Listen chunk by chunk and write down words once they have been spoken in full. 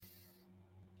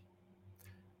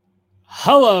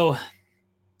Hello,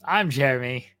 I'm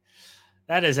Jeremy.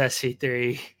 That is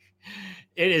SC3.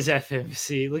 It is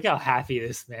FMC. Look how happy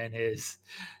this man is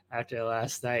after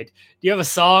last night. Do you have a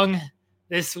song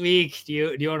this week? Do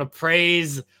you want to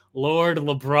praise Lord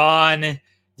LeBron?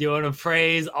 Do you want to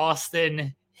praise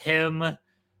Austin, him,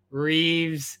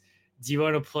 Reeves? Do you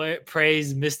want to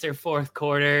praise Mr. Fourth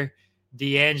Quarter,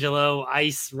 D'Angelo,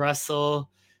 Ice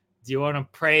Russell? Do you want to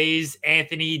praise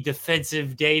Anthony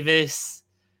Defensive Davis?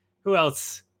 Who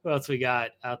else? Who else we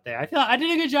got out there? I feel I did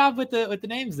a good job with the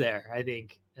names there. I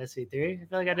think SV3. I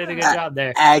feel like I did a good job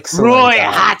there. Excellent. Rui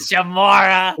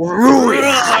Hachimura. Rui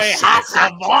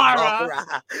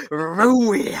Hachimura.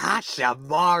 Rui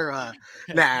Hachimura.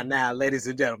 Now, ladies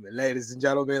and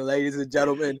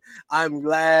gentlemen, I'm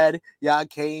glad y'all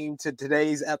came to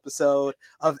today's episode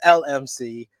of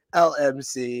LMC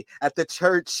at the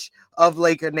Church of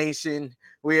Laker Nation.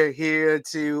 We are here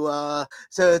to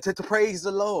praise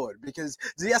the Lord because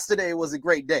yesterday was a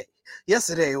great day.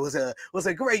 Yesterday was a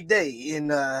great day in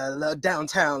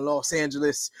downtown Los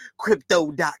Angeles,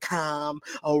 crypto.com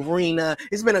arena.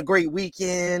 It's been a great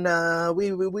weekend. We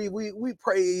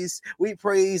praise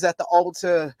at the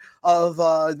altar of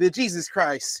the Jesus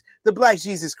Christ, the Black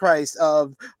Jesus Christ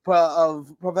of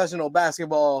professional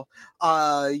basketball.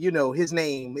 His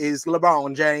name is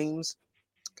LeBron James,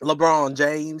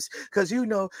 because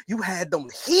you had them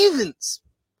heathens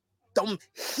by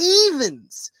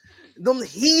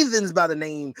the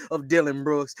name of Dylan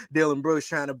Brooks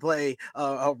trying to play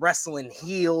a wrestling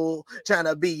heel, trying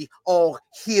to be all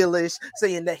heelish,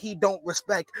 saying that he don't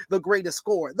respect the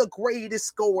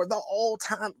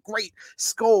all-time great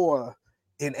scorer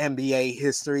in NBA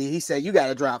history. He said, you got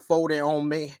to drop 40 on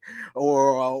me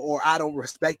or I don't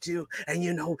respect you. And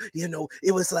it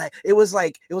was like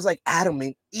Adam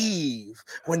and Eve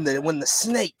when the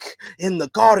snake in the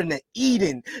Garden of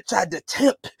Eden tried to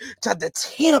tempt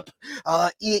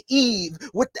Eve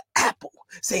with the apple,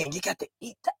 saying you got to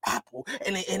eat the apple,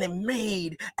 and it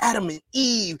made Adam and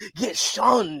Eve get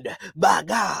shunned by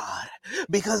God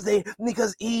because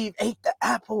Eve ate the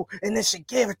apple and then she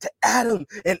gave it to Adam,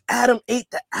 and Adam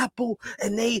ate the apple,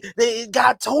 and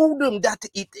God told them not to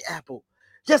eat the apple.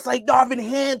 Just like Darvin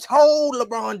Ham told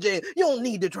LeBron James, you don't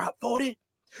need to drop 40.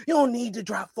 You don't need to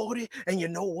drop 40. And you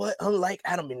know what? Unlike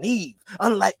Adam and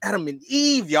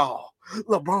Eve, y'all,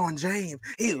 LeBron James,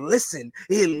 he listened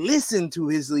to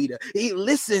his leader. He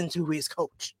listened to his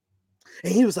coach.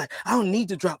 And he was like, I don't need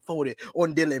to drop 40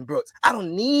 on Dylan Brooks. I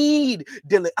don't need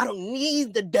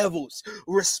the devil's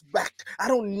respect. I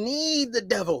don't need the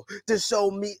devil to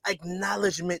show me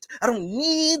acknowledgement. I don't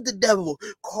need the devil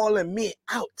calling me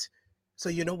out. So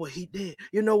you know what he did?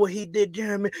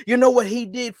 Jeremy? You know what he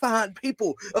did, fine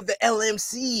people of the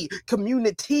LMC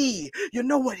community? You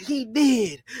know what he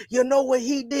did?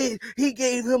 He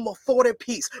gave him a 40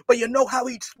 piece. But you know how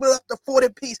he split up the 40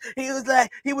 piece? He was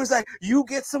like, you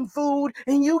get some food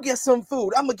and you get some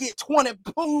food. I'm going to get 22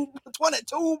 points.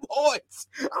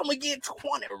 I'm going to get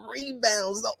 20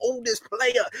 rebounds. The oldest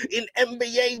player in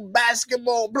NBA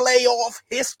basketball playoff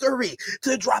history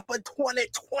to drop a 20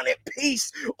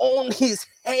 piece on his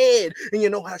head. And you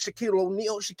know how Shaquille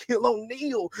O'Neal,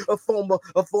 a former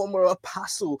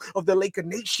apostle of the Laker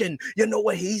Nation, you know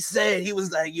what he said? He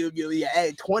was like, you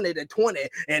add 20 to 20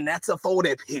 and that's a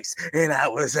 40 piece. And I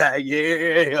was like,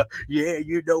 yeah,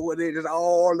 you know what it is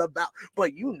all about.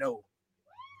 But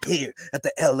here at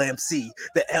the LMC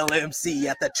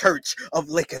at the Church of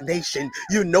Laker Nation,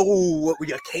 you know what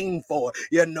you came for.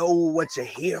 You know what you're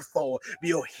here for.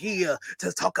 You're here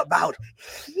to talk about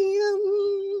him.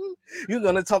 You're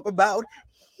going to talk about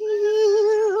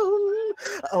him.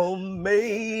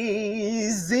 Amazing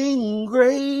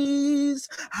grace,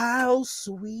 how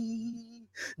sweet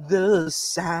the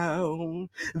sound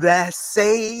that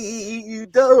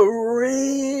saved a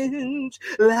wrench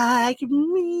like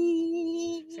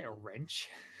me. Is there a wrench?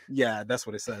 Yeah, that's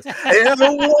what it says. And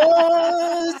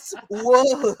was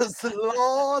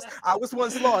lost. I was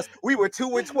once lost. We were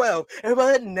 2-12,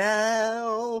 but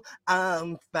now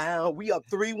I'm found. We up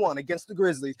 3-1 against the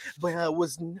Grizzlies, but I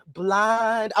was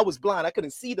blind. I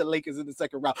couldn't see the Lakers in the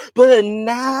second round, but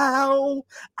now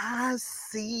I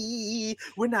see.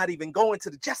 We're not even going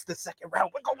to just the second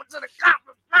round. We're going to the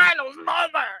conference finals,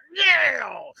 mother.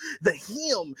 Yeah. The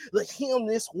hymn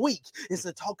this week is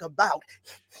to talk about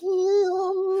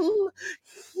him,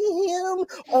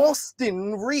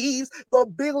 Austin Reeves, the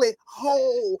Billy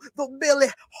Hole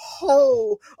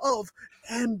of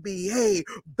NBA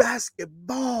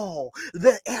basketball,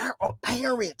 the heir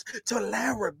apparent to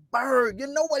Larry Bird. You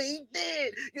know what he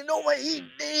did?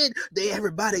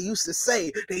 Everybody used to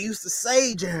say,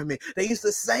 Jeremy, they used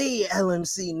to say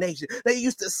LMC Nation, they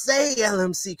used to say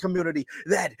LMC community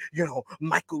that,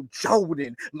 Michael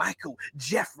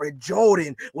Jeffrey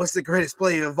Jordan was the greatest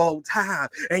player of all time.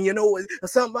 And you know what?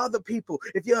 Some other people,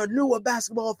 if you're a newer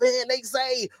basketball fan, they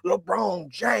say LeBron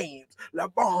James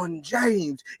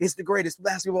is the greatest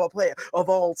basketball player of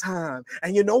all time.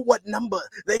 And you know what number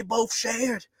they both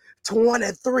shared?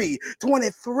 23.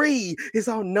 23 is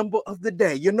our number of the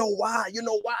day. You know why,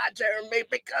 Jeremy?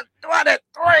 Because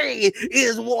 23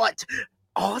 is what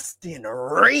Austin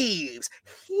Reeves,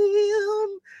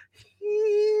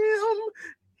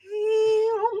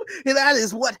 and that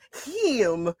is what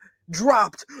him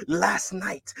dropped last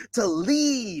night to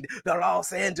lead the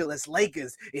Los Angeles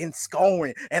Lakers in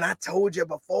scoring. And I told you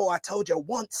before, I told you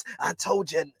once, I told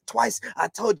you twice, I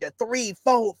told you 3,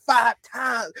 4, 5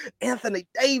 times, Anthony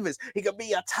Davis, he could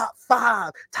be a top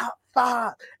five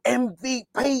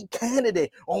MVP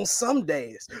candidate on some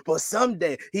days. But some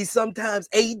days, he's sometimes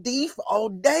AD for all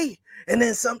day. And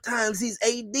then sometimes he's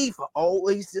AD for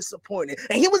always disappointed.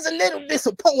 And he was a little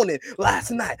disappointed last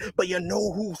night. But you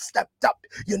know who stepped up?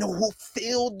 You know who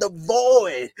filled the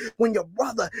void? When your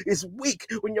brother is weak,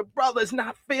 when your brother's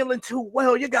not feeling too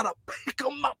well, you gotta pick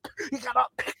him up. You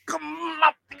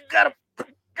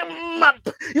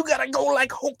gotta go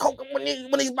like Hulk Hogan when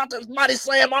he's about to body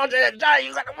slam Andre the Giant.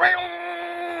 You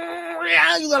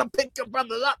gotta pick your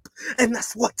brother up. And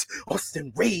that's what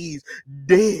Austin Reeves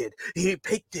did. He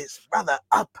picked his brother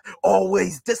up,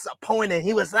 always disappointed.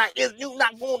 He was like, you're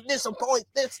not gonna disappoint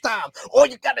this time. All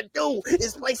you gotta do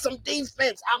is play some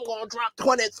defense. I'm gonna drop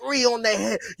 23 on their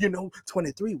head.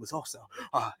 23 was also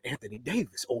Anthony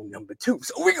Davis, old number 2.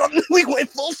 So we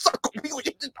went full circle. We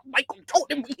hit the Michael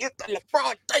Jordan, we hit the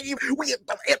LeBron James, we hit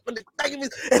the Anthony Davis,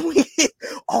 and we hit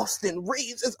Austin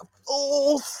Reeves. It's a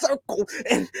full circle.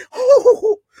 And we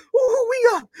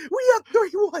up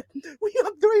 3-1. We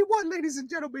up 3-1, ladies and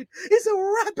gentlemen. It's a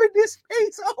wrap in this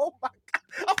pace. Oh my God.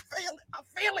 I feel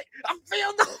it. I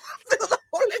feel the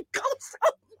Holy Ghost.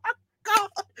 Oh my God.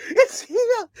 It's here.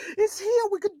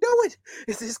 We can do it.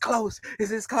 It's this close.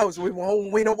 We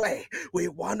won't win away.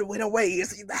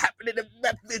 It's either happening in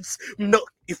Memphis. No,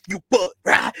 if you but,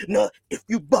 right? No, if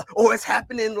you but. Or it's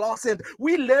happening in Los Angeles.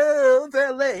 We love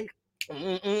LA.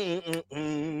 We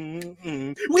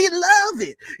love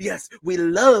it. Yes, we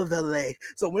love LA.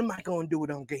 So we're not gonna do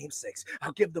it on game 6.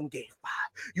 I'll give them game 5.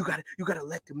 You gotta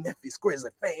let the Memphis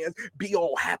Grizzlies fans be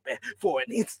all happy for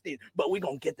an instant, but we're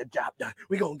gonna get the job done.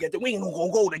 We ain't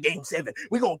gonna go to game 7.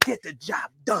 We're gonna get the job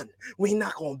done. We're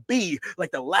not gonna be like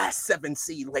the last 7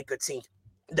 seed Laker team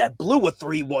that blew a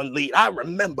 3-1 lead. I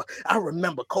remember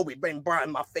Kobe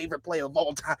Bryant, my favorite player of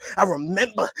all time. I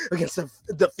remember against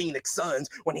the Phoenix Suns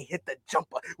when he hit the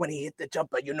jumper.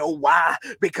 You know why?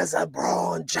 Because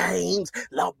LeBron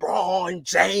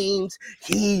James,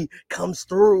 he comes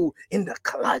through in the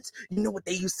clutch. You know what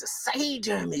they used to say,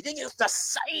 Jeremy? They used to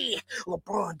say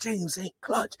LeBron James ain't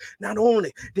clutch. Not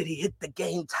only did he hit the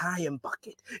game-tying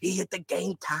bucket,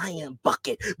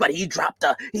 but he dropped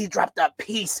a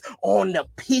piece on the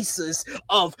pieces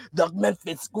of the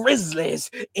Memphis Grizzlies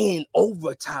in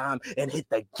overtime and hit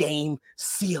the game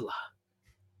sealer.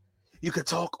 You can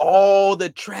talk all the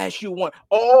trash you want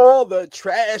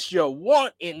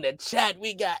in the chat.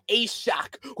 We got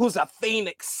A-Shock, who's a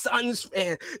Phoenix Suns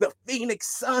fan. The Phoenix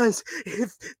Suns,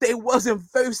 if they wasn't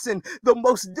facing the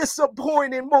most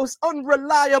disappointing, most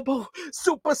unreliable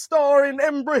superstar in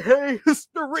NBA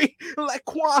history, like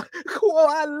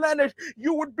Kawhi Leonard,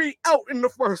 you would be out in the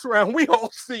first round. We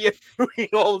all see it.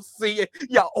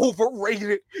 Y'all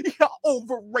overrated.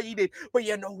 But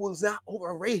you know who's not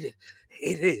overrated?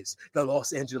 It is the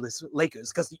Los Angeles Lakers,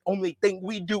 because the only thing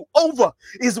we do over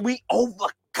is we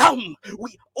overcome.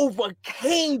 We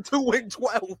overcame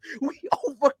 2-12. We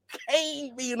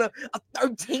overcame being a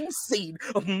 13 seed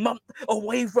a month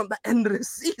away from the end of the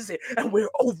season, and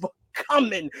we're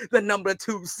overcoming the number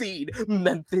 2 seed,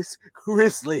 Memphis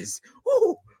Grizzlies.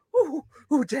 Ooh,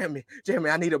 Jeremy,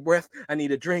 I need a breath. I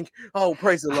need a drink. Oh,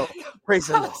 praise the Lord. Praise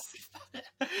the Lord.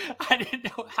 I didn't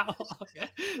know how long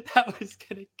that was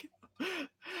going to go.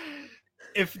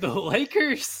 If the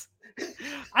Lakers,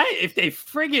 if they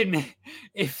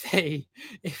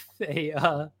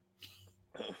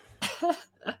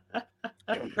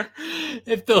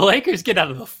If the Lakers get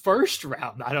out of the first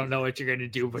round, I don't know what you're going to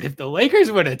do. But if the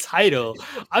Lakers win a title,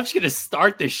 I'm just going to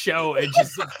start the show and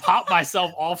just pop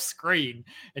myself off screen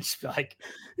and just be like,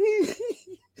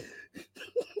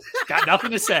 got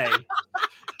nothing to say.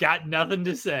 Got nothing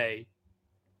to say.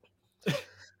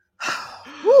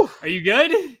 Are you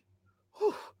good?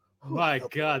 My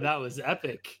God, that was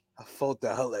epic. I felt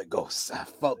the Holy Ghost. I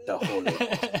felt the Holy Ghost.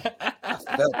 I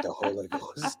felt the Holy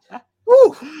Ghost.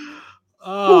 Woo.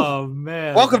 Oh,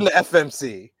 man. Welcome to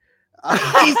FMC.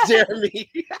 He's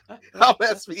Jeremy. I'm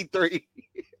SP3.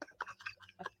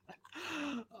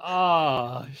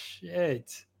 Oh,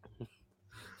 shit.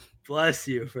 Bless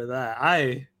you for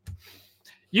that.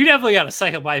 You definitely got a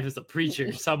second life as a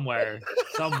preacher somewhere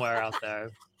out there.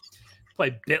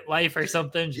 Play Bit Life or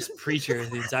something, just preacher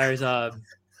the entire time.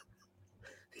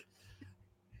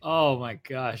 Oh my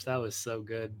gosh, that was so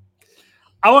good.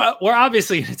 We're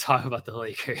obviously going to talk about the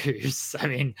Lakers. I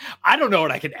mean, I don't know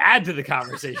what I can add to the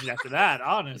conversation after that,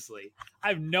 honestly. I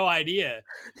have no idea.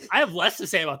 I have less to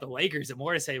say about the Lakers and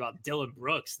more to say about Dylan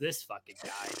Brooks, this fucking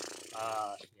guy.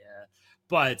 Yeah.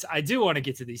 But I do want to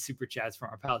get to these super chats from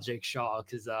our pal Jake Shaw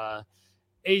because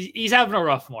he's having a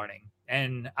rough morning.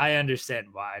 And I understand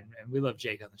why. And we love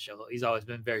Jake on the show. He's always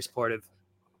been very supportive.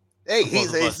 Hey,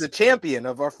 he's the champion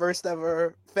of our first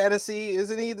ever fantasy,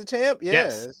 isn't he? The champ? Yeah.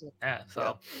 Yes. Yeah.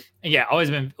 So, yeah, always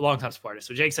been a long time supporter.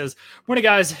 So Jake says, "Morning,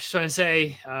 guys. Just want to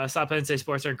say, stop and say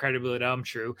sports are incredibly dumb.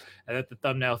 True, and that the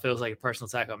thumbnail feels like a personal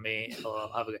attack on me. Hello,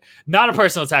 have a good. Not a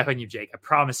personal attack on you, Jake. I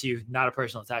promise you, not a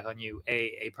personal attack on you.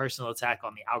 A personal attack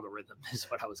on the algorithm is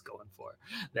what I was going for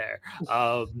there.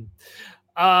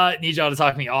 Need y'all to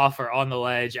talk me off or on the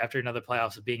ledge after another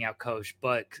playoffs of being out coached,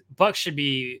 but Bucks should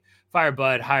be." Fire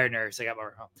Bud, hire Nurse. I got my.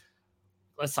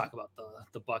 Let's talk about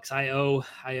the Bucks. I owe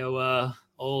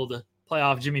old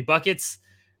playoff Jimmy Buckets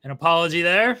an apology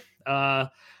there.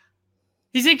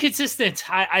 He's inconsistent.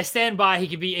 I stand by he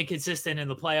can be inconsistent in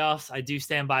the playoffs. I do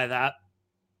stand by that.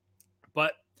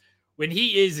 But when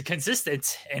he is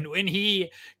consistent and when he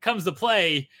comes to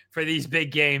play for these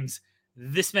big games,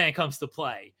 this man comes to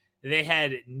play. They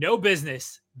had no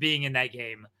business being in that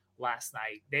game last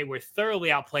night. They were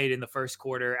thoroughly outplayed in the first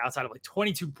quarter outside of like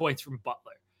 22 points from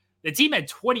Butler. The team had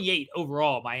 28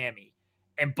 overall, Miami,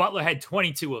 and Butler had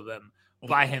 22 of them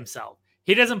by himself.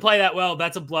 He doesn't play that well.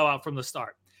 That's a blowout from the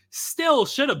start. Still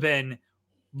should have been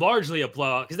largely a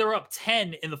blowout because they were up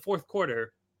 10 in the fourth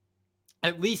quarter,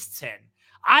 at least 10.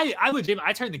 I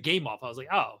turned the game off. I was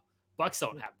like, oh, Bucks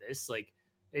don't have this. Like,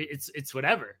 it's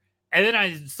whatever. And then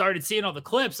I started seeing all the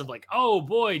clips of like, oh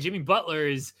boy, Jimmy Butler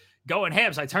is going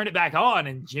ham. So I turned it back on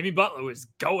and Jimmy Butler was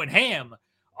going ham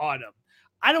on him.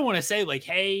 I don't want to say like,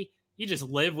 hey, you just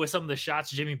live with some of the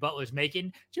shots Jimmy Butler's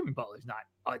making. Jimmy Butler's not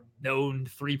a known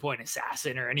 3-point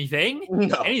assassin or anything.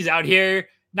 No. And he's out here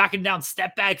knocking down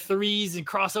step back threes and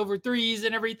crossover threes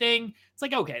and everything. It's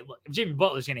like, okay, look, if Jimmy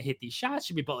Butler's going to hit these shots,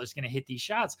 Jimmy Butler's going to hit these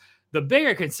shots. The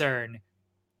bigger concern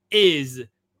is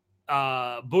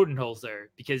Budenholzer,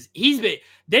 because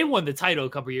they won the title a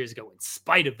couple years ago in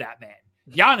spite of that man.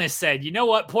 Giannis said, you know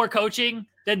what? Poor coaching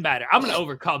doesn't matter. I'm going to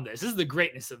overcome this. This is the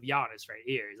greatness of Giannis right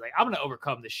here. He's like, I'm going to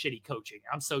overcome this shitty coaching.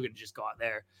 I'm still going to just go out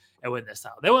there and win this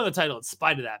title. They won the title in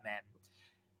spite of that man.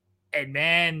 And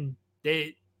man,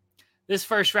 this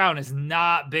first round has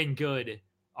not been good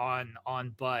on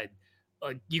Bud.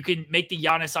 You can make the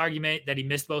Giannis argument that he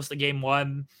missed most of game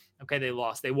one. Okay, they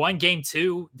lost. They won game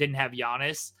two, didn't have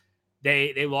Giannis.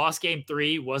 They lost game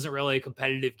three, wasn't really a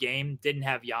competitive game, didn't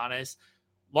have Giannis.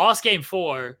 Lost game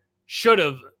four, should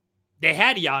have. They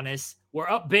had Giannis, were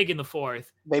up big in the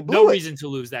fourth. No reason to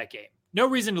lose that game. No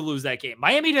reason to lose that game.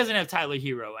 Miami doesn't have Tyler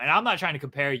Hero, and I'm not trying to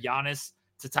compare Giannis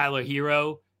to Tyler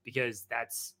Hero because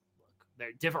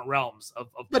they're different realms of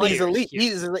but players. He's elite.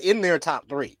 He's in their top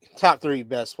three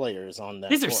best players on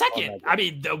that. He's their second. I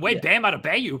mean, the way Bam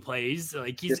Adebayo plays,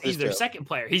 like he's their second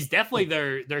player. He's definitely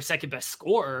their second best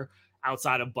scorer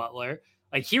outside of Butler.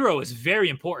 Like Hero is very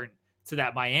important to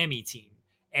that Miami team.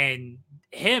 And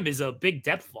him is a big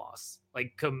depth loss.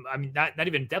 Like, not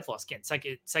even depth loss. Again,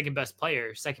 second best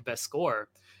player, second best scorer.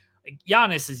 Like,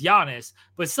 Giannis is Giannis,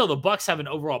 but still, the Bucks have an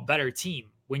overall better team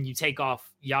when you take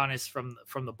off Giannis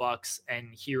from the Bucks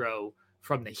and Hero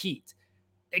from the Heat.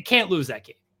 They can't lose that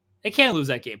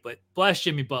game. But bless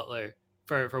Jimmy Butler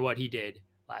for what he did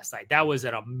last night. That was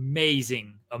an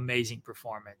amazing, amazing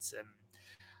performance. And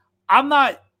I'm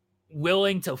not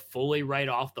willing to fully write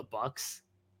off the Bucks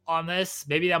on this.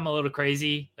 Maybe I'm a little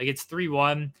crazy. Like, it's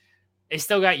 3-1. They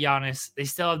still got Giannis. They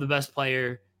still have the best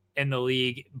player in the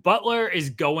league. Butler is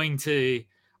going to,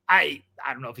 I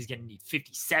don't know if he's going to need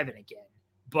 57 again,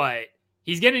 but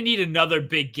He's going to need another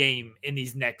big game in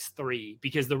these next 3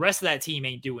 because the rest of that team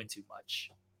ain't doing too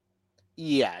much.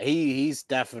 Yeah, he's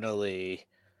definitely.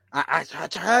 I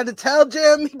tried to tell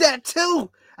Jeremy that too.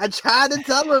 I tried to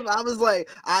tell him. I was like,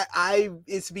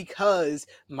 it's because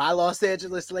my Los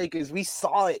Angeles Lakers, we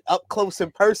saw it up close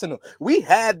and personal. We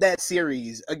had that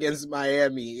series against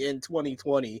Miami in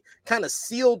 2020 kind of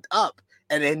sealed up.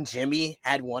 And then Jimmy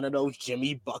had one of those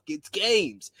Jimmy Buckets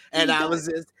games. And I was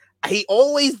just, he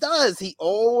always does. He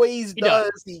always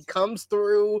does. He comes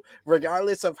through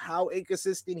regardless of how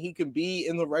inconsistent he can be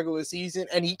in the regular season.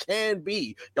 And he can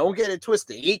be. Don't get it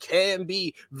twisted. He can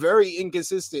be very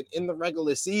inconsistent in the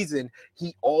regular season.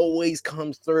 He always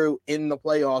comes through in the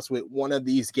playoffs with one of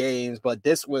these games. But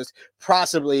this was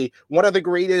possibly one of the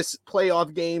greatest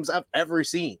playoff games I've ever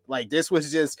seen. Like, this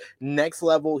was just next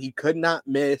level. He could not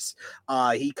miss.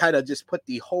 He kind of just put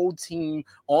the whole team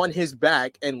on his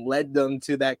back and led them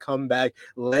to that comeback,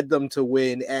 led them to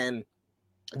win. And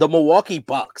the Milwaukee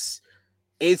Bucks,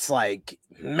 it's like,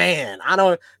 man,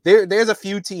 there's a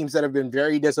few teams that have been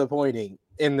very disappointing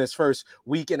in this first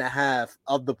week and a half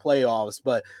of the playoffs,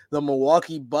 but the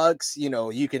Milwaukee Bucks, you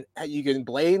can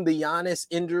blame the Giannis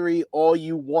injury all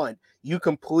you want. You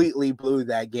completely blew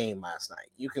that game last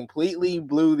night. You completely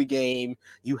blew the game.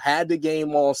 You had the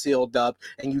game all sealed up,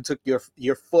 and you took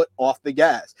your foot off the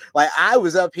gas. Like, I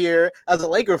was up here as a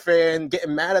Laker fan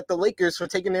getting mad at the Lakers for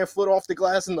taking their foot off the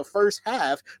glass in the first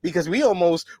half because we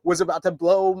almost was about to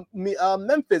blow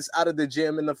Memphis out of the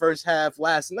gym in the first half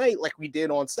last night like we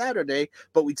did on Saturday,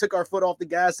 but we took our foot off the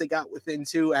gas. They got within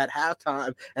 2 at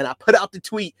halftime, and I put out the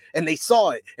tweet, and they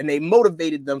saw it, and they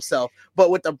motivated themselves.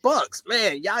 But with the Bucks,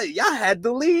 man, y'all had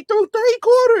the lead through 3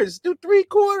 quarters. Through 3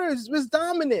 quarters was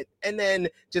dominant, and then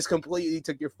just completely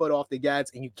took your foot off the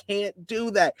gas, and you can't do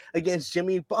that against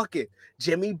Jimmy Bucket.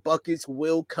 Jimmy Buckets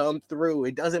will come through.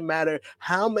 It doesn't matter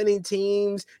how many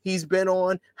teams he's been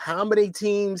on, how many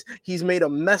teams he's made a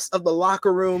mess of the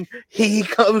locker room. He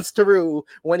comes through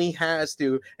when he has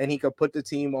to, and he can put the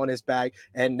team on his back,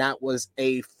 and that was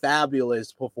a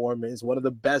fabulous performance, one of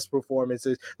the best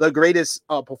performances, the greatest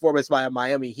performance by a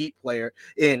Miami Heat player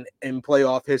in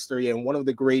playoff history, and one of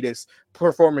the greatest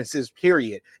performances,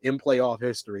 period, in playoff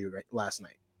history last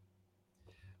night.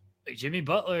 Jimmy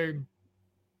Butler,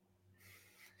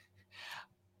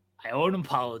 I owe an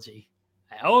apology.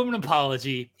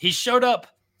 He showed up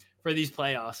for these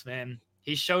playoffs, man.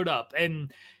 He showed up,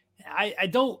 and I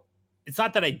don't, it's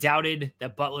not that I doubted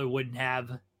that Butler wouldn't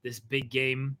have this big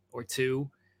game or two.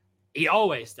 He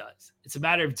always does. It's a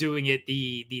matter of doing it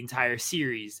the entire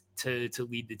series to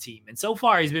lead the team. And so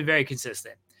far, he's been very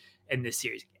consistent in this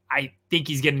series. I think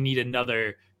he's going to need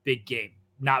another big game.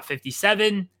 Not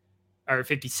 57 or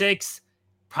 56.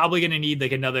 Probably going to need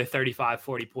like another 35,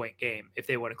 40-point game if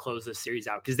they want to close this series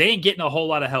out, because they ain't getting a whole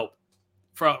lot of help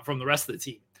from the rest of the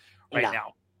team right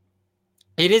now.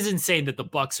 It is insane that the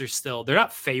Bucks are still, they're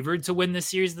not favored to win this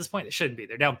series at this point. They shouldn't be.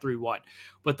 They're down 3-1.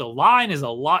 But the line is a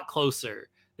lot closer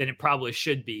than it probably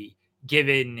should be,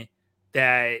 given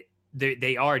that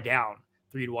they are down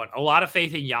 3-1. A lot of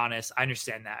faith in Giannis. I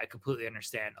understand that. I completely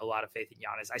understand a lot of faith in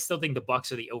Giannis. I still think the Bucks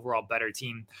are the overall better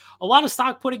team. A lot of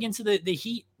stock putting into the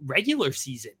Heat regular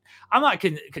season. I'm not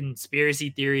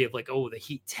conspiracy theory of like, oh, the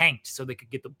Heat tanked so they could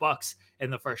get the Bucks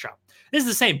in the first round. This is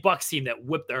the same Bucks team that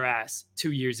whipped their ass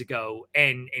 2 years ago,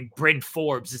 and Bryn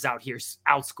Forbes is out here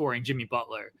outscoring Jimmy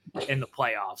Butler in the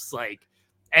playoffs. Like,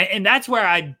 and that's where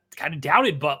I kind of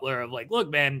doubted Butler of like, look,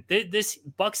 man, this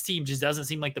Bucks team just doesn't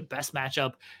seem like the best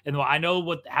matchup. And I know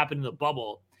what happened in the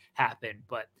bubble happened,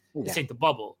 but this ain't the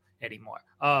bubble anymore.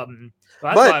 But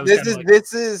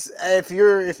this is if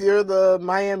you're the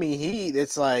Miami Heat,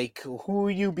 it's like, who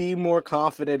you be more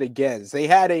confident against? They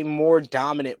had a more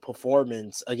dominant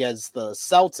performance against the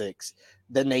Celtics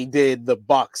than they did the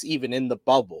Bucks, even in the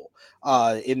bubble.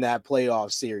 In that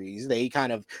playoff series, they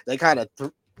kind of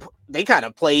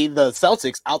played the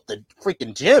Celtics out the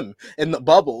freaking gym in the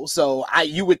bubble. So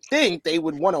you would think they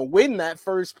would want to win that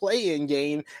first play-in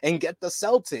game and get the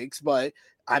Celtics, but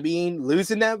I mean,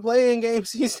 losing that play-in game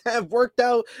seems to have worked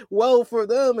out well for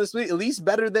them, at least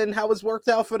better than how it's worked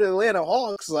out for the Atlanta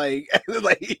Hawks. Like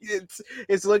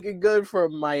it's looking good for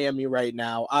Miami right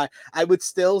now. I would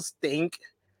still think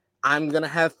I'm going to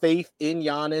have faith in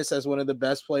Giannis as one of the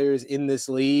best players in this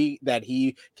league, that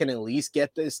he can at least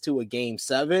get this to a game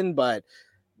 7. But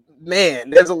man,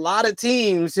 there's a lot of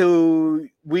teams who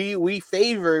we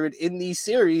favored in these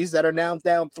series that are now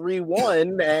down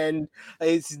 3-1, and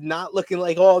it's not looking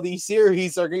like all these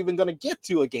series are even going to get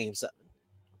to a game 7.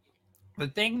 The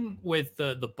thing with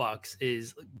the Bucks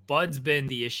is Bud's been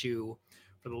the issue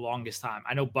for the longest time.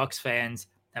 I know Bucks fans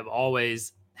have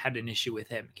always had an issue with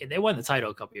him. Okay, they won the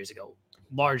title a couple years ago,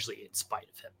 largely in spite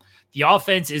of him. The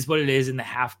offense is what it is in the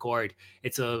half court.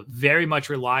 It's a very much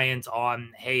reliant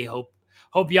on, hey, hope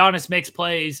Giannis makes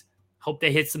plays, hope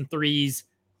they hit some threes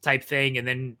type thing. And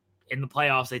then in the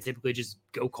playoffs, they typically just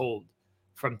go cold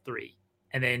from three.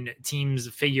 And then teams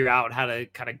figure out how to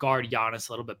kind of guard Giannis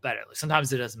a little bit better. Like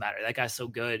sometimes it doesn't matter. That guy's so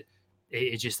good,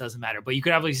 it just doesn't matter. But you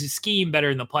could obviously scheme better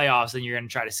in the playoffs than you're going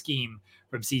to try to scheme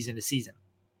from season to season.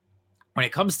 When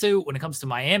it comes to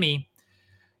Miami,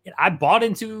 I bought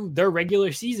into their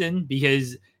regular season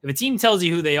because if a team tells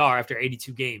you who they are after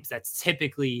 82 games, that's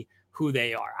typically who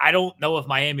they are. I don't know if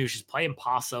Miami was just playing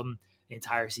possum the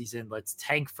entire season. Let's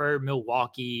tank for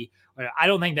Milwaukee. I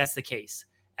don't think that's the case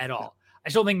at all. I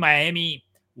still think Miami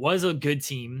was a good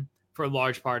team for a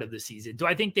large part of the season. Do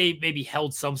I think they maybe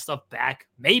held some stuff back?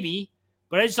 Maybe,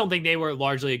 but I just don't think they were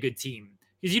largely a good team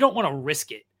because you don't want to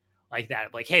risk it like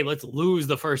that. Like, hey, let's lose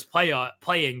the first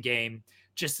play-in game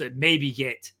just to maybe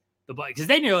get the Bucks, because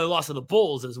they nearly lost to the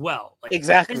Bulls as well. Like,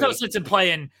 exactly. There's no sense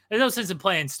in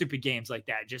playing stupid games like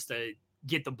that just to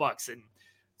get the Bucks. And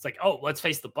it's like, oh, let's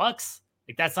face the Bucks.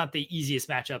 Like, that's not the easiest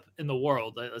matchup in the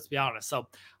world. Let's be honest. So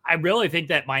I really think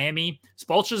that Miami,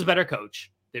 Spoelstra's a better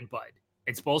coach than Bud.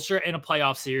 And Spoelstra in a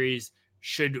playoff series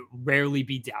should rarely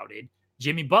be doubted.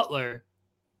 Jimmy Butler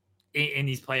in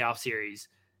these playoff series,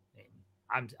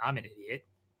 I'm an idiot.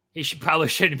 He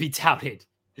shouldn't be doubted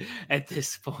at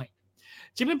this point.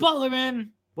 Jimmy Butler,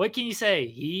 man, what can you say?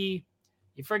 He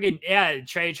friggin', yeah,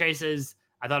 Trey says,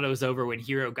 I thought it was over when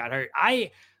Hero got hurt.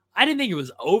 I didn't think it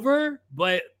was over,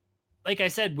 but like I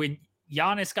said, when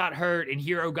Giannis got hurt and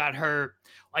Hero got hurt,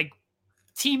 like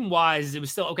team-wise, it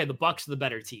was still, okay, the Bucks are the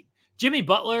better team. Jimmy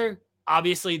Butler,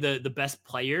 obviously the best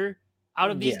player out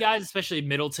of these guys, especially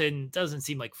Middleton. Doesn't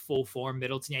seem like full form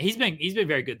Middleton. Yeah, he's been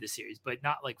very good this series, but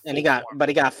not like full form.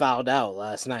 He got fouled out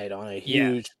last night on a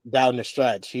huge down the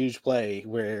stretch, huge play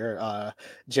where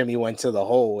Jimmy went to the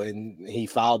hole and he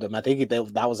fouled him. I think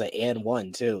that was an and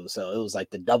one too, so it was like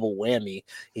the double whammy.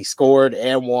 He scored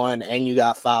and won, and you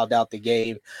got fouled out the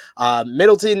game.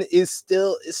 Middleton is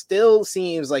still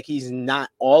seems like he's not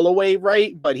all the way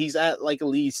right, but he's at like at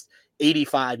least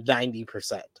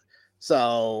 85-90%.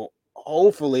 So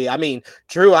hopefully, I mean,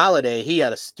 Drew Holiday, he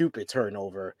had a stupid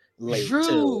turnover late.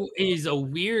 Drew is a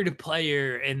weird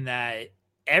player in that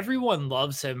everyone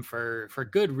loves him for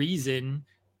good reason.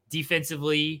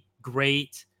 Defensively,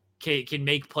 great, can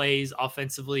make plays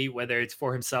offensively, whether it's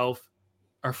for himself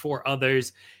or for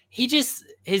others. His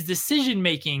decision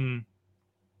making,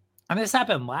 and this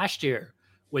happened last year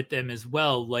with them as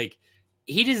well. Like,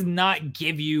 he does not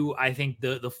give you, I think,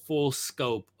 the full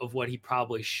scope of what he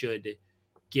probably should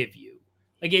give you.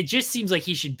 Like, it just seems like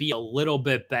he should be a little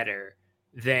bit better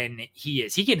than he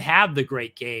is. He can have the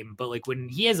great game, but like when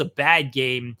he has a bad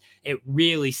game, it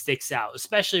really sticks out,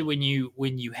 especially when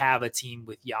you have a team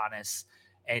with Giannis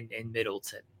and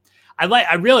Middleton.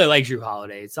 I really like Drew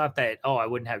Holiday. It's not that, I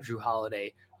wouldn't have Drew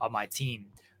Holiday on my team.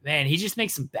 Man, he just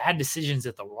makes some bad decisions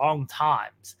at the wrong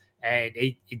times, and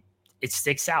it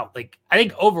sticks out. Like, I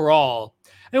think overall,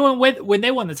 when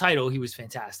they won the title, he was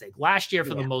fantastic. Last year,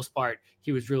 for the most part,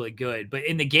 he was really good. But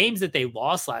in the games that they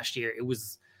lost last year, it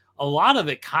was a lot of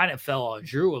it kind of fell on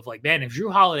Drew of like, man, if Drew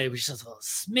Holiday was just a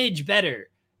smidge better,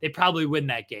 they probably win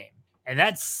that game. And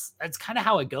that's kind of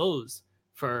how it goes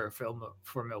for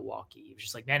Milwaukee. It was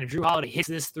just like, man, if Drew Holiday hits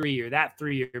this three or that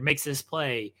three or makes this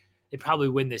play, they probably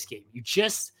win this game. You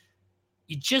just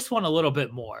want a little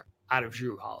bit more out of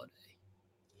Drew Holiday.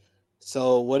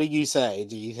 So what do you say?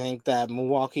 Do you think that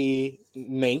Milwaukee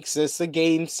makes this a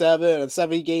game 7, a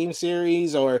 7-game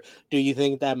series, or do you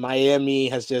think that Miami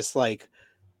has just like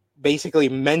basically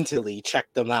mentally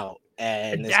checked them out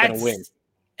and is going to win?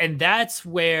 And that's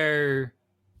where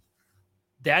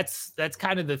that's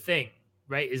kind of the thing,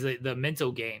 right? Is the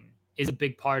mental game is a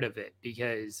big part of it,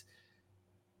 because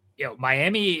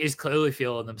Miami is clearly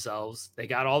feeling themselves. They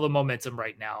got all the momentum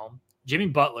right now. Jimmy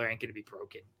Butler ain't going to be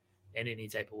broken in any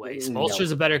type of way.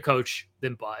 Spoelstra's a better coach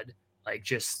than Bud. Like,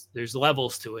 just there's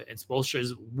levels to it, and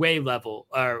Spoelstra's way level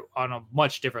or on a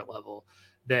much different level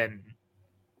than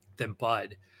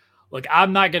Bud. Look,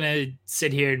 I'm not gonna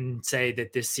sit here and say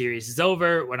that this series is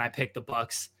over when I pick the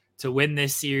Bucks to win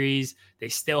this series. They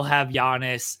still have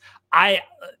Giannis.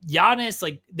 Giannis,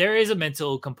 like, there is a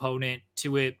mental component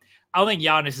to it. I don't think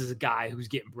Giannis is a guy who's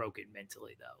getting broken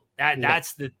mentally, though.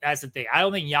 That's the thing. I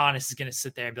don't think Giannis is gonna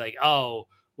sit there and be like, oh,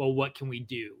 well, what can we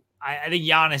do? I think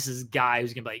Giannis is a guy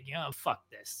who's going to be like, fuck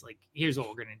this. Like, here's what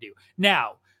we're going to do.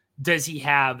 Now, does he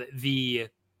have the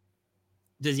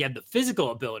physical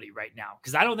ability right now?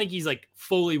 Because I don't think he's like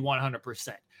fully 100%.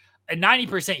 a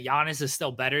 90% Giannis is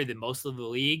still better than most of the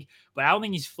league, but I don't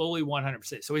think he's fully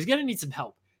 100%. So he's going to need some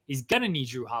help. He's going to need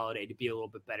Drew Holiday to be a little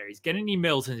bit better. He's going to need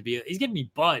Middleton to be, he's going to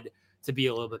need Bud to be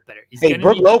a little bit better. He's Hey, going to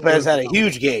Brook need Lopez had a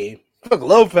huge game. Brook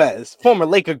Lopez, former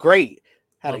Laker great,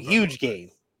 had a huge game.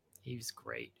 He was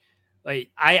great.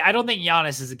 Like I don't think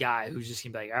Giannis is a guy who's just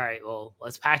gonna be like, all right, well,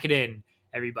 let's pack it in,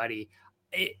 everybody.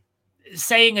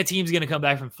 Saying a team's gonna come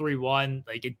back from 3-1,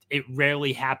 like it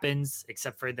rarely happens,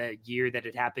 except for the year that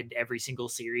it happened every single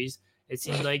series. It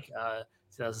seemed like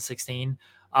 2016.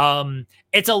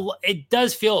 It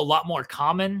does feel a lot more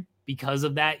common because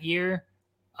of that year.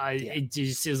 It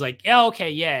just is like, yeah,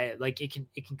 okay, yeah, like it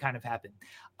can kind of happen.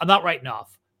 I'm not writing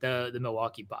off the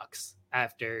Milwaukee Bucks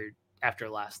after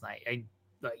last night.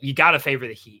 You got to favor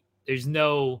the Heat.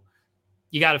 You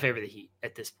got to favor the Heat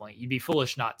at this point. You'd be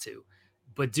foolish not to.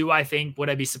 But would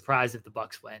I be surprised if the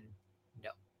Bucks win? No,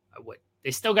 I would.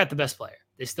 They still got the best player.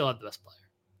 They still have the best player.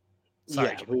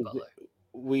 Sorry, Jimmy Butler.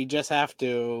 We just have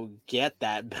to get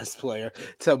that best player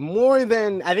to more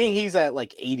than, I think he's at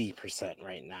like 80%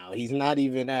 right now. He's not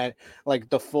even at like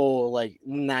the full like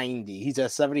 90. He's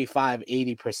at 75,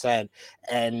 80%.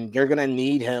 And you're going to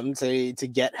need him to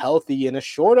get healthy in a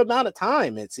short amount of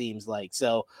time, it seems like.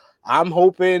 So I'm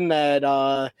hoping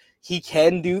that he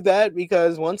can do that,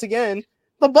 because once again,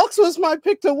 the Bucks was my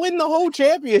pick to win the whole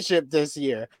championship this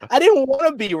year. I didn't want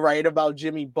to be right about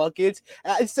Jimmy Buckets.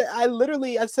 I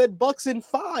said Bucks in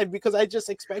 5 because I just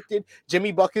expected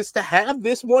Jimmy Buckets to have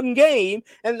this one game,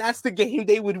 and that's the game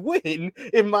they would win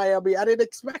in Miami. I didn't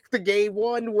expect the game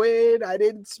 1 win. I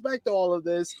didn't expect all of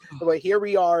this. But here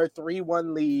we are,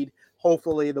 3-1 lead.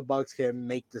 Hopefully the Bucks can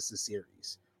make this a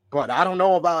series. But I don't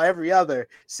know about every other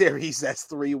series that's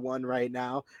 3-1 right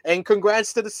now. And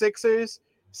congrats to the Sixers.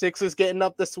 Sixers getting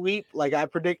up the sweep like I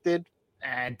predicted.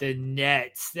 And the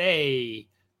Nets,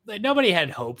 nobody had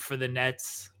hope for the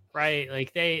Nets, right?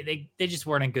 Like they just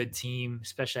weren't a good team,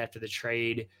 especially after the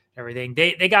trade and everything.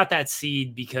 They got that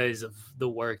seed because of the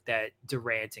work that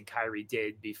Durant and Kyrie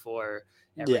did before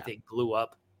everything blew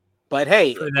up. But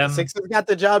hey, the Sixers got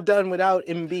the job done without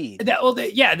Embiid.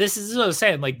 This is what I was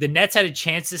saying. Like the Nets had a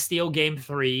chance to steal Game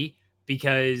 3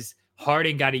 because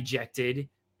Harden got ejected.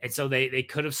 And so they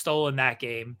could have stolen that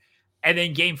game. And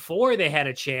then Game 4, they had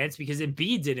a chance because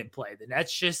Embiid didn't play. The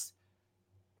Nets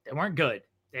they weren't good.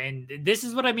 And this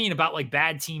is what I mean about like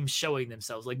bad teams showing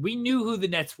themselves. Like we knew who the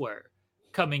Nets were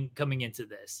coming into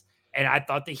this. And I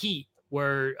thought the Heat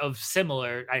were of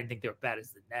similar. I didn't think they were bad as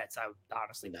the Nets. I would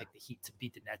honestly pick the Heat to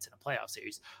beat the Nets in a playoff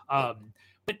series.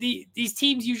 But these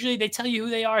teams, usually they tell you who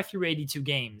they are through 82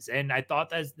 games. And I thought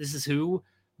that this is who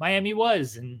Miami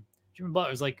was. And Jimmy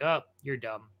Butler's like, oh, you're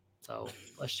dumb. So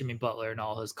let's Jimmy Butler and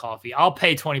all his coffee. I'll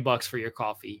pay $20 for your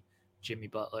coffee, Jimmy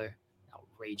Butler.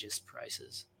 Outrageous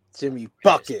prices. Jimmy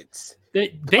Buckets.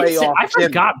 I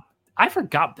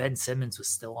forgot Ben Simmons was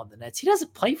still on the Nets. He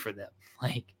doesn't play for them.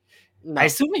 Like, no. I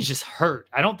assume he's just hurt.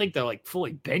 I don't think they're like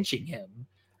fully benching him.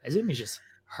 I assume he's just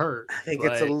hurt. I think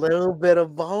it's a little bit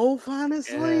of both,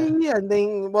 honestly. Yeah. I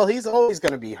think, well, he's always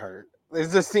going to be hurt. It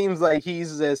just seems like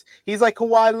he's like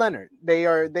Kawhi Leonard.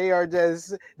 They're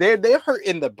hurt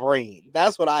in the brain.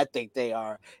 That's what I think they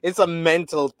are. It's a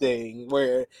mental thing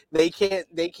where they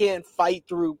can't fight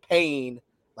through pain.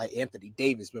 Like Anthony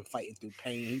Davis been fighting through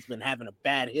pain. He's been having a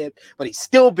bad hip, but he's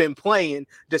still been playing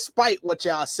despite what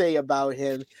y'all say about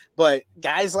him. But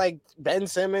guys like Ben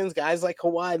Simmons, guys like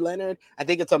Kawhi Leonard, I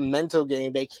think it's a mental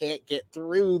game. They can't get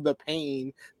through the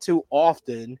pain too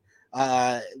often.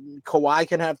 Kawhi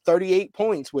can have 38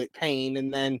 points with pain,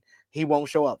 and then he won't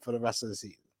show up for the rest of the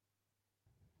season.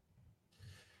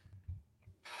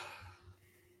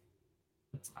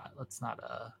 Let's not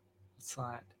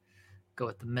go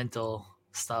with the mental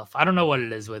stuff. I don't know what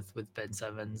it is with Ben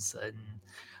Simmons, and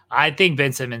I think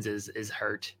Ben Simmons is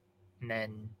hurt, and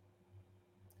then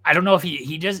I don't know if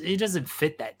he doesn't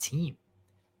fit that team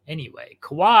anyway.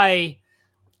 Kawhi,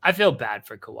 I feel bad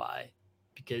for Kawhi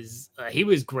because he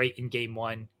was great in Game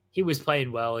 1. He was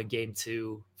playing well in Game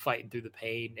 2, fighting through the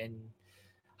pain, and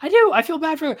I feel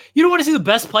bad for you. Don't want to see the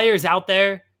best players out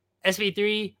there,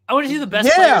 SB3. I want to see the best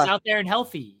players out there and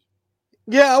healthy.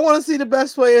 Yeah, I want to see the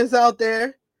best players out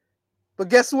there. But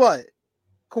guess what?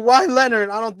 Kawhi Leonard,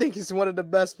 I don't think he's one of the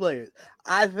best players.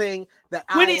 I think that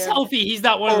when he's healthy, he's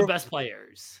not one of the best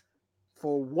players.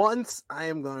 For once, I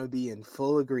am going to be in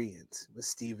full agreement with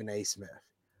Stephen A. Smith.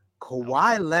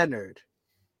 Kawhi Leonard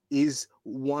is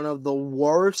one of the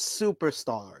worst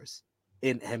superstars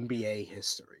in NBA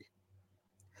history.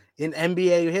 In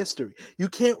NBA history, you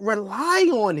can't rely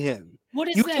on him. What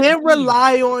is you that? You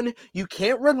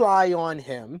can't rely on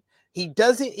him He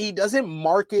doesn't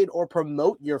market or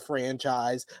promote your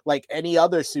franchise like any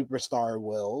other superstar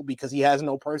will because he has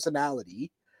no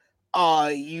personality.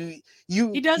 He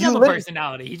does have a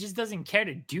personality. He just doesn't care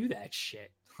to do that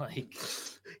shit. Like,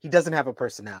 he doesn't have a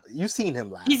personality. You've seen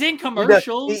him laugh. He's in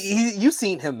commercials. You've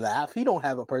seen him laugh. He don't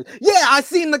have a person. Yeah, I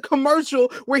seen the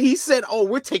commercial where he said, "Oh,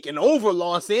 we're taking over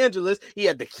Los Angeles." He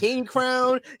had the king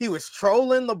crown. He was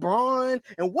trolling LeBron.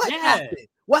 And what happened?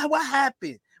 What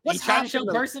happened? He's trying to show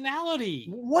personality.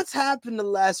 What's happened the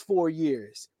last 4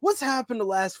 years? What's happened the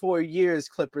last 4 years,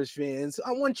 Clippers fans?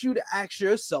 I want you to ask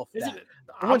yourself that.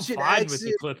 I'm fine with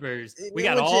the Clippers. We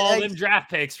got all them draft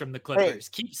picks from the Clippers.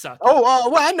 Keep sucking.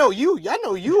 Well, I know you. I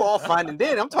know you all fine and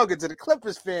dead. I'm talking to the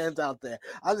Clippers fans out there.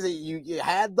 I was saying you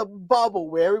had the bubble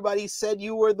where everybody said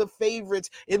you were the favorites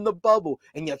in the bubble,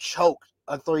 and you choked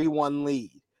a 3-1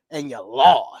 lead, and you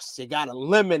lost. You got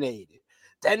eliminated.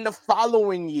 Then the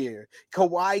following year,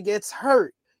 Kawhi gets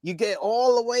hurt. You get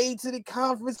all the way to the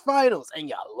conference finals and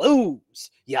you lose.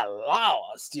 You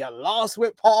lost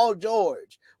with Paul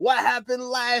George. What happened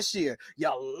last year?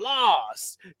 You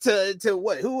lost to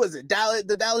what? Who was it?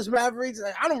 The Dallas Mavericks?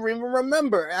 I don't even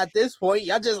remember at this point.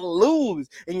 Y'all just lose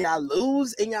and y'all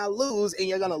lose and y'all lose and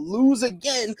you're going to lose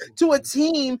again to a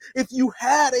team. If you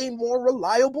had a more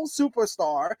reliable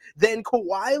superstar than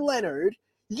Kawhi Leonard,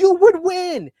 you would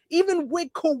win. Even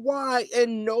with Kawhi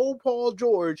and no Paul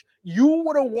George, you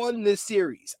would have won this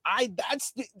series.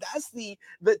 That's the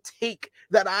take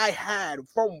that I had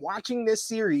from watching this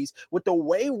series with the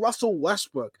way Russell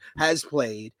Westbrook has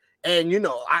played. And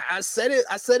I said it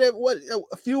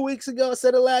a few weeks ago, I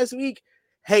said it last week.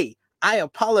 Hey, I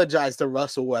apologize to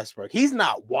Russell Westbrook. He's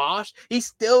not washed. He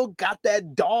still got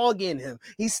that dog in him.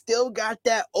 He still got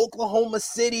that Oklahoma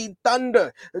City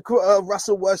Thunder,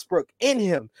 Russell Westbrook in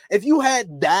him. If you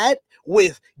had that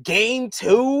with Game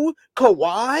 2,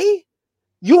 Kawhi,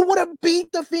 you would have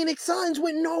beat the Phoenix Suns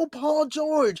with no Paul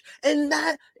George. And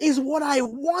that is what I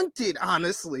wanted,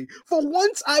 honestly. For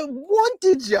once, I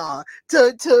wanted y'all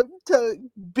to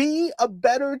be a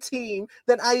better team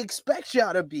than I expect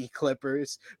y'all to be,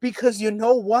 Clippers. Because you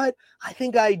know what? I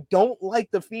think I don't like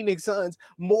the Phoenix Suns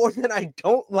more than I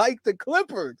don't like the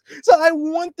Clippers. So I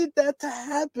wanted that to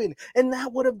happen. And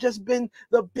that would have just been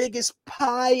the biggest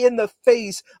pie in the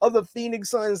face of the Phoenix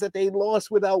Suns that they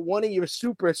lost without one of your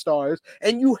superstars.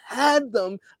 And you had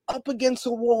them up against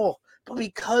the wall. But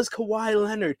because Kawhi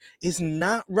Leonard is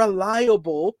not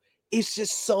reliable, it's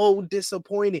just so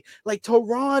disappointing. Like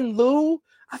Tyronn Lue,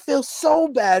 I feel so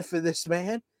bad for this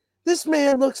man. This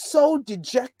man looks so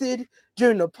dejected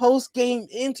during the post-game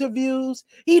interviews.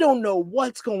 He don't know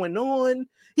what's going on.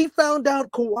 He found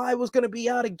out Kawhi was going to be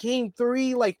out of Game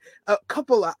 3 like a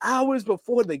couple of hours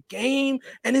before the game.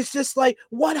 And it's just like,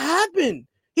 what happened?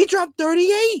 He dropped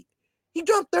 38.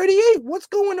 What's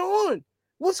going on?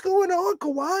 What's going on,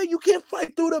 Kawhi? You can't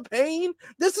fight through the pain.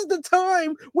 This is the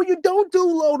time when you don't do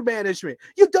load management.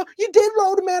 You did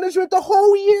load management the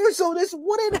whole year, so this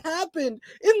wouldn't happen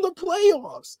in the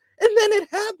playoffs. And then it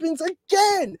happens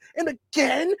again and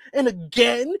again and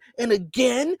again and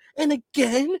again and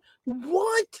again.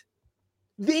 What?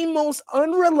 The most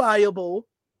unreliable,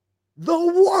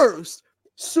 the worst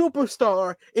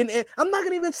superstar I'm not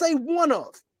gonna even say one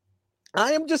of.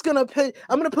 I'm gonna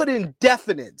put in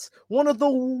definites. One of the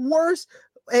worst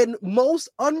and most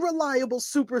unreliable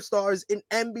superstars in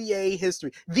NBA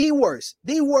history. The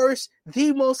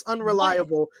most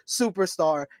unreliable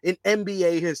superstar in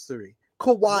NBA history.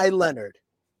 Kawhi Leonard.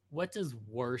 What does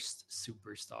worst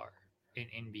superstar in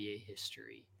NBA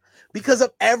history? Because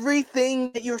of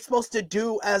everything that you're supposed to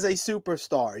do as a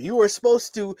superstar. You are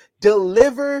supposed to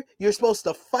deliver. You're supposed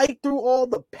to fight through all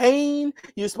the pain.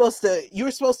 You're supposed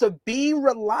to be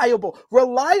reliable.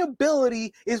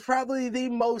 Reliability is probably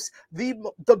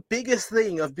the biggest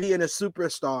thing of being a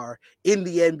superstar in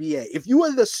the NBA. If you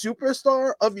are the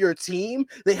superstar of your team,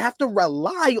 they have to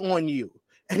rely on you.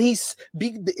 And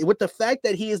with the fact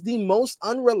that he is the most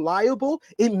unreliable,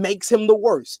 it makes him the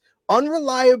worst.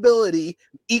 Unreliability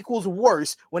equals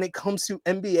worse when it comes to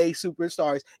NBA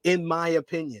superstars, in my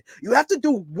opinion. You have to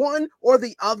do one or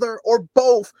the other or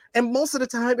both. And most of the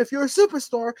time, if you're a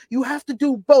superstar, you have to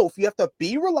do both. You have to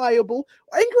be reliable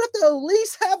and you have to at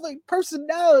least have a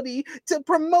personality to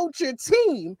promote your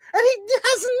team. And he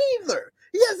has neither.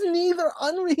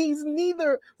 He's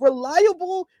neither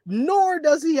reliable nor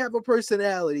does he have a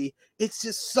personality. It's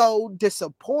just so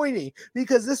disappointing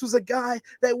because this was a guy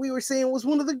that we were saying was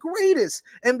one of the greatest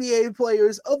NBA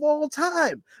players of all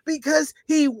time because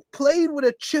he played with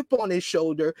a chip on his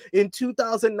shoulder in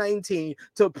 2019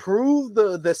 to prove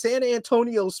the San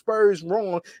Antonio Spurs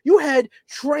wrong. You had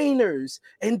trainers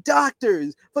and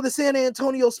doctors for the San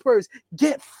Antonio Spurs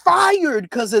get fired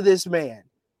because of this man.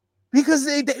 Because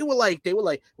they were like,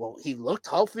 well, he looked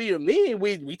healthy to me.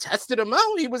 We tested him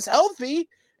out. He was healthy.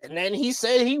 And then he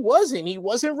said he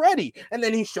wasn't ready. And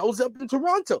then he shows up in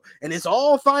Toronto and it's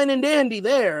all fine and dandy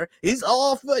there. He's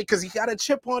all fine because he got a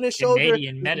chip on his shoulder.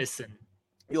 Canadian medicine.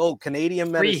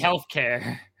 Canadian medicine. Free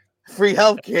healthcare. Free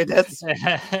healthcare. That's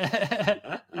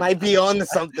might be on to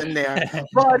something there.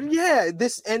 But yeah,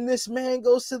 this man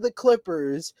goes to the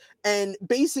Clippers and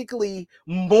basically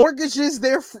mortgages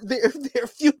their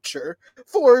future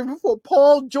for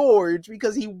Paul George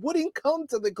because he wouldn't come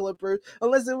to the Clippers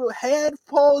unless it had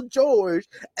Paul George.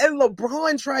 And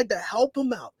LeBron tried to help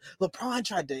him out. LeBron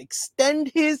tried to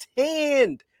extend his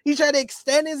hand. He tried to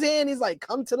extend his hand. He's like,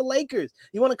 come to the Lakers.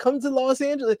 You want to come to Los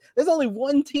Angeles? There's only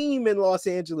one team in Los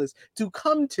Angeles to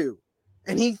come to.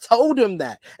 And he told him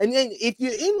that. And then if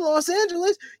you're in Los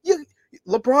Angeles,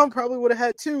 LeBron probably would have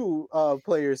had two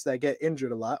players that get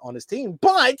injured a lot on his team.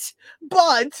 But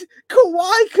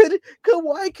Kawhi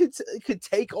could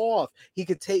take off. He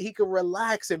could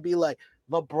relax and be like,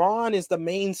 LeBron is the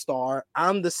main star.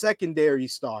 I'm the secondary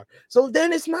star. So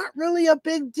then it's not really a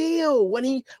big deal when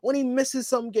he misses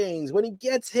some games, when he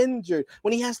gets injured,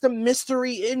 when he has the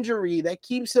mystery injury that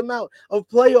keeps him out of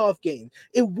playoff games.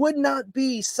 It would not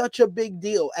be such a big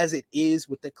deal as it is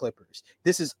with the Clippers.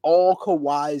 This is all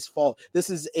Kawhi's fault. This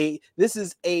is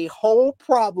a whole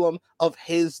problem of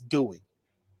his doing.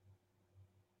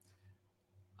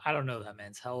 I don't know that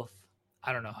man's health.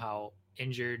 I don't know how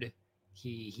injured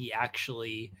he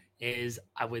actually is.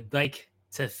 I would like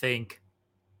to think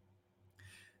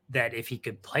that if he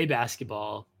could play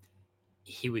basketball,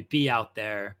 he would be out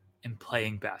there and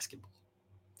playing basketball.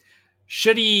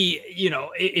 Should he,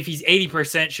 if he's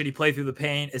 80%, should he play through the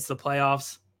pain? It's the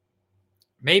playoffs.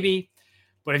 Maybe.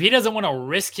 But if he doesn't want to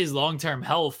risk his long-term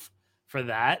health for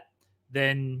that,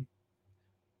 then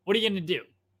what are you going to do?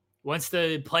 Wants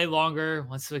to play longer,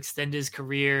 wants to extend his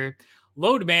career.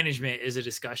 Load management is a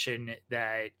discussion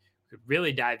that we could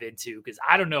really dive into because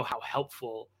I don't know how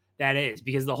helpful that is,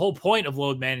 because the whole point of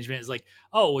load management is like,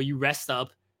 oh, well, you rest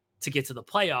up to get to the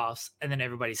playoffs and then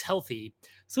everybody's healthy.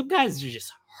 Some guys are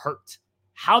just hurt.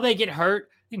 How they get hurt,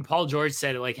 I think Paul George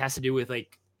said it has to do with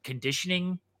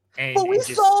conditioning. But we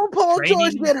saw Paul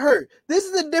George get hurt. This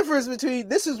is the difference between.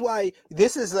 This is why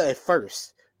this is a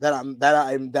first that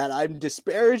I'm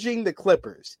disparaging the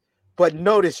Clippers. But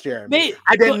notice, Jeremy,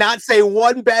 I did not say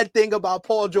one bad thing about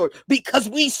Paul George because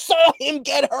we saw him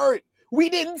get hurt. We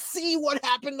didn't see what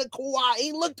happened to Kawhi.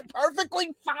 He looked perfectly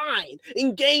fine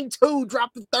in game 2,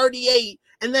 dropped 38,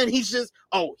 and then he's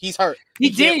hurt. He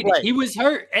did. Play. He was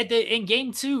hurt in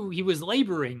game 2. He was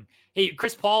laboring. Hey,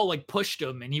 Chris Paul pushed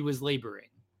him, and he was laboring.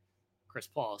 Chris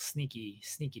Paul, sneaky,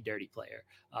 dirty player.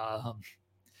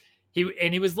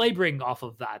 He was laboring off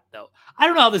of that though. I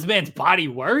don't know how this man's body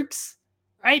works.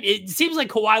 Right? It seems like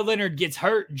Kawhi Leonard gets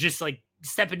hurt just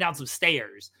stepping down some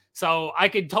stairs. So I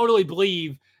could totally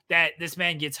believe that this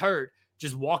man gets hurt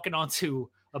just walking onto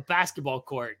a basketball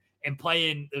court and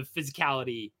playing the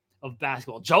physicality of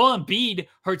basketball. Joel Embiid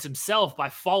hurts himself by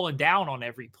falling down on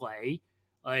every play.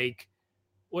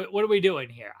 What are we doing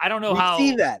here? I don't know how.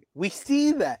 We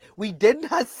see that. We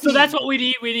did not see. So that's what we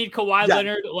need. We need Kawhi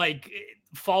Leonard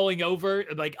falling over.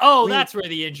 That's where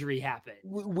the injury happened.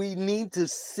 We need to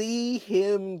see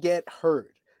him get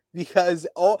hurt because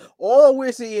all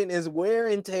we're seeing is wear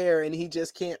and tear, and he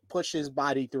just can't push his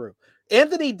body through.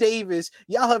 Anthony Davis,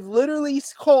 y'all have literally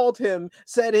called him,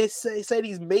 said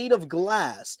he's made of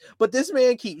glass, but this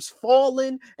man keeps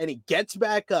falling and he gets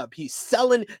back up. He's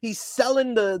selling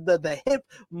the hip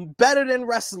better than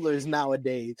wrestlers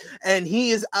nowadays, and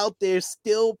he is out there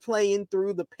still playing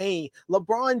through the pain.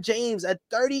 LeBron James at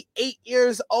 38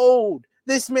 years old.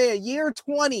 This man, year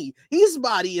 20, his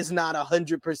body is not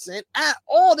 100% at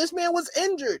all. This man was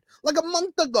injured like a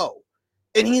month ago.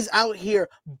 And he's out here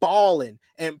balling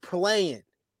and playing.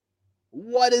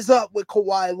 What is up with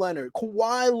Kawhi Leonard?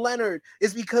 Kawhi Leonard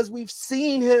is because we've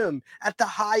seen him at the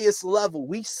highest level.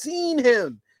 We've seen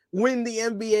him win the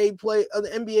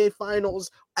NBA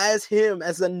Finals as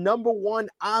the number one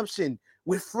option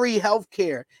with free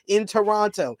healthcare in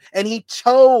Toronto. And he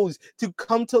chose to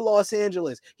come to Los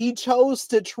Angeles. He chose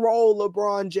to troll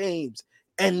LeBron James.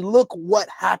 And look what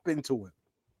happened to him.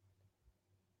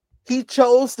 He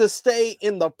chose to stay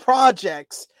in the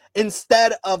projects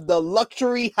instead of the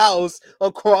luxury house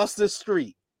across the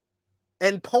street.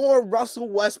 And poor Russell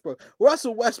Westbrook.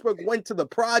 Russell Westbrook went to the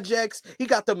projects. He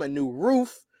got them a new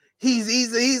roof.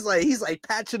 He's like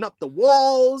patching up the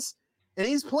walls, and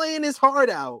he's playing his heart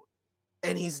out.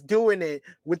 And he's doing it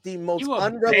with the most You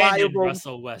abandoned unreliable.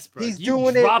 Russell Westbrook. He's You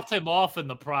doing dropped him off in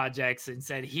the projects and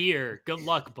said, "Here, good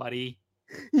luck, buddy."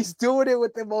 He's doing it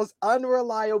with the most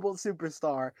unreliable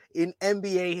superstar in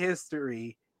NBA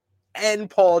history. And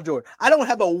Paul George. I don't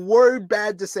have a word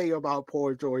bad to say about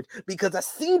Paul George because I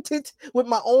seen it with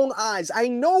my own eyes. I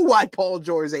know why Paul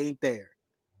George ain't there.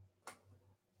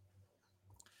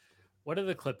 What do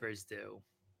the Clippers do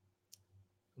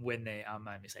when they, I'm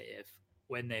not going to say if,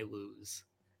 when they lose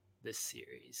this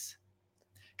series?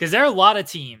 Because there are a lot of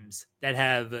teams that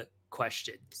have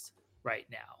questions right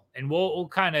now. And we'll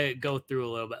kind of go through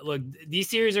a little bit. Look, these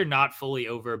series are not fully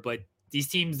over, but these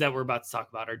teams that we're about to talk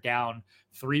about are down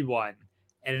 3-1,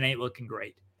 and it ain't looking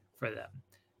great for them.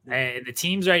 And the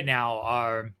teams right now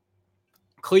are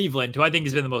Cleveland, who I think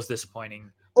has been the most disappointing.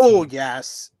 Oh,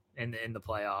 yes. In the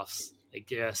playoffs.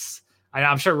 Like, yes.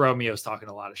 I'm sure Romeo's talking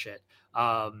a lot of shit.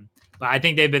 But I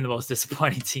think they've been the most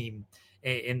disappointing team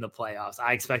in the playoffs.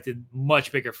 I expected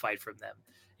much bigger fight from them.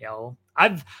 You know,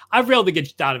 I've railed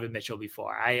against Donovan Mitchell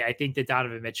before. I think that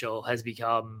Donovan Mitchell has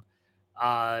become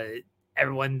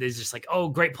everyone is just like, oh,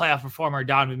 great playoff performer,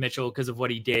 Donovan Mitchell, because of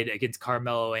what he did against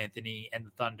Carmelo Anthony and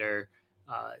the Thunder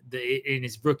in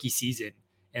his rookie season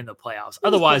in the playoffs.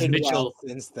 Otherwise, Mitchell,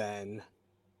 since then,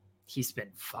 he's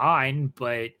been fine,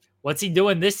 but what's he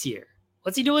doing this year?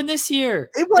 He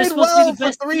played well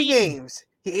for 3 games.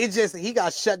 He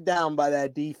got shut down by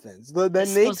that defense. The Knicks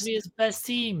supposed to be his best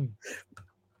team.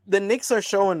 The Knicks are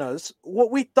showing us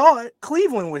what we thought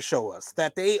Cleveland would show us,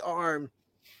 that they are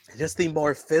just the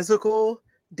more physical,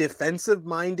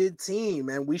 defensive-minded team,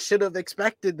 and we should have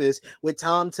expected this with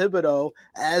Tom Thibodeau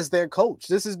as their coach.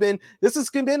 This has been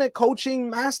a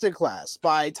coaching masterclass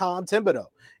by Tom Thibodeau.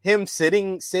 Him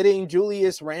sitting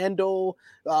Julius Randle,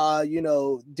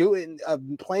 doing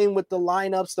playing with the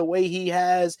lineups the way he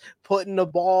has, putting the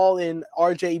ball in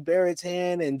R.J. Barrett's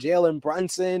hand and Jalen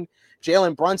Brunson.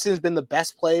 Jalen Brunson's been the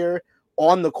best player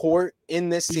on the court in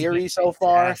this series so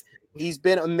far. He's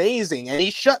been amazing, and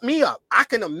he shut me up. I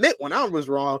can admit when I was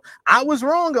wrong. I was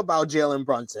wrong about Jalen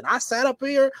Brunson. I sat up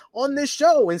here on this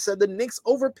show and said the Knicks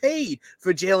overpaid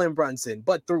for Jalen Brunson.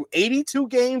 But through 82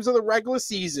 games of the regular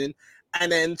season, and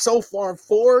then so far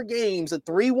 4 games, a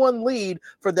 3-1 lead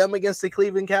for them against the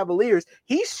Cleveland Cavaliers,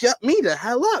 he shut me the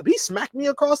hell up. He smacked me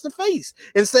across the face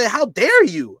and said, how dare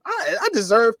you? I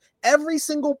deserve every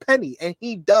single penny, and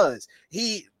he does.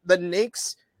 The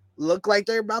Knicks look like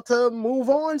they're about to move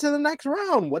on to the next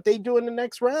round. What they do in the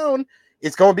next round,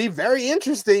 it's going to be very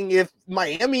interesting if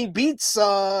Miami beats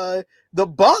the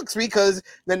Bucks, because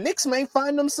the Knicks may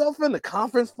find themselves in the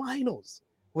conference finals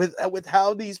with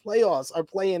how these playoffs are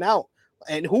playing out.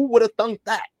 And who would have thunk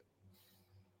that?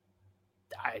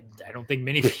 I don't think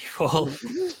many people.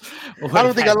 I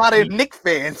don't think a lot of Knicks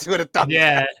fans would have thunk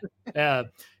that. Yeah.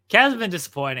 Cavs have been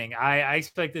disappointing. I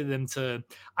expected them to.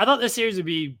 I thought this series would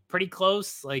be pretty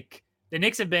close. Like, the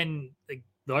Knicks have been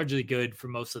largely good for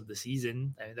most of the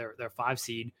season. I mean, they're 5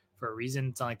 seed for a reason.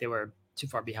 It's not like they were too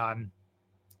far behind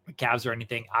the Cavs or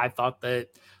anything. I thought the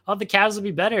Cavs would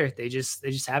be better. They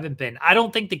just haven't been. I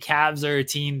don't think the Cavs are a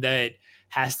team that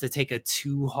has to take a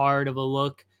too hard of a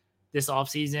look this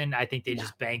offseason. I think they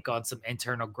just bank on some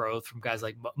internal growth from guys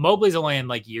like Mobley's only in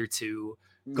like year 2.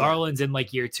 Garland's in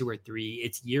like year 2 or 3.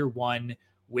 It's year 1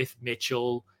 with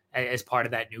Mitchell as part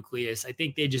of that nucleus. I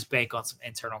think they just bank on some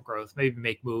internal growth, maybe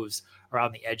make moves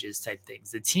around the edges type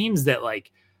things. The teams that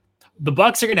like the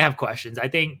Bucks are going to have questions. I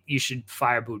think you should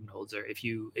fire Budenholzer if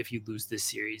you lose this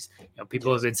series.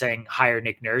 People have been saying hire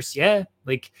Nick Nurse. Yeah,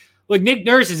 like Nick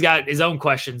Nurse has got his own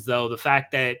questions though. The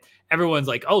fact that everyone's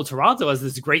like, oh, Toronto has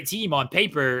this great team on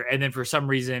paper, and then for some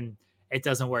reason it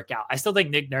doesn't work out. I still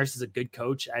think Nick Nurse is a good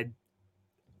coach.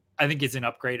 I think it's an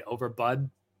upgrade over Bud.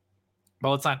 But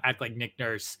let's not act like Nick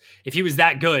Nurse. If he was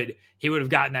that good, he would have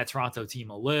gotten that Toronto team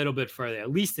a little bit further,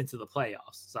 at least into the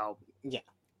playoffs. So yeah,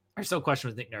 there's still question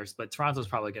with Nick Nurse, but Toronto's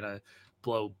probably going to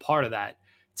blow part of that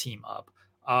team up.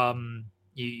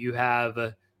 You have,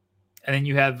 and then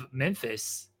you have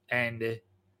Memphis, and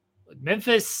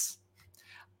Memphis.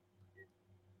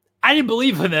 I didn't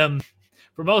believe in them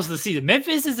for most of the season.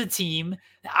 Memphis is a team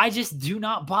that I just do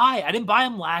not buy. I didn't buy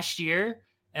them last year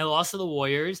and lost to the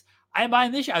Warriors. I didn't buy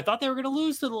them this year. I thought they were going to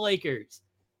lose to the Lakers.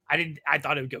 I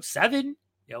thought it would go 7.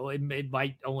 It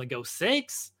might only go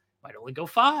 6. Might only go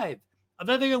 5. I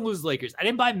thought they were going to lose the Lakers. I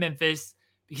didn't buy Memphis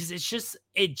because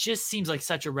it just seems like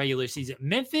such a regular season.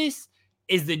 Memphis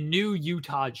is the new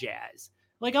Utah Jazz.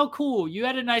 Like, oh, cool. You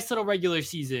had a nice little regular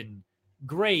season.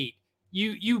 Great.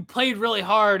 You played really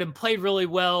hard and played really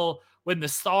well when the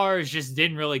Stars just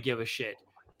didn't really give a shit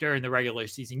during the regular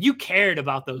season. You cared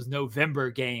about those November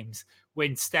games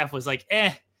when Steph was like,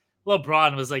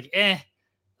 LeBron was like,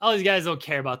 all these guys don't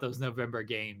care about those November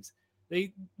games.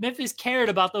 Memphis cared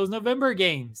about those November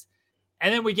games.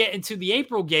 And then we get into the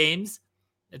April games.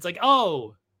 It's like,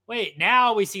 oh, wait,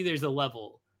 now we see there's a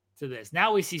level to this.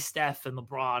 Now we see Steph and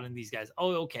LeBron and these guys.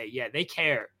 Oh, okay, yeah, they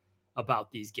care about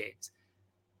these games.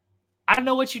 I don't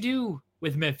know what you do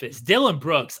with Memphis. Dillon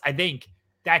Brooks, I think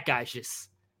that guy's just,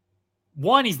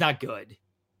 one, he's not good.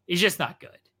 He's just not good.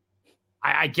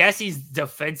 I guess he's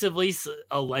defensively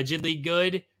allegedly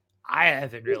good. I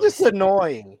haven't really. He's just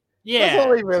annoying. Yeah. That's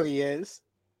all he really is.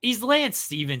 He's Lance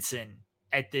Stevenson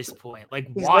at this point. Like,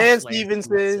 he's Lance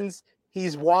Stevenson.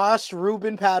 He's washed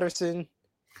Ruben Patterson.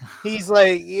 He's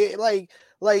like, if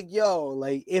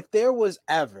there was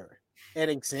ever an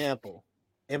example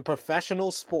in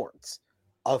professional sports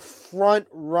of front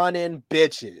running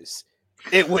bitches,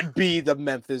 it would be the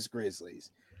Memphis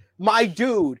Grizzlies. My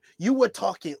dude, you were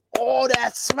talking all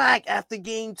that smack after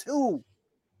game 2.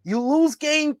 You lose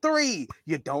game 3,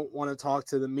 you don't want to talk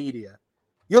to the media.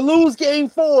 You lose game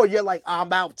 4, you're like,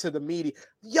 I'm out to the media.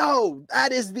 Yo,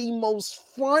 that is the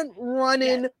most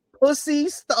front-running pussy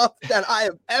stuff that I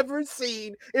have ever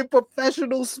seen in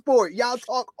professional sport. Y'all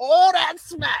talk all that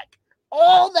smack.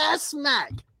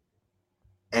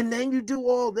 And then you do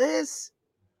all this?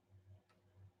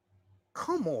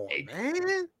 Come on,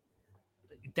 man.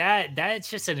 That's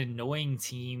just an annoying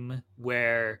team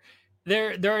where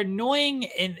they're annoying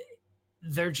and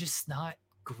they're just not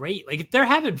great. Like, if they're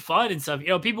having fun and stuff,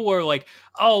 people were like,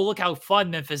 oh, look how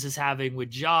fun Memphis is having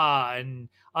with Ja, and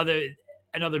other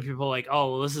people are like,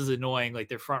 oh, well, this is annoying, like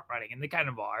they're front running, and they kind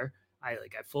of are. I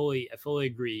fully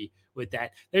agree with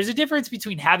that. There's a difference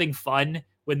between having fun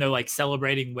when they're like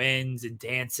celebrating wins and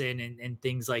dancing and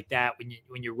things like that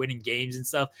when you're winning games and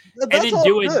stuff. That's and then all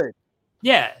doing good.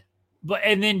 Yeah.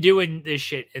 And then doing this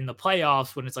shit in the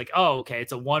playoffs when it's like, oh, okay,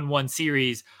 it's a 1-1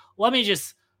 series. Let me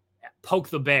just poke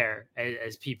the bear,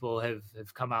 as people have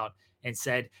come out and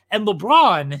said. And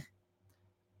LeBron,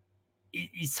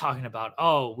 he's talking about,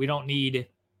 oh, we don't need,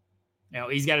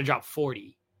 he's got to drop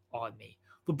 40 on me.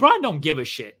 LeBron don't give a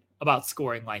shit about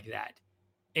scoring like that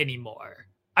anymore.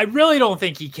 I really don't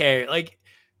think he cares. Like,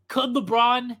 could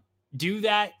LeBron do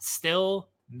that still?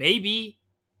 Maybe.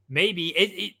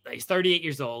 He's 38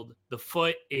 years old. The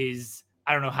foot is,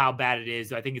 I don't know how bad it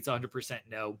is. I think it's 100%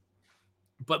 no.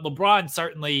 But LeBron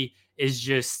certainly is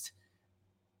just,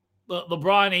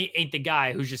 LeBron ain't the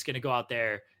guy who's just going to go out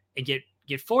there and get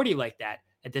 40 like that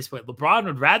at this point. LeBron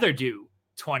would rather do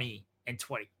 20 and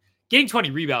 20. Getting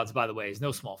 20 rebounds, by the way, is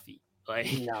no small feat.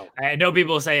 Like, no. I know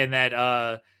people saying that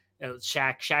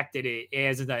Shaq did it. He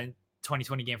hasn't done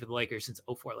 2020 game for the Lakers since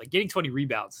 2004. Like, getting 20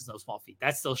 rebounds is no small feat.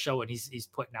 That's still showing he's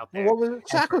putting out there. What was it?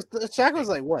 Shaq was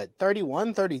like, what,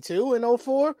 31, 32 in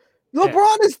 2004?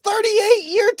 LeBron is 38,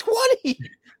 year 20.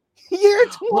 Year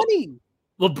 20.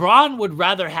 LeBron would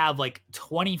rather have like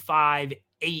 25,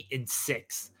 8, and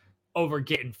 6 over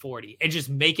getting 40 and just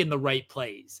making the right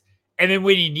plays. And then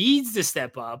when he needs to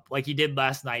step up, like he did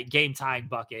last night, game tying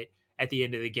bucket at the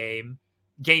end of the game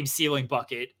sealing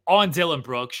bucket on Dillon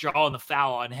Brooks, drawing the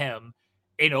foul on him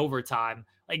in overtime.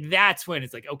 Like, that's when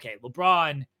it's like, okay,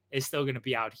 LeBron is still going to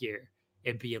be out here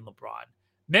and being LeBron.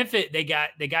 Memphis, they got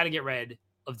to get rid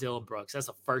of Dillon Brooks. That's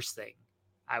the first thing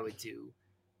I would do.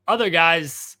 Other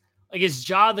guys, like, is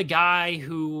Ja the guy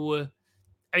who,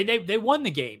 I mean, they won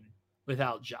the game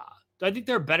without Ja. Do I think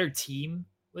they're a better team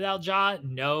without Ja?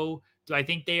 No. Do I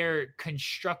think they are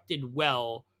constructed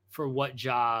well for what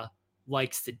Ja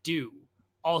likes to do?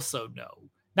 Also, no.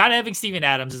 Not having Steven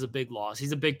Adams is a big loss.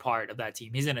 He's a big part of that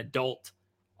team. He's an adult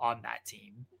on that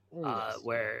team,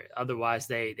 where otherwise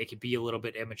they could be a little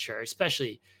bit immature,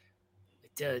 especially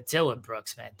Dillon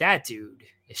Brooks, man. That dude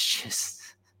is just,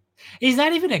 he's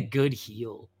not even a good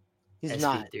heel. He's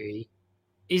SP3.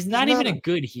 He's not even a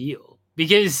good heel,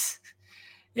 because,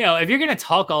 if you're going to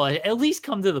talk all that, at least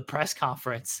come to the press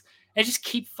conference and just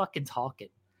keep fucking talking.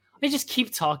 And just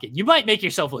keep talking. You might make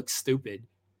yourself look stupid.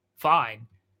 Fine.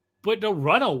 But to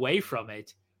run away from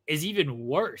it is even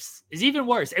worse.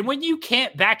 And when you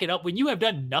can't back it up, when you have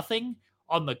done nothing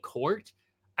on the court,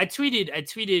 I tweeted,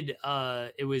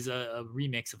 it was a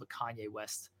remix of a Kanye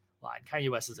West line. Kanye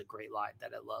West is a great line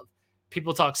that I love.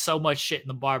 People talk so much shit in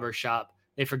the barbershop,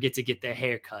 they forget to get their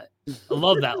hair cut. I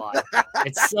love that line.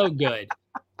 It's so good.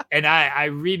 And I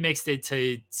remixed it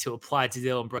to apply to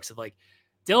Dillon Brooks of like,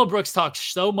 Dylan Brooks talks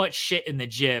so much shit in the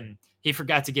gym, he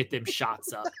forgot to get them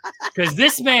shots up. Because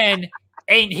this man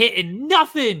ain't hitting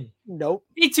nothing. Nope.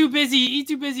 He too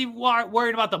busy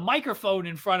worrying about the microphone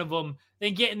in front of him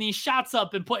than getting these shots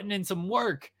up and putting in some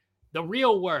work. The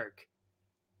real work.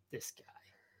 This guy.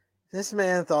 This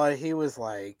man thought he was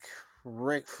like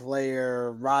Ric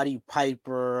Flair, Roddy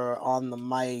Piper on the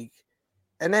mic.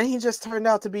 And then he just turned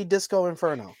out to be Disco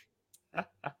Inferno.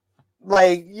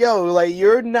 Like, yo, like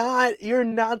you're not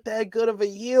that good of a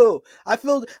heel. I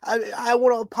want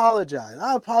to apologize.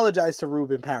 I apologize to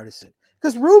Ruben Patterson.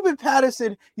 Because Ruben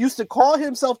Patterson used to call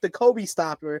himself the Kobe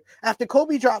stopper after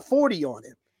Kobe dropped 40 on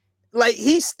him. Like,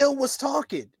 he still was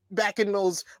talking back in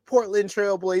those Portland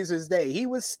Trailblazers day. He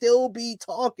would still be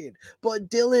talking. But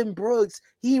Dylan Brooks,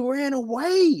 he ran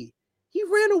away. He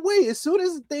ran away. As soon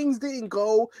as things didn't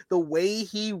go the way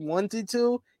he wanted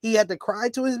to, he had to cry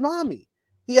to his mommy.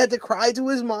 He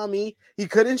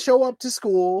couldn't show up to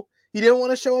school. He didn't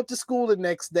want to show up to school the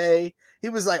next day. He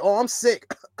was like, "Oh, I'm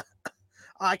sick.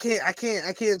 I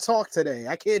can't talk today.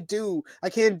 I can't do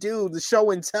the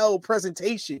show and tell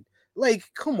presentation." Like,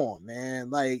 come on, man.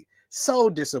 Like, so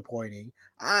disappointing.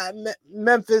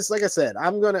 Memphis, like I said,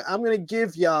 I'm gonna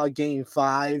give y'all game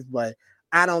 5, but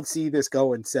I don't see this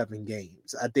going 7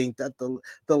 games. I think that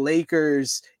the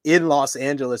Lakers in Los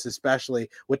Angeles, especially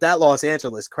with that Los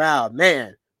Angeles crowd,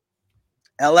 man,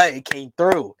 LA came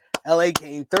through. LA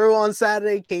came through on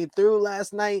Saturday, came through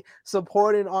last night,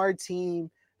 supporting our team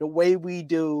the way we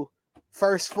do.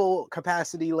 First full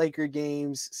capacity Laker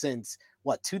games since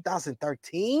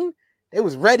 2013? They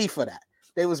was ready for that.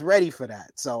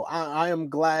 So I am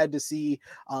glad to see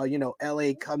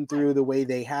LA come through the way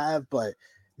they have, but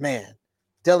man,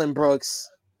 Dylan Brooks,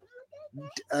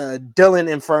 Dylan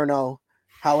Inferno,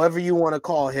 however you want to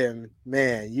call him,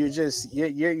 man,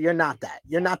 you're not that.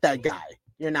 You're not that guy.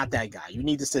 You're not that guy. You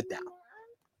need to sit down.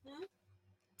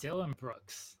 Dylan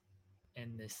Brooks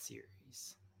in this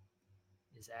series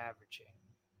is averaging.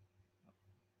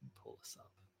 Pull this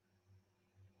up.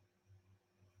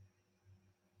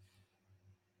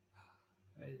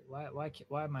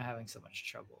 Why am I having so much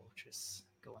trouble just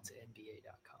going to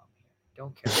NBA.com here?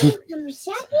 Don't care.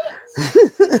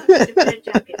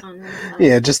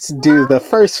 Yeah, just to do the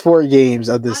first 4 games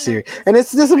of this series. And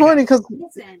it's disappointing because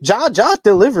Ja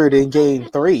delivered in game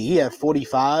 3. He had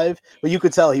 45, but you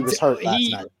could tell he was hurt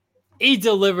last night. He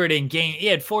delivered in game. He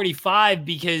had 45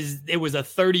 because it was a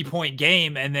 30-point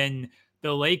game, and then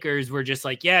the Lakers were just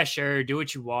like, yeah, sure, do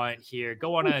what you want here.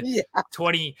 Go on a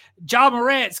 20. Ja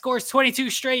Morant scores 22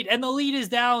 straight, and the lead is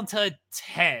down to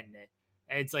 10.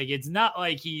 And it's like, it's not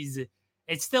like it's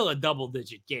still a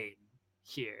double-digit game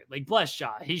here. Like, bless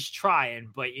Ja, he's trying,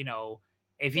 but,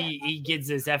 if he gets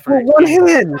his effort. With one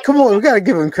hand. Come on, we got to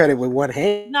give him credit with one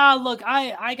hand. Nah, look,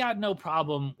 I got no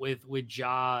problem with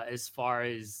Ja as far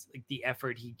as like the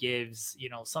effort he gives.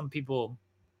 Some people,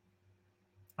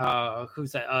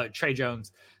 who's that? Trey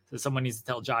Jones. So someone needs to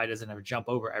tell Ja he doesn't have to jump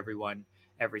over everyone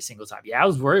every single time. Yeah, I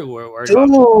was worried about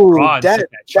LeBron that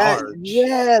charge.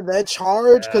 That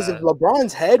charge, because if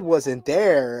LeBron's head wasn't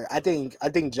there, I think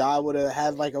Ja would have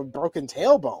had like a broken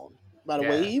tailbone by the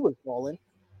way he was falling.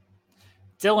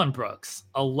 Dylan Brooks,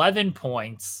 11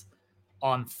 points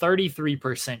on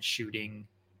 33% shooting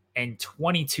and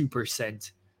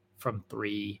 22% from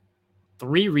 3.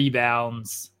 3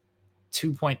 rebounds,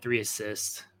 2.3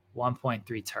 assists,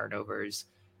 1.3 turnovers,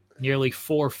 nearly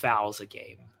 4 fouls a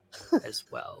game as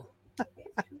well.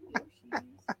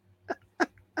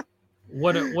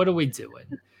 What are we doing?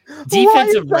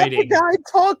 Defensive rating. The guy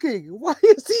talking. Why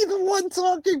is he the one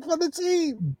talking for the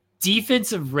team?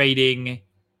 Defensive rating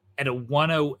at a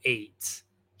 108.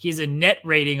 He has a net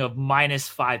rating of minus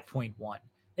 5.1.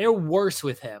 They're worse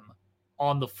with him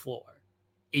on the floor.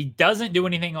 He doesn't do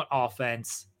anything on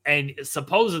offense. And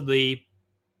supposedly,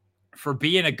 for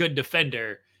being a good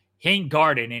defender, he ain't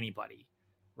guarding anybody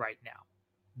right now.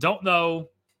 Don't know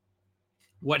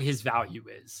what his value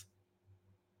is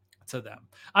to them.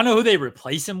 I don't know who they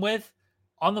replace him with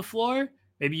on the floor.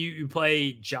 Maybe you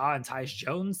play Ja and Tyus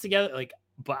Jones together.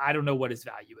 But I don't know what his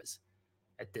value is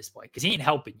at this point, because he ain't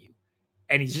helping you,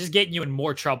 and he's just getting you in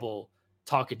more trouble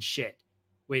talking shit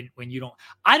when you don't.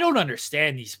 I don't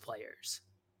understand these players.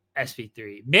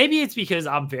 SP3. Maybe it's because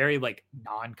I'm very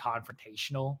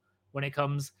non-confrontational when it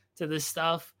comes to this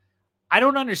stuff. I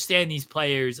don't understand these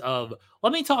players of,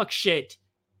 let me talk shit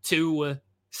to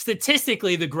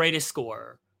statistically the greatest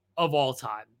scorer of all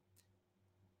time,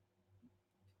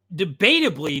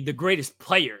 debatably the greatest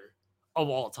player of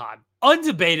all time,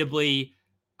 undebatably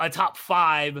a top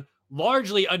 5,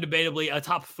 largely undebatably a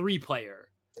top 3 player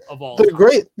of all time.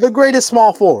 The greatest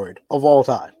small forward of all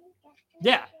time.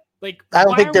 Yeah. Like, I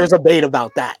don't think there's a debate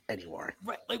about that anymore.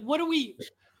 Right, like,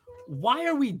 why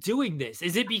are we doing this?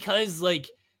 Is it because, like,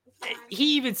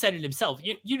 he even said it himself?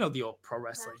 You know the old pro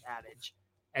wrestling adage,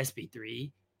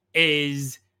 SB3,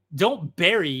 is don't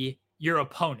bury your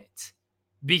opponent.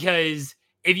 Because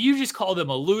if you just call them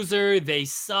a loser, they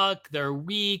suck, they're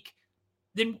weak,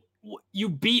 then you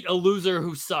beat a loser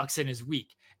who sucks and is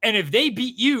weak. And if they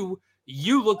beat you,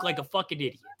 you look like a fucking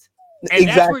idiot. And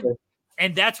Exactly.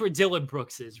 that's where Dylan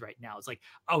Brooks is right now. It's like,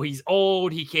 oh, he's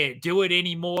old, he can't do it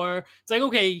anymore. It's like,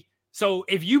 okay, so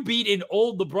if you beat an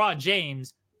old LeBron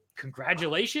James,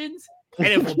 congratulations. And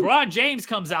if LeBron James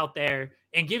comes out there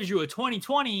and gives you a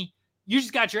 2020, you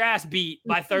just got your ass beat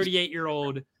by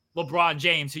 38-year-old LeBron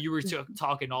James, who you were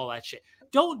talking all that shit.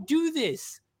 Don't do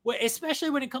this, especially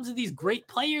when it comes to these great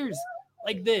players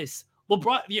like this.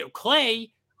 LeBron,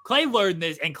 Clay learned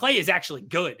this, and Clay is actually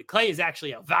good. Clay is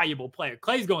actually a valuable player.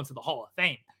 Clay's going to the Hall of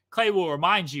Fame. Clay will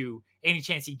remind you any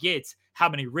chance he gets how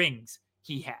many rings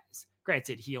he has.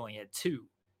 Granted, he only had 2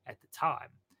 at the time.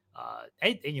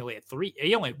 And he only had 3.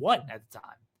 He only had 1 at the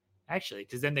time, actually,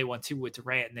 because then they won 2 with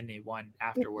Durant, and then they won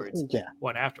afterwards. Yeah.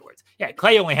 1 afterwards. Yeah,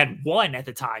 Clay only had 1 at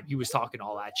the time. He was talking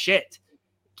all that shit.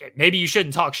 Okay, maybe you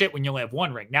shouldn't talk shit when you only have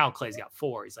 1 ring. Now Clay's got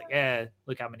 4. He's like,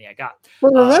 look how many I got.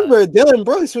 But remember, Dylan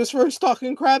Brooks was first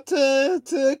talking crap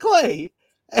to Clay,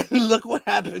 and look what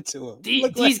happened to him.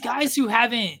 These guys who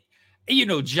haven't,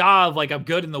 job, like, I'm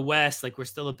good in the West, like, we're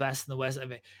still the best in the West. I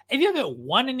mean, if you haven't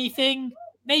won anything,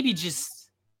 maybe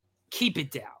just keep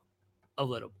it down a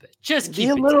little bit. Just keep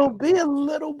it down. Be a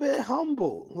little bit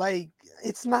humble. Like,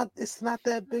 it's not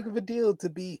that big of a deal to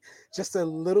be just a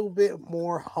little bit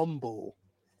more humble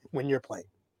when you're playing.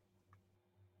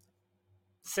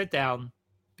 Sit down,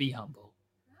 be humble.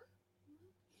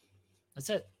 That's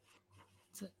it.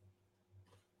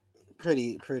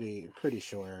 Pretty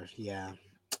sure, yeah.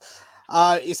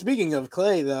 Speaking of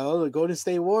Clay, though, the Golden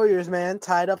State Warriors, man,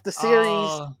 tied up the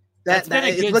series. That's been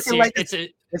a good series. Like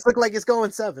it's looking like it's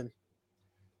going 7.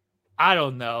 I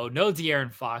don't know. No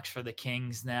De'Aaron Fox for the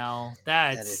Kings now.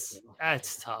 That's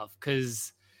tough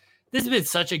because this has been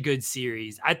such a good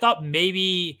series. I thought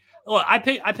maybe. Well, I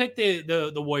picked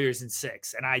the Warriors in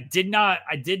 6, and I did not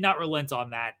relent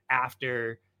on that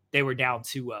after they were down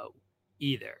 2-0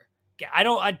 either.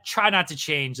 I try not to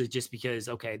change it just because,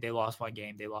 okay, they lost 1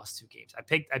 game, they lost 2 games.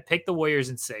 I picked the Warriors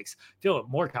in 6. Feel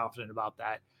more confident about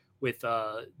that with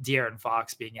De'Aaron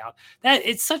Fox being out. That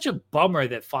it's such a bummer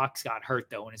that Fox got hurt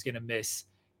though and is going to miss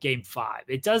Game 5.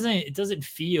 It doesn't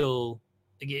feel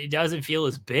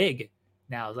as big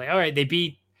now. It's like, all right, they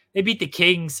beat the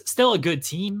Kings, still a good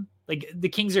team. Like, the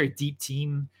Kings are a deep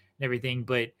team and everything,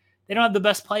 but they don't have the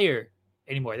best player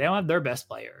anymore. They don't have their best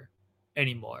player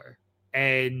anymore.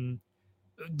 And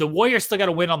the Warriors still got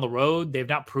to win on the road. They've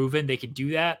not proven they can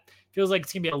do that. Feels like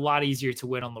it's going to be a lot easier to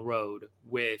win on the road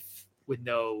with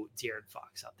no De'Aaron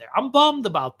Fox out there. I'm bummed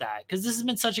about that because this has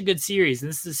been such a good series. And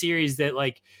this is a series that,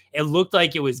 like, it looked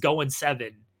like it was going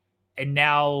 7. And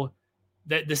now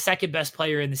the second best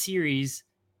player in the series,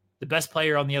 the best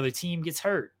player on the other team, gets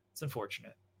hurt. It's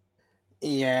unfortunate.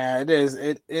 Yeah, it is.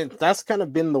 That's kind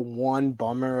of been the one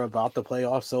bummer about the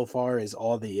playoffs so far is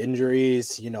all the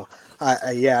injuries.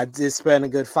 I did spend a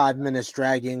good 5 minutes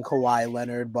dragging Kawhi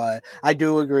Leonard, but I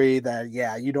do agree that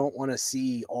you don't want to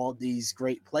see all these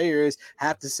great players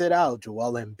have to sit out.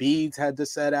 Joel Embiid's had to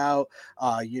sit out.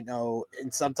 And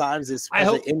sometimes it's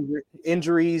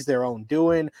injuries, their own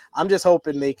doing. I'm just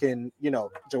hoping they can.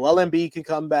 Joel Embiid can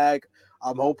come back.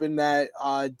 I'm hoping that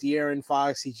De'Aaron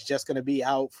Fox, he's just going to be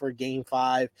out for Game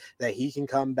 5, that he can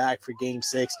come back for Game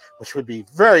 6, which would be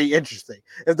very interesting.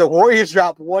 If the Warriors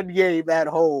drop 1 game at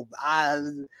home,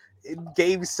 in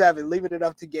Game 7, leaving it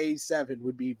up to Game 7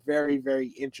 would be very, very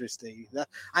interesting.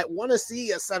 I want to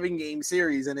see a 7-game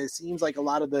series, and it seems like a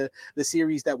lot of the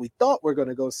series that we thought were going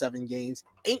to go 7 games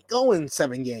ain't going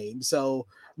 7 games. So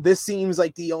this seems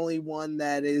like the only one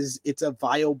that it's a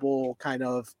viable kind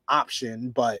of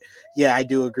option. But yeah, I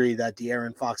do agree that the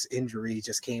De'Aaron Fox injury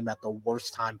just came at the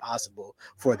worst time possible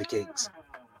for the Kings.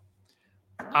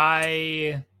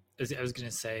 I was going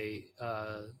to say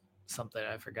something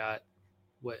I forgot.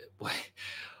 What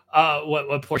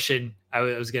portion I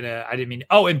didn't mean.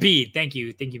 Oh, Embiid. Thank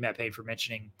you, Matt Payne, for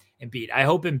mentioning Embiid. I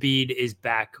hope Embiid is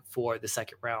back for the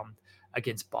second round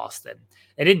against Boston.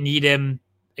 They didn't need him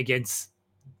against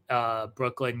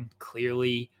Brooklyn,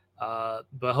 clearly,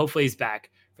 but hopefully he's back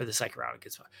for the second round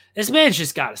against Boston. This man's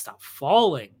just got to stop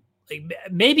falling. Like,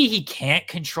 maybe he can't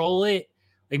control it.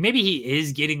 Like, maybe he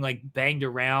is getting, like, banged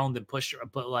around and pushed,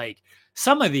 but, like,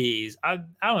 some of these, I don't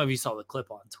know if you saw the clip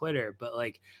on Twitter, but,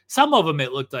 like, some of them,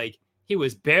 it looked like He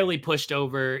was barely pushed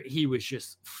over. He was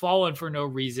just falling for no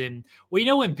reason.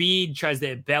 Well, when Embiid tries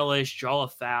to embellish, draw a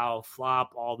foul,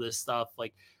 flop, all this stuff,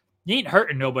 like you ain't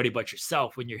hurting nobody but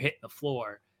yourself when you're hitting the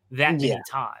floor that many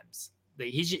times.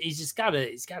 He's just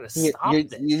gotta stop this.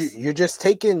 You're just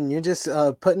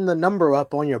putting the number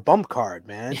up on your bump card,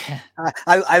 man. Yeah.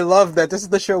 I love that this is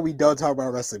the show we don't talk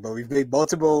about wrestling, but we've made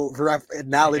multiple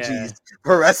analogies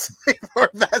for wrestling for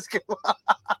basketball.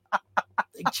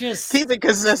 Just keep it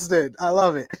consistent. I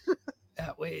love it.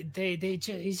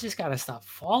 He's just gotta stop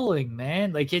falling,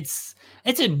 man. Like it's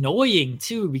annoying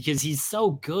too because he's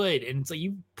so good, and it's like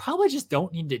you probably just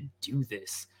don't need to do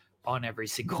this on every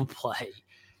single play.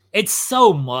 It's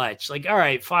so much. Like, all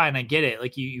right, fine, I get it.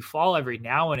 Like you fall every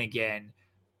now and again,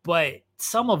 but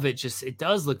some of it it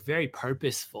does look very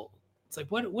purposeful. It's like,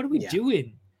 what are we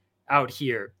doing out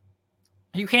here?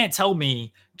 You can't tell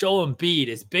me Joel Embiid,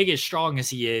 as big as strong as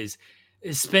he is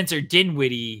Spencer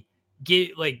Dinwiddie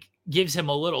gives him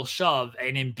a little shove,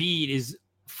 and Embiid is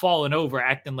falling over,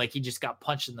 acting like he just got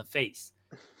punched in the face.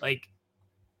 Like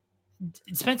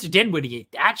Spencer Dinwiddie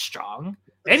ain't that strong.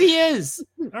 Maybe he is.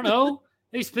 I don't know.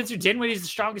 Maybe Spencer Dinwiddie is the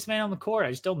strongest man on the court. I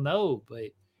just don't know.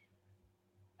 But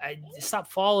I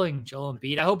stop falling, Joel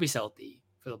Embiid. I hope he's healthy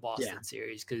for the Boston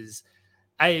series because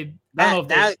I don't know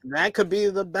if that could be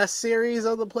the best series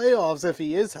of the playoffs if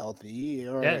he is healthy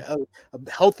or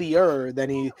healthier than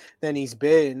he's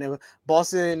been.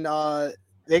 Boston,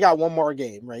 they got one more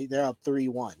game, right? They're up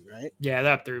 3-1, right? Yeah,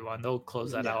 they're up 3-1. They'll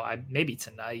close that out. Maybe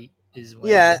tonight is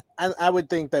when. I would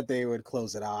think that they would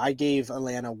close it out. I gave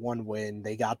Atlanta one win.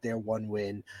 They got their one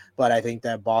win, but I think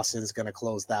that Boston's going to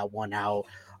close that one out.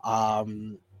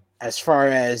 As far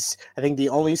as I think the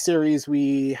only series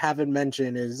we haven't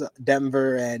mentioned is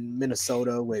Denver and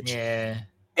Minnesota, which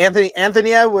Anthony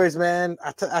Edwards, man,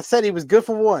 I said he was good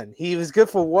for one. He was good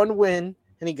for one win,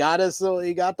 and he got us. So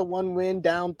he got the one win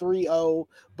down 3-0.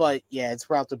 But it's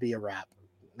about to be a wrap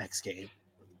next game.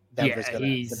 Denver's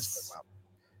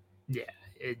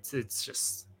it's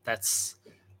just that's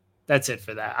it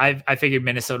for that. I figured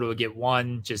Minnesota would get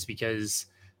one just because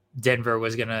Denver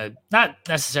was going to not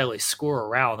necessarily score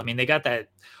around. I mean, they got that.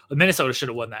 Minnesota should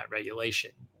have won that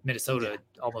regulation. Minnesota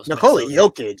almost. Nikola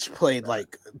Jokic played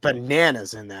like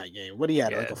bananas in that game. What do you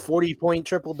have? Like a 40-point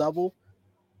triple-double?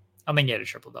 I mean, he had a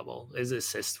triple-double. His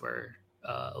assists were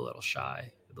a little shy,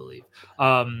 I believe.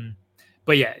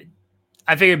 But yeah,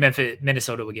 I figured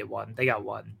Minnesota would get one. They got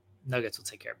one. Nuggets will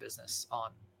take care of business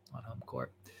on home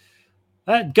court.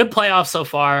 Good playoffs so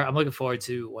far. I'm looking forward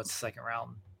to once the second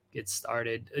round gets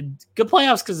started. Good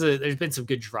playoffs because there's been some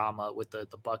good drama with the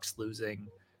Bucks losing,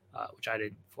 which I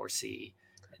didn't foresee,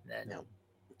 and then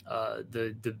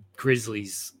the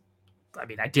Grizzlies. I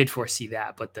mean, I did foresee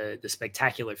that, but the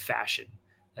spectacular fashion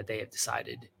that they have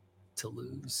decided to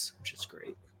lose, which is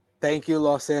great. Thank you,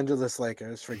 Los Angeles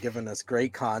Lakers, for giving us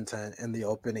great content in the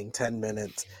opening 10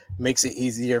 minutes. Makes it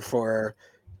easier for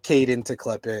Caden to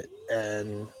clip it,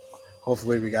 and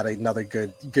hopefully we got another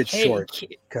good short.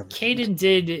 Caden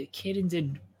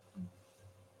did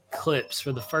clips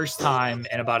for the first time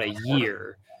in about a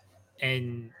year,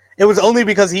 and it was only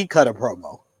because he cut a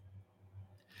promo.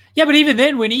 Yeah, but even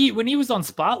then, when he was on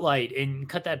Spotlight and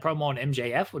cut that promo on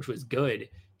MJF, which was good,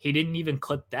 he didn't even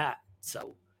clip that.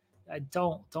 So I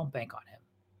don't bank on him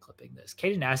clipping this.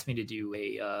 Caden asked me to do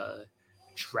a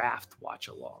draft watch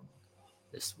along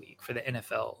this week for the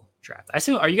NFL draft. I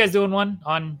assume, are you guys doing one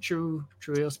on True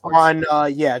Hill Sports?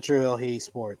 On True Hill He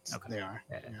Sports. Okay. They are.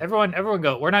 Yeah. Everyone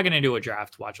go. We're not going to do a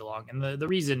draft watch along, and the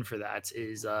reason for that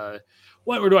is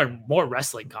we're doing more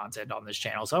wrestling content on this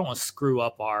channel, so I don't want to screw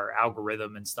up our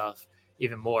algorithm and stuff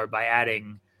even more by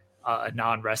adding a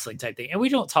non-wrestling type thing. And we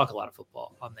don't talk a lot of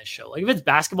football on this show. Like if it's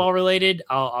basketball related,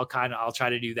 I'll try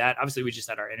to do that. Obviously, we just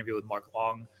had our interview with Mark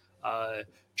Long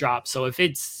drop. So if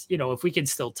it's, if we can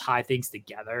still tie things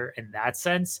together in that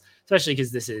sense, especially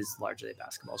because this is largely a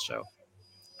basketball show.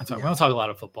 We don't talk a lot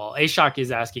of football. A-Shock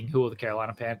is asking who will the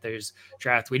Carolina Panthers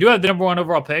draft. We do have the number 1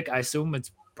 overall pick. I assume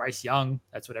it's Bryce Young.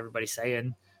 That's what everybody's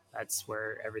saying. That's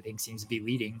where everything seems to be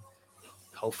leading.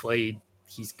 Hopefully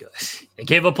he's good. They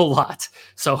gave up a lot,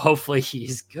 so hopefully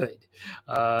he's good.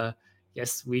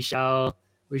 Yes, we shall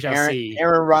see.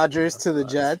 Aaron Rodgers to the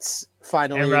Jets.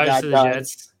 Finally got done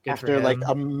after like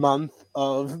a month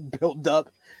of build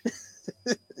up.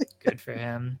 Good for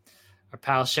him. Our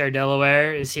pal Cher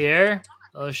Delaware is here.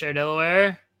 Hello, Cher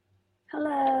Delaware.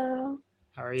 Hello.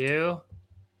 How are you?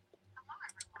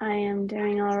 I am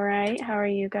doing all right. How are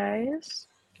you guys?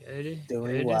 Good.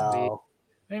 Doing well.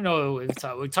 I don't know.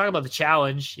 We talk about the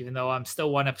challenge, even though I'm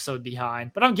still 1 episode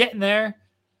behind, but I'm getting there.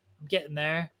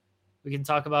 We can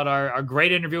talk about our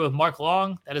great interview with Mark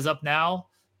Long that is up now.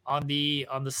 on the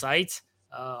site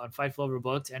on Fightful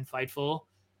Overbooked and Fightful.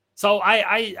 So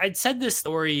I said this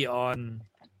story on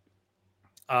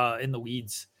in the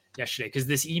weeds yesterday because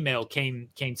this email came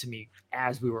to me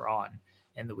as we were on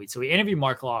in the weeds. So we interviewed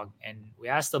Mark Long and we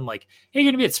asked him like, "Hey,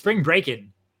 you're gonna be at spring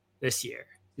breaking this year."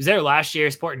 He was there last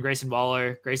year supporting Grayson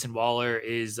Waller. Grayson Waller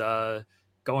is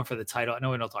going for the title. I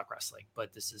know we don't talk wrestling,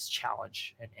 but this is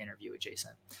challenge an interview with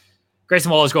Jason.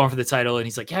 Grayson Waller is going for the title, and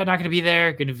he's like, "Yeah, I'm not going to be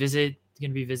there. Going to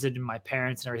be visiting my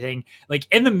parents and everything." Like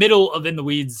in the middle of In the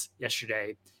Weeds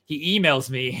yesterday, he emails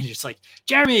me and just like,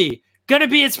 "Jeremy, gonna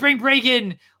be at spring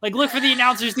breaking. Like, look for the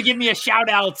announcers to give me a shout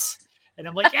out." And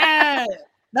I'm like, "Yeah,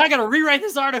 now I gotta rewrite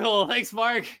this article. Thanks,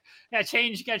 Mark. Gotta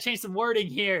change some wording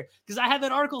here because I had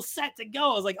that article set to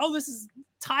go. I was like, oh, this is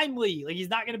timely. Like, he's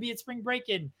not gonna be at spring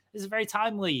breaking. This is very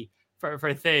timely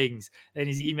for things." And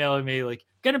he's emailing me like,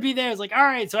 "Gonna be there." I was like, all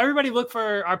right, so everybody look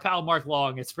for our pal Mark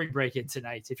Long at spring breaking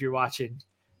tonight if you're watching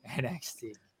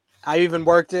NXT. I even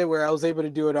worked it where I was able to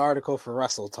do an article for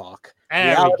Wrestle Talk.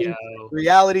 There we go.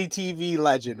 Reality TV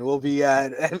legend will be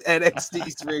at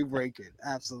NXT spring breaking.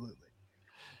 Absolutely.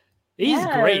 He's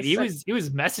great. He was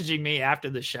messaging me after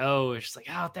the show. It's just like,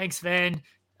 "Oh, thanks, man,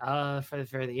 for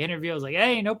the interview." I was like,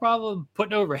 "Hey, no problem."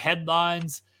 Putting over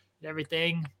headlines and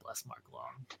everything. Bless Mark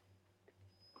Long.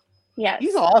 Yes,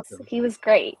 he's awesome. He was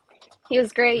great. He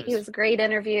was great. He was a great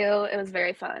interview. It was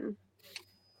very fun.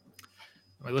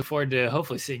 We look forward to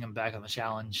hopefully seeing him back on the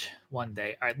challenge one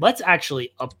day. All right, let's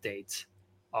actually update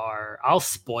I'll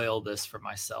spoil this for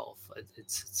myself.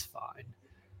 It's fine.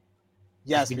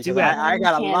 Yes, because I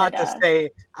got a lot to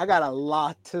say. I got a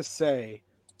lot to say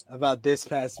about this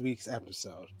past week's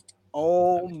episode.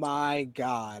 Oh my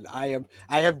God. I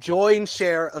have joined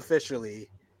Cher officially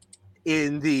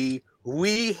in the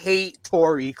We Hate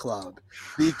Tory Club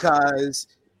because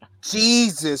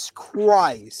Jesus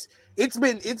Christ. It's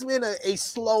been a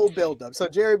slow buildup. So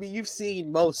Jeremy, you've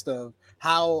seen most of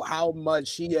how much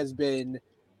she has been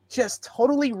just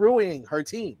totally ruining her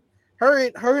team. Her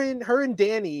and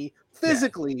Danny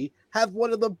physically have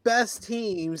one of the best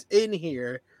teams in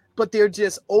here, but they're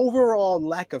just overall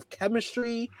lack of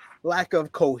chemistry, lack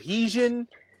of cohesion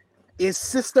is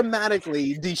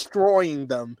systematically destroying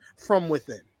them from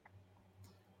within.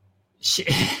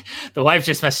 The wife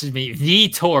just messaged me, "The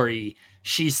Tori,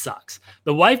 she sucks."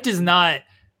 The wife does not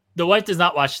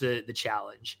watch the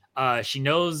challenge. She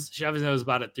obviously knows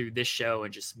about it through this show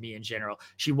and just me in general.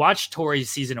 She watched Tori's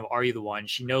season of Are You the One?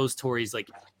 She knows Tori's like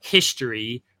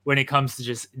history when it comes to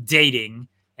just dating,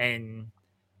 and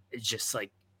it's just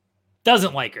like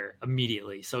doesn't like her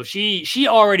immediately. So she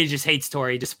already just hates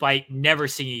Tori despite never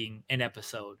seeing an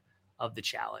episode of the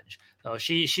challenge. So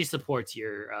she supports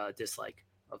your dislike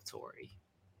of Tori.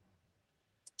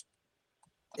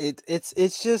 It's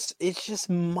just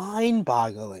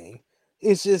mind-boggling.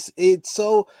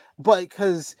 But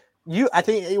because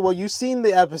you've seen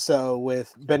the episode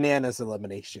with Banana's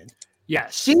elimination.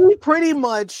 Yes. She pretty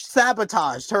much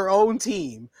sabotaged her own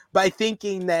team by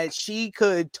thinking that she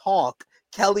could talk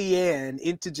Kellyanne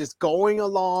into just going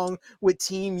along with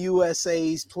Team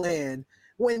USA's plan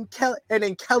and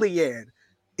then Kellyanne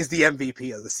is the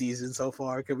MVP of the season so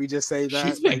far. Can we just say that?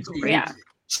 She's been great. Yeah.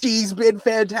 She's been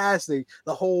fantastic.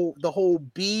 The whole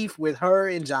beef with her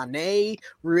and Janae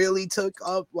really took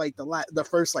up like the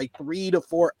first like 3 to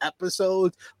 4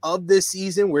 episodes of this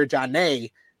season, where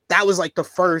Janae, that was like the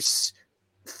first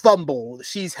fumble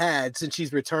she's had since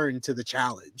she's returned to the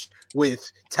challenge,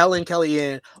 with telling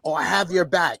Kellyanne, "Oh, I have your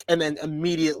back," and then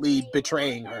immediately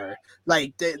betraying her.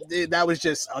 Like that was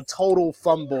just a total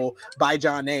fumble by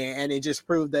Janae, and it just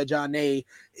proved that Janae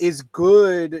is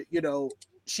good.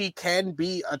 She can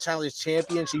be a challenge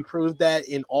champion. She proved that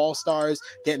in All Stars,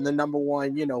 getting the number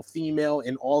 1, female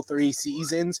in all 3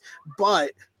 seasons.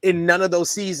 But in none of those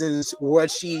seasons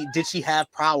did she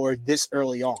have power this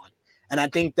early on. And I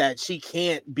think that she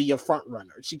can't be a front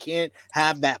runner. She can't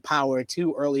have that power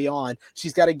too early on.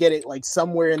 She's got to get it like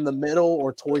somewhere in the middle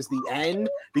or towards the end,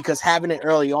 because having it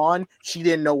early on, she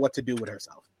didn't know what to do with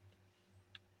herself.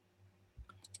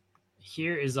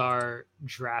 Here is our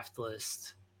draft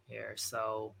list here.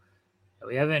 So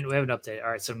we haven't updated.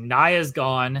 All right, so Naya's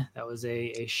gone. That was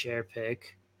a share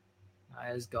pick.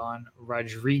 Naya's gone.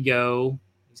 Rodrigo,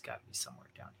 he's got to be somewhere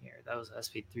down here. That was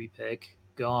SP3 pick.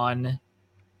 Gone.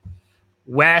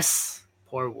 Wes,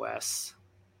 poor Wes.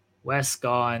 Wes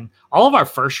gone. All of our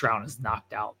first round is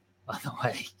knocked out, by the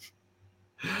way.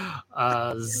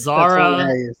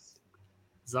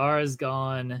 Zara's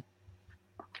gone.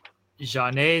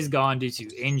 Janae's gone due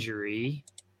to injury.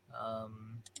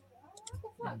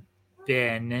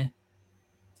 Ben.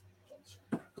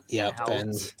 Yeah,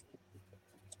 Ben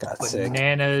got sick.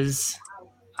 Bananas.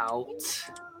 out.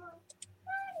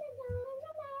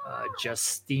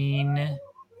 Justine.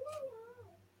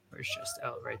 Where's just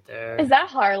out right there? Is that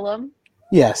Harlem?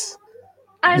 Yes.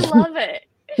 I love it.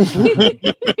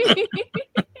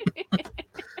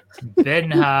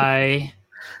 Ben High,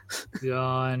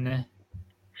 gone,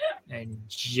 and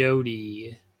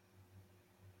Jody.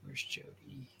 Where's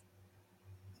Jody?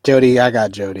 Jody, I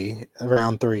got Jody.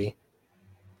 Round 3.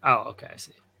 Oh, okay, I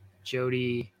see.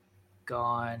 Jody,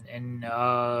 gone, and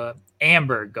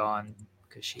Amber, gone.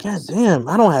 God damn,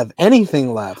 I don't have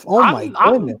anything left. Oh my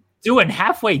goodness. I'm doing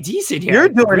halfway decent here. You're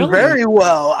doing really very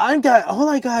well. All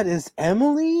I got is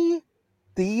Emily,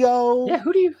 Theo, yeah,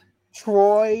 who do you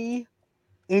Troy,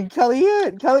 and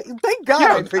Kellyanne. Thank God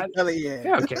I picked Kellyanne.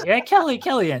 Yeah, okay. Yeah,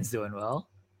 Kellyanne's doing well.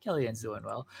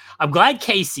 I'm glad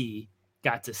Casey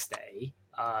got to stay.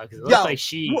 Because it looks like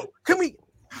she can we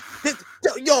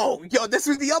Yo, this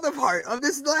was the other part of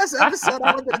this last episode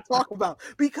I wanted to talk about,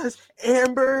 because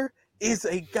Amber is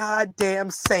a goddamn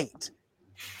saint.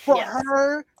 For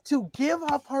her to give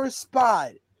up her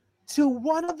spot to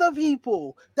one of the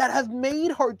people that have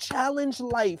made her challenge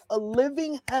life a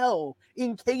living hell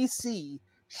in KC,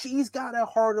 she's got a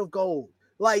heart of gold.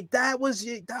 Like, that was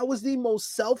the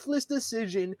most selfless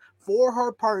decision for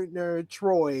her partner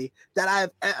Troy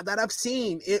that I've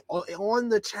seen it on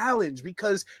the challenge,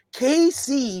 because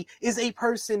KC is a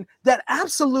person that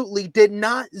absolutely did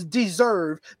not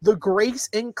deserve the grace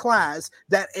and class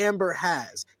that Amber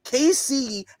has.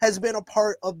 KC has been a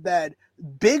part of that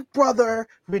Big Brother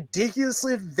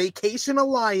ridiculously vacation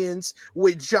alliance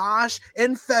with Josh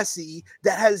and Fessy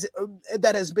that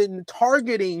has been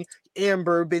targeting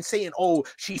Amber, been saying, oh,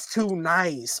 she's too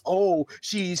nice. Oh,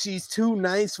 she's too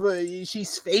nice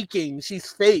she's faking.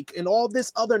 She's fake and all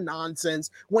this other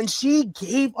nonsense, when she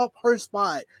gave up her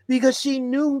spot because she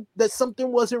knew that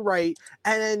something wasn't right.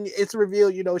 And it's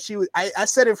revealed, she was, I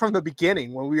said it from the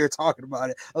beginning when we were talking about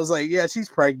it. I was like, yeah, she's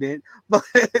pregnant. But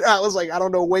I was like, I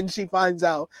don't know when she finds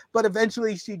out. But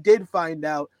eventually she did find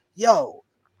out. Yo,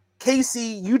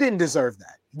 Casey, you didn't deserve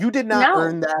that. You did not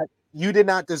earn that. You did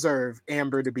not deserve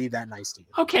Amber to be that nice to you.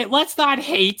 Okay, let's not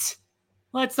hate.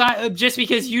 Let's not, just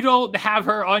because you don't have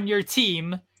her on your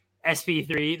team,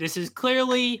 SP3. This is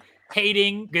clearly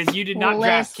hating because you did not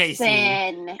draft Casey.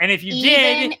 And if you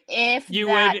did, you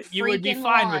would be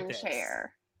fine with this.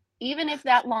 Even if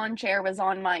that lawn chair was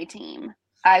on my team,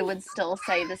 I would still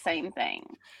say the same thing.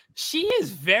 She is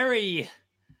very,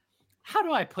 how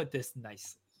do I put this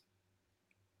nicely?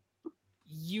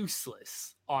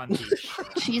 Useless on the show.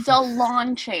 She's a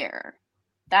lawn chair.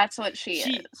 That's what she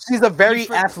is. She's a very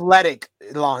athletic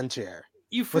lawn chair.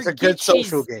 With a good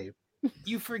social game.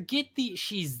 You forget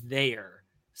she's there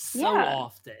so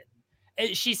often.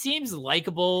 She seems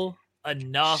likable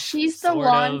enough. She's the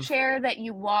lawn chair that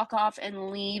you walk off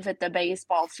and leave at the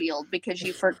baseball field because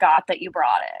you forgot that you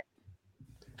brought it.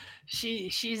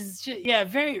 She's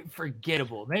very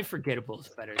forgettable. Maybe forgettable is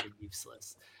better than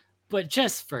useless. But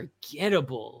just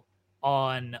forgettable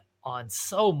on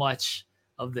so much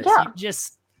of this. Yeah.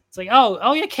 It's like,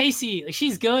 oh yeah, Casey, like,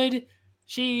 she's good.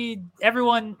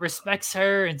 Everyone respects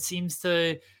her and seems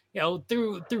to,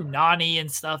 through Nani and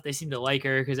stuff, they seem to like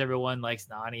her because everyone likes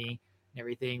Nani and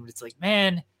everything. But it's like,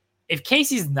 man, if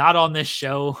Casey's not on this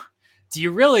show, do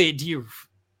you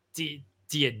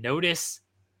notice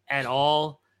at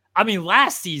all? I mean,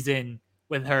 last season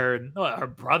with her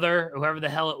brother, whoever the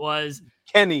hell it was,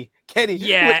 Kenny.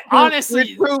 Yeah,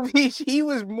 honestly, he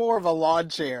was more of a lawn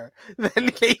chair than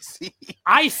Casey.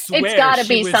 I swear, it's got to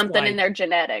be something in their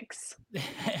genetics.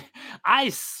 I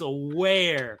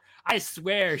swear,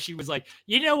 she was like,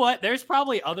 you know what? There's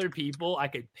probably other people I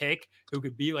could pick who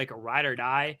could be like a ride or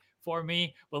die for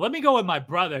me, but let me go with my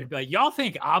brother and be like, y'all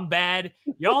think I'm bad?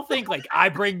 Y'all think like I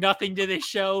bring nothing to this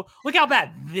show? Look how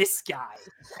bad this guy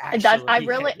I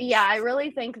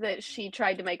really think that she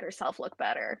tried to make herself look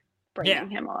better bringing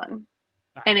him on,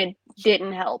 and it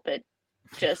didn't help. It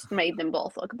just made them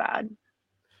both look bad.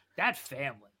 That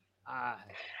family,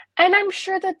 and I'm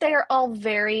sure that they're all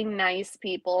very nice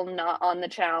people not on the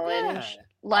challenge.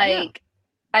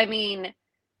 I mean,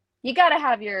 you got to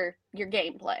have your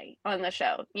gameplay on the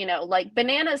show, like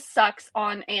Bananas sucks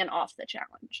on and off the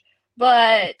challenge,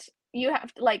 but you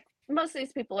have to, like, most of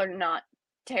these people are not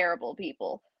terrible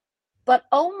people. But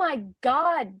oh my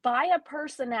God, buy a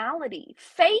personality,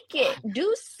 fake it,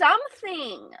 do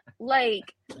something.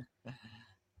 Like,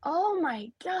 oh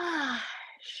my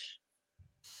gosh,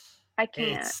 I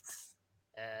can't.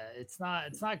 It's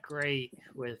not great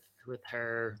with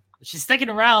her. She's sticking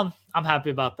around. I'm happy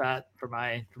about that for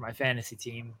my fantasy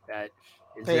team.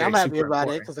 I'm happy about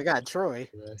it because I got Troy.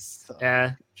 So.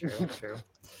 Yeah, true.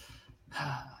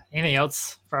 Anything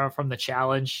else from the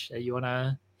challenge that you want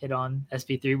to hit on,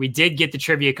 SP3? We did get the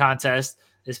trivia contest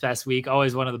this past week.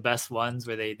 Always one of the best ones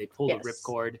where they pull the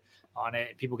ripcord on it.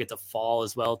 And people get to fall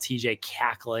as well. TJ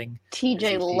cackling.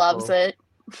 TJ loves it.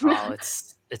 Oh,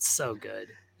 it's so good.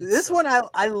 This one,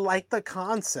 I like the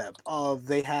concept of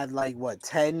they had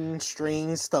 10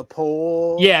 strings to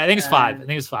pull. Yeah, I think it's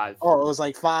 5. Oh, it was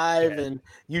like 5, and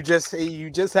you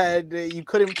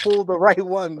couldn't pull the right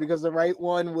one because the right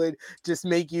one would just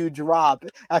make you drop.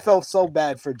 I felt so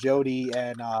bad for Jody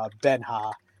and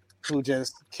Benha, who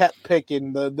just kept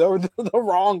picking the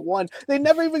wrong one. They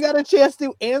never even got a chance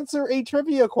to answer a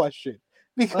trivia question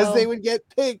because they would get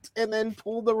picked and then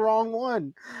pull the wrong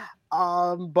one.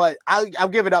 But I'll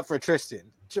give it up for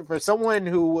Tristan, for someone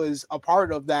who was a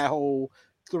part of that whole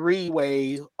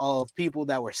 3-way of people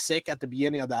that were sick at the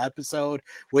beginning of the episode,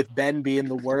 with Ben being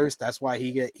the worst. That's why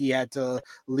he had to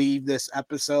leave this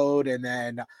episode, and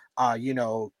then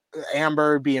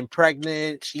Amber being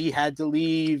pregnant, she had to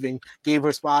leave and gave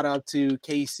her spot up to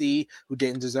Casey, who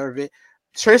didn't deserve it.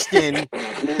 Tristan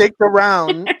sticked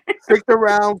around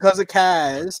because of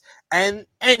Kaz, and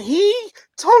he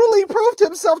totally proved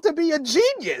himself to be a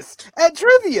genius at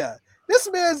trivia. This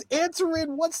man's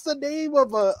answering what's the name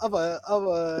of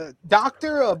a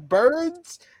doctor of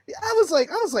birds. I was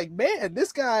like, man,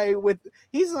 this guy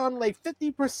he's on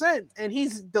 50% and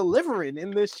he's delivering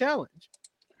in this challenge.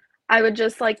 I would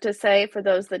just like to say, for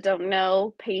those that don't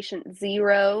know, patient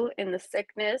 0 in the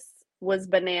sickness was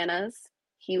Bananas.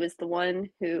 He was the one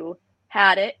who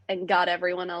had it and got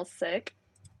everyone else sick.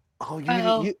 Oh,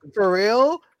 you for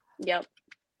real? Yep.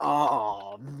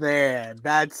 Oh man,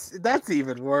 that's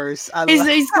even worse.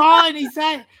 He's gone. He's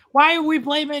that. Why are we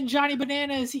blaming Johnny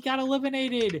Bananas? He got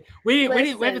eliminated. We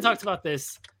haven't talked about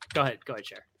this. Go ahead,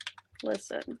 Cher.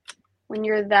 Listen, when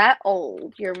you're that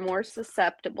old, you're more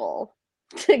susceptible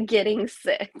to getting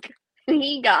sick.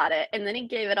 He got it, and then he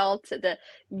gave it all to the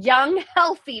young,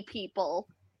 healthy people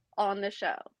on the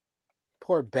show.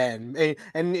 Poor Ben,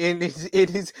 and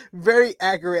it is very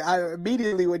accurate. I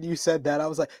immediately, when you said that, I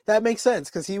was like, that makes sense,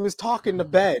 because he was talking to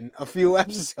Ben a few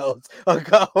episodes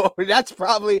ago. That's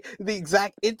probably the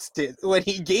exact instant when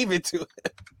he gave it to him.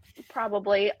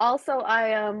 Probably. Also,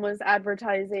 I was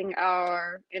advertising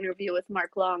our interview with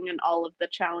Mark Long and all of the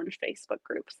challenge Facebook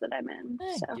groups that I'm in.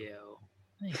 Thank you.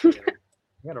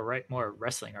 We got to write more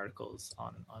wrestling articles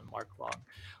on Mark Long.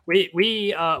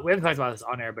 We haven't talked about this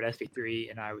on air, but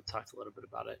SP3 and I talked a little bit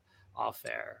about it off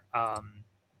air.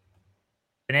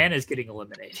 Banana's getting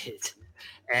eliminated,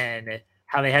 and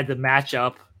how they had to match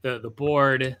up the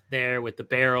board there with the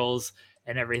barrels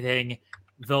and everything.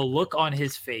 The look on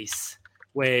his face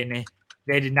when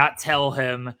they did not tell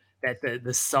him that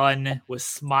the sun was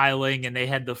smiling and they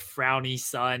had the frowny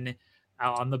sun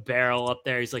out on the barrel up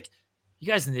there. He's like, you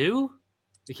guys knew?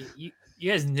 You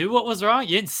guys knew what was wrong?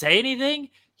 You didn't say anything?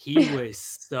 He was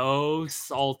so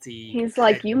salty. He's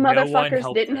like, you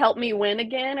motherfuckers didn't help me win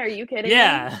again? Are you kidding me?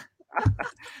 Yeah.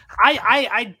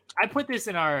 I put this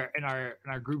in our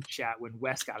group chat when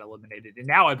Wes got eliminated, and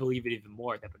now I believe it even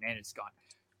more that Banana's gone.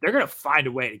 They're gonna find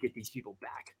a way to get these people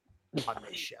back on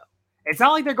this show. It's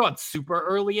not like they're going super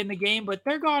early in the game, but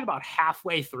they're going about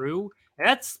halfway through, and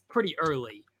that's pretty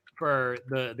early for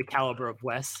the caliber of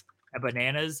Wes and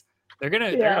Bananas. They're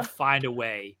gonna find a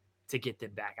way to get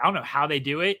them back. I don't know how they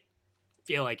do it.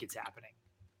 Feel like it's happening.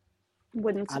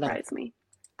 Wouldn't surprise me.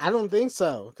 I don't think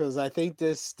so, because I think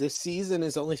this season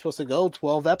is only supposed to go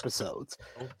 12 episodes.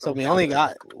 So we only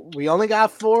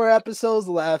got 4 episodes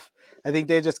left. I think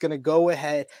they're just gonna go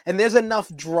ahead, and there's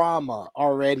enough drama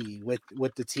already with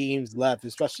the teams left,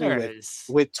 especially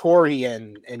with Tori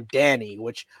and Danny,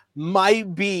 which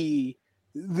might be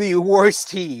the worst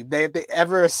team they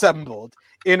ever assembled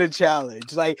in a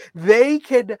challenge.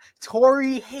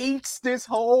 Tori hates this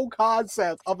whole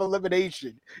concept of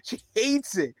elimination. She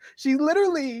hates it. She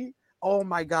literally, oh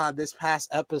my God, this past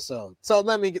episode. So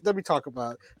let me talk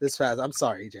about this past. I'm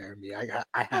sorry, Jeremy. I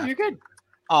have. Oh, you're good.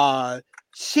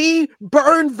 She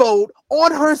burn vote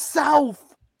on herself.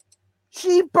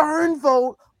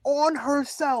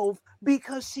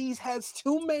 Because she has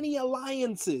too many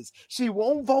alliances. She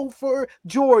won't vote for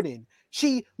Jordan.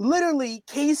 She literally,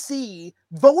 KC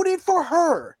voted for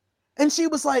her. And she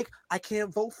was like, I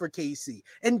can't vote for KC.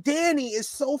 And Danny is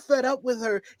so fed up with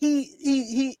her.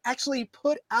 He actually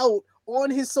put out on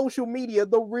his social media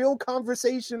the real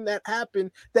conversation that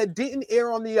happened that didn't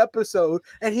air on the episode.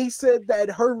 And he said that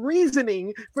her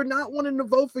reasoning for not wanting to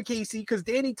vote for Casey, because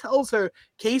Danny tells her,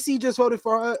 Casey just voted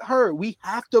for her. We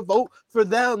have to vote for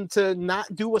them to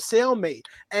not do a stalemate.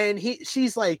 And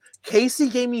she's like, Casey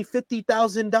gave me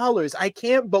 $50,000. I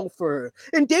can't vote for her.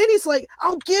 And Danny's like,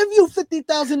 I'll give you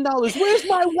 $50,000. Where's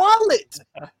my wallet?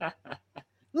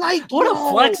 Like, what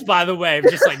a flex, by the way.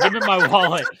 Just like, give me my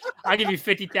wallet. I'll give you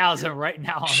 $50,000 right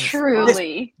now. On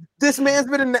Truly. This man's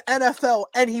been in the NFL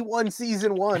and he won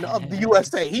season 1 of the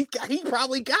USA. He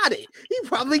probably got it.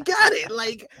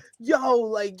 Like,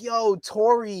 yo,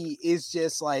 Tori is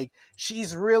just like,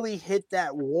 she's really hit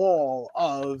that wall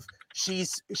of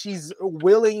she's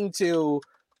willing to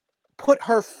put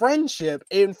her friendship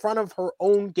in front of her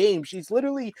own game. She's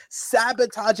literally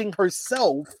sabotaging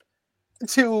herself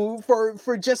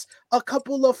for just a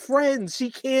couple of friends.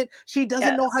 She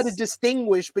doesn't know how to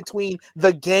distinguish between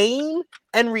the game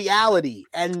and reality,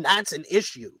 and that's an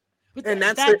issue. And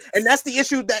that's the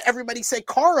issue that everybody said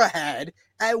Kara had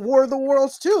at War of the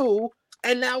Worlds 2,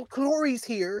 and now Tori's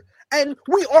here, and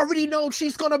we already know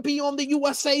she's gonna be on the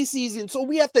USA season, so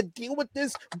we have to deal with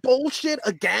this bullshit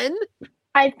again.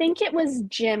 I think it was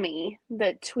Jimmy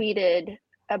that tweeted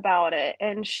about it,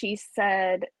 and she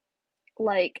said,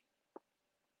 like,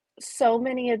 so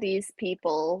many of these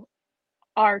people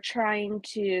are trying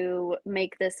to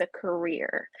make this a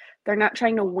career. They're not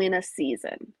trying to win a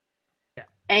season. Yeah.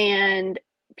 And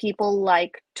people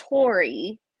like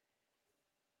Tori,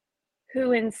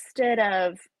 who instead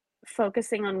of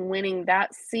focusing on winning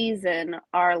that season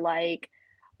are like,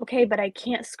 okay, but I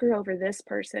can't screw over this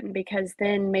person because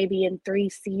then maybe in 3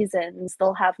 seasons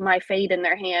they'll have my fate in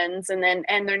their hands, and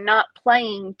they're not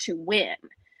playing to win.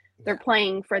 They're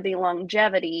playing for the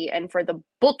longevity and for the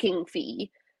booking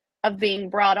fee of being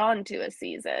brought on to a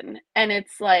season. And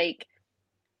it's like,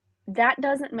 that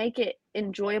doesn't make it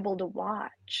enjoyable to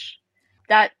watch.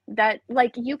 That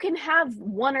like, you can have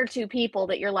 1 or 2 people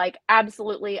that you're like,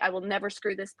 absolutely, I will never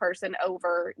screw this person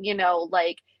over. You know,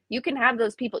 like, you can have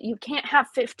those people. You can't have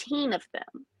 15 of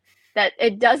them. That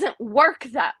it doesn't work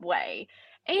that way.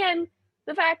 And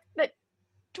the fact that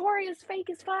Tori is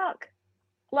fake as fuck.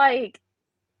 Like,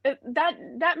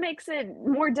 that makes it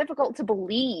more difficult to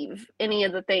believe any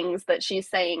of the things that she's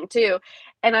saying too.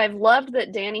 And I've loved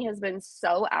that Danny has been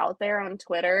so out there on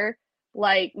Twitter,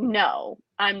 like, no,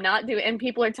 I'm not doing, and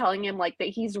people are telling him like that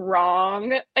he's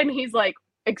wrong, and he's like,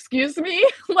 excuse me.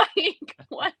 Like,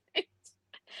 what?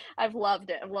 I've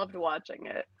loved it. I've loved watching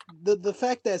it. The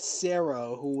fact that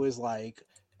Sarah, who was like,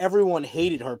 everyone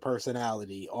hated her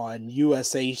personality on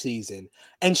USA season,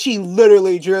 and she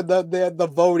literally during the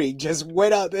voting just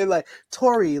went up and like,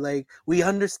 Tori, like, we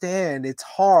understand it's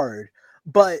hard,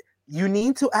 but you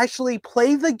need to actually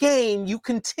play the game you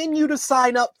continue to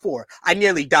sign up for. I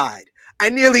nearly died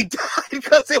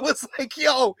because it was like,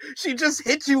 yo, she just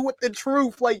hit you with the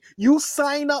truth. Like, you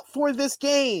sign up for this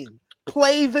game,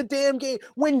 play the damn game.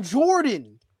 When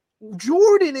Jordan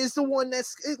is the one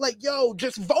that's like, yo,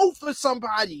 just vote for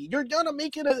somebody. You're gonna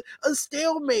make it a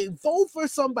stalemate. Vote for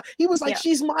somebody. He was like,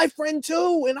 she's my friend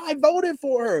too, and I voted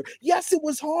for her. Yes, it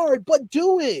was hard, but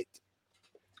do it.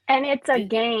 And it's a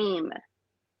game.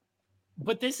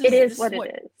 But it is what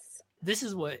it is. This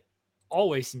is what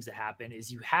always seems to happen,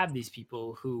 is you have these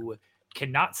people who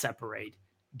cannot separate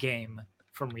game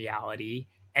from reality.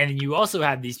 And you also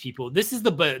have these people, this is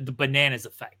the Bananas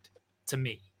effect to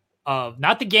me. Of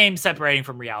not the game separating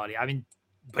from reality. I mean,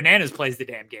 Bananas plays the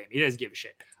damn game. He doesn't give a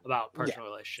shit about personal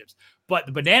relationships. But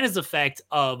the Bananas effect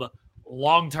of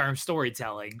long-term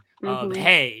storytelling of,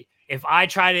 hey, if I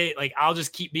try to, like, I'll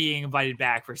just keep being invited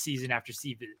back for season after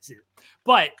season.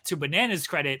 But to Bananas'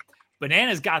 credit,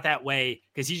 Bananas got that way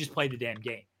because he just played the damn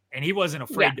game. And he wasn't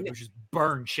afraid to just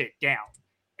burn shit down.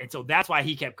 And so that's why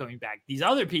he kept coming back. These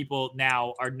other people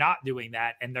now are not doing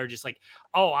that. And they're just like,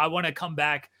 oh, I want to come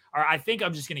back. Or I think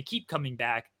I'm just going to keep coming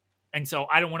back. And so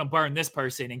I don't want to burn this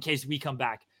person in case we come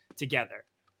back together.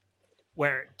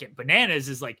 Where Bananas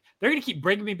is like, they're going to keep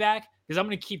bringing me back because I'm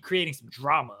going to keep creating some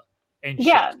drama and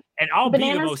shit. And I'll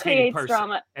Bananas be the most hated person.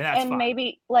 Drama, and that's fine.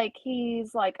 Maybe like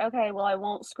he's like, okay, well, I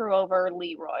won't screw over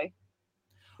Leroy.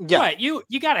 Yeah. Right. You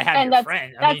got to have your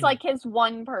friend. That's like his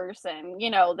one person, you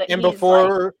know. That. And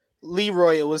before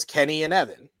Leroy, it was Kenny and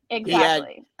Evan.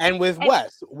 Exactly. And with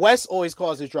Wes always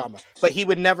causes drama, but he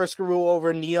would never screw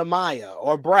over Nehemiah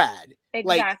or Brad.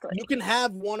 Exactly. Like, you can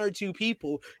have 1 or 2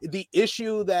 people. The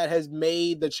issue that has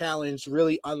made the challenge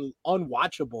really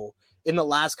unwatchable in the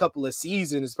last couple of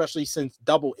seasons, especially since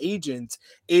Double Agents,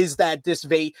 is that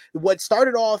what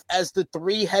started off as the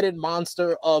three-headed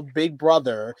monster of Big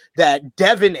Brother that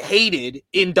Devin hated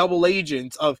in Double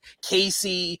Agents of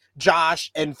Casey,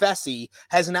 Josh, and Fessy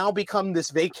has now become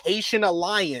this vacation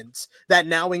alliance that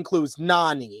now includes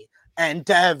Nani and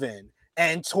Devin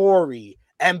and Tori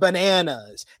and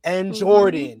Bananas and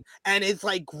Jordan. And it's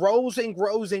like grows and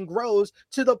grows and grows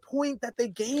to the point that the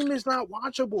game is not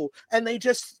watchable. And they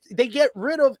get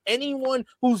rid of anyone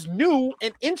who's new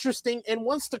and interesting and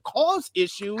wants to cause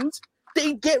issues.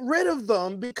 They get rid of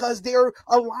them because their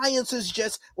alliance is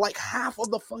just like half of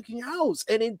the fucking house.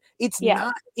 And it's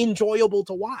not enjoyable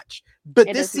to watch.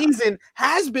 But this season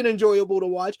has been enjoyable to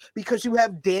watch because you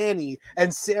have Danny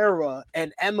and Sarah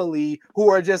and Emily who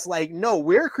are just like, no,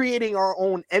 we're creating our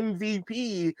own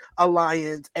MVP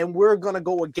alliance and we're going to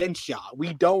go against y'all.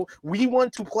 We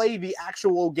want to play the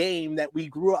actual game that we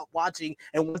grew up watching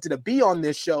and wanted to be on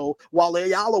this show while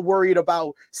y'all are worried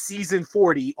about season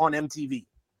 40 on MTV.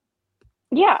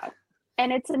 Yeah,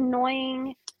 and it's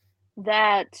annoying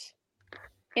that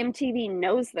MTV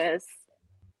knows this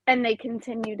and they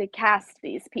continue to cast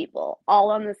these people all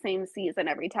on the same season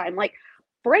every time. Like,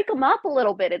 break them up a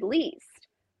little bit at least.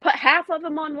 Put half of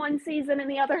them on one season and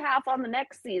the other half on the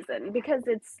next season because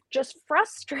it's just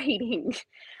frustrating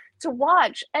to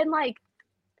watch. And, like,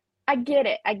 I get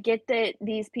it. I get that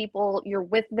these people, you're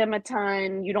with them a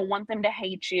ton. You don't want them to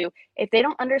hate you. If they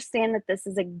don't understand that this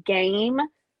is a game,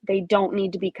 they don't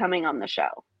need to be coming on the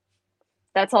show.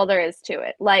 That's all there is to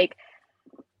it. Like,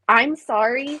 I'm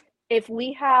sorry if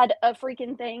we had a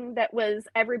freaking thing that was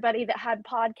everybody that had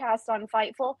podcasts on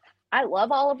Fightful. I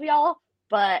love all of y'all,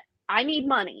 but I need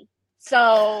money.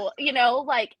 So,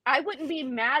 like, I wouldn't be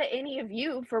mad at any of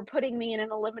you for putting me in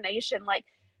an elimination. Like,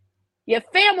 you have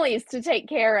families to take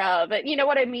care of. You know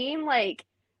what I mean? Like,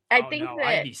 I think that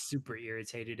I'd be super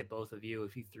irritated at both of you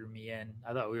if you threw me in.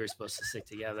 I thought we were supposed to stick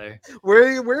together.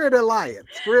 We're an alliance.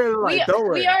 Don't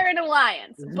worry. We are an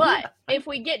alliance, but if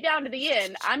we get down to the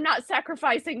end, I'm not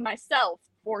sacrificing myself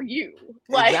for you.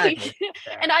 Like, exactly.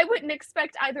 And I wouldn't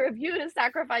expect either of you to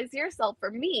sacrifice yourself for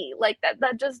me. Like,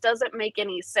 that just doesn't make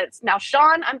any sense. Now,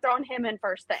 Sean, I'm throwing him in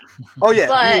first thing. Oh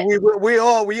yeah, but we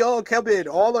all come in,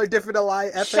 all our different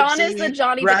alliance. FMC, Sean is the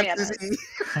Johnny Bananas.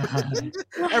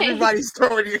 Everybody's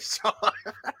throwing your Sean.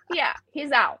 Yeah,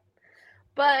 he's out.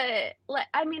 But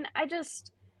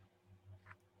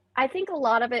I think a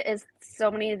lot of it is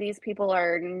so many of these people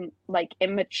are like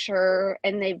immature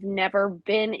and they've never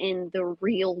been in the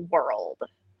real world.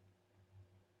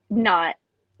 Not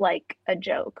like a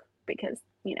joke because,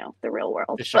 the real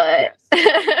world. But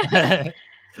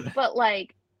but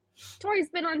like Tori's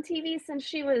been on TV since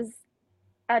she was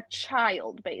a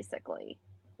child, basically.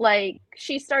 Like,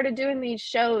 she started doing these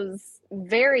shows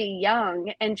very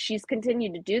young and she's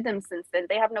continued to do them since then.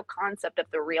 They have no concept of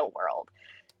the real world.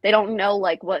 They don't know,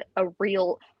 like, what her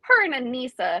and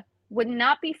Anissa would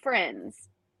not be friends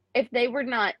if they were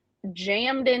not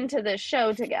jammed into this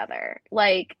show together.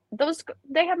 Like,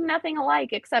 they have nothing alike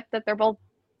except that they're both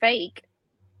fake.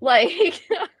 Like,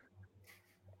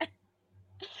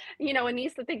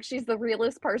 Anissa thinks she's the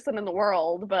realest person in the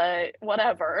world, but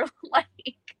whatever. Like,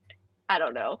 I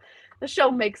don't know. The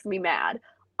show makes me mad.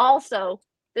 Also,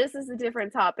 this is a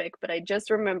different topic, but I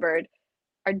just remembered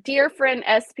our dear friend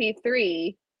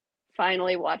SP3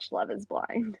 finally watched Love is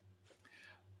Blind.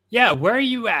 Yeah, where are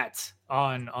you at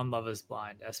on Love is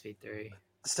Blind, SP3?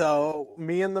 So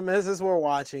me and the missus were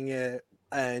watching it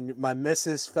and my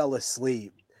missus fell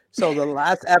asleep. So the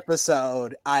last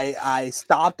episode I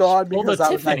stopped on because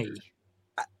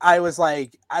I was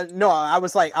like, nah,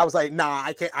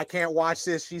 I can't watch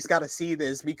this. She's got to see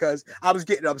this because I was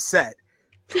getting upset.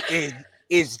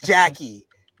 Is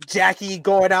Jackie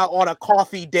going out on a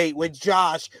coffee date with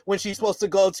Josh when she's supposed to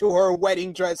go to her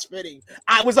wedding dress fitting?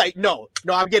 I was like, no,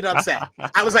 I'm getting upset.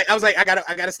 I was like, I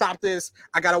gotta stop this.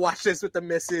 I gotta watch this with the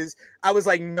missus. I was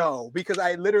like, no, because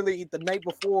I literally the night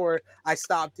before I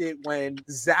stopped it when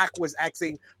Zach was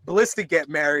asking Bliss to get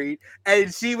married,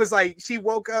 and she was like, she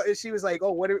woke up and she was like,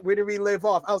 oh, where did we live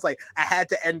off? I was like, I had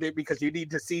to end it because you need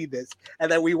to see this.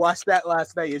 And then we watched that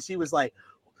last night, and she was like,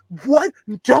 what?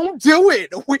 Don't do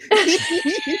it. He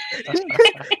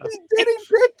didn't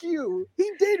pick you.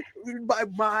 He did.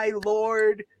 My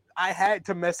Lord, I had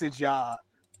to message y'all.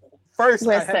 First,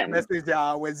 I had to message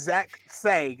y'all when Zach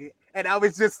sang. And I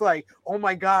was just like, oh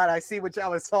my God, I see what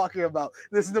y'all was talking about.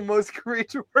 This is the most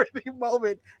cringe-worthy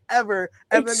moment ever.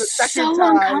 And then the second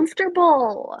time,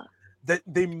 uncomfortable.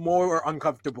 The more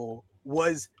uncomfortable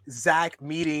was Zach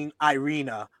meeting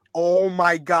Irina. Oh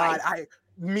my God.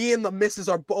 Me and the missus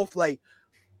are both like,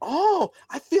 oh,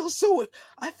 I feel so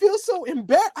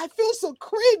embarrassed. I feel so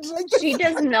cringe. Like she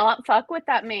does not fuck with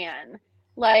that man.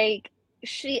 Like,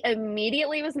 she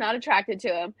immediately was not attracted to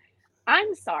him.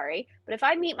 I'm sorry, but if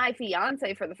I meet my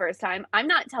fiance for the first time, I'm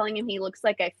not telling him he looks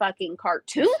like a fucking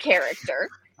cartoon character.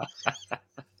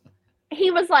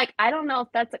 He was like, I don't know if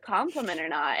that's a compliment or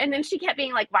not. And then she kept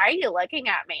being like, why are you looking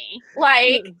at me?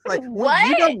 Like well,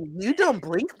 what? You don't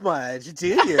blink much, do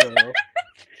you?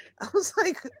 I was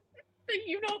like,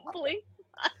 you don't blink.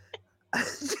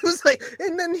 She was like,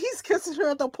 and then he's kissing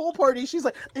her at the pool party. She's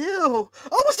like, ew.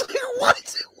 I was like,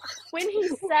 what? When he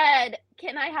said,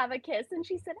 can I have a kiss? And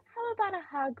she said, how about a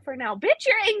hug for now? Bitch,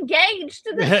 you're engaged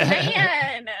to this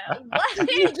man.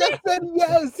 What? You just said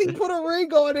yes. He put a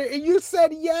ring on it and you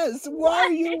said yes.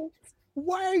 Why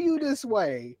are you this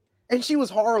way? And she was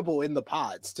horrible in the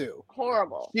pods too.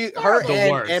 Horrible.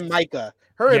 Her and Micah.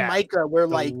 And Micah were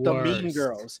like the mean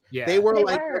girls. Yeah. They were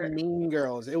the mean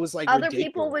girls. It was like other ridiculous.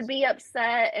 People would be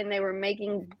upset and they were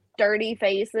making dirty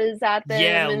faces at them.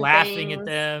 Yeah, and laughing at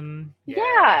them.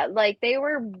 Yeah, like they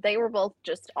were both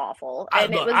just awful.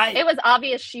 And it was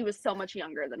obvious she was so much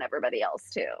younger than everybody else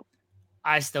too.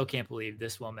 I still can't believe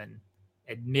this woman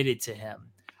admitted to him.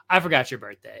 I forgot your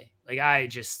birthday. Like I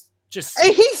just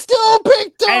and he still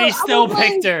picked her. And he still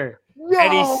picked her. No.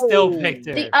 And he still picked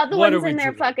her. The other ones in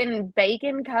their fucking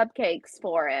bacon cupcakes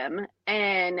for him,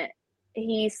 and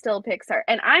he still picks her.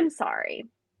 And I'm sorry.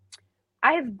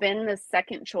 I've been the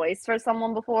second choice for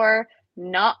someone before,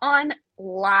 not on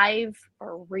live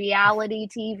or reality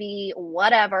TV,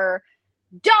 whatever.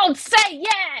 Don't say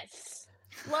yes!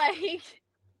 Like,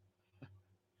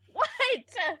 what?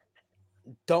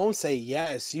 Don't say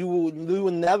yes. You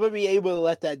will never be able to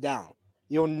let that down.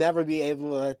 You'll never be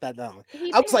able to let that down.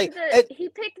 He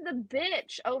picked the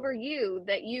bitch over you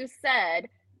that you said.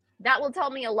 That will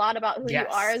tell me a lot about who you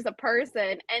are as a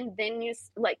person. And then you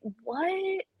like,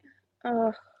 what?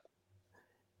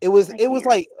 It was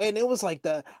like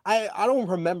I don't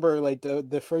remember like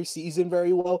the first season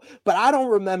very well, but I don't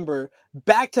remember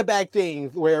back-to-back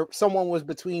things where someone was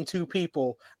between two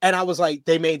people and I was like,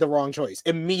 they made the wrong choice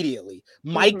immediately.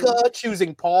 Micah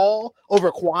choosing Paul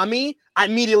over Kwame, I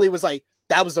immediately was like,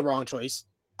 that was the wrong choice.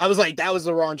 I was like, that was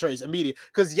the wrong choice immediately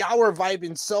because y'all were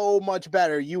vibing so much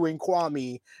better, you and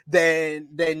Kwame, than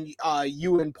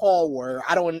you and Paul were.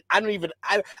 I don't even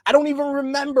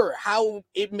remember how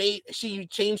she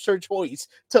changed her choice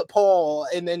to Paul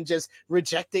and then just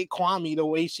rejected Kwame the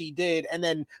way she did. And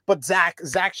then, but Zach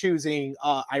choosing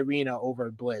Irina over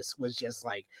Bliss was just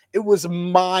like, it was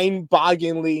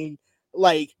mind-bogglingly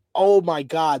like, oh my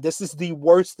God, this is the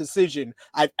worst decision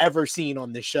I've ever seen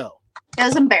on this show. It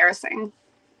was embarrassing.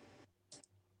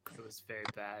 It was very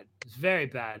bad. It was very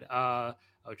bad.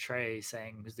 Trey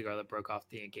saying who's the girl that broke off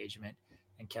the engagement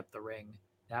and kept the ring.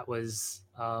 That was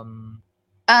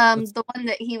the one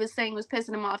that he was saying was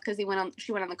pissing him off because she went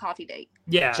on the coffee date.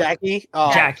 Yeah. Jackie?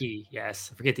 Jackie, yes.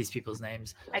 I forget these people's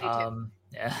names. I do too.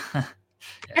 Yeah.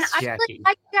 Yes, and I really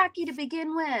liked Jackie to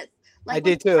begin with. Like, I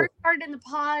did too. When she started in the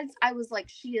pods, I was like,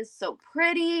 she is so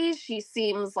pretty. She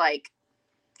seems like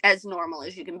as normal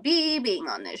as you can be being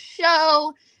on this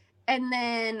show. And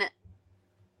then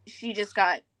she just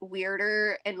got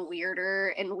weirder and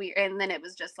weirder and weird. And then it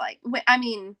was just like, I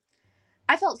mean,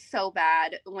 I felt so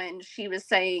bad when she was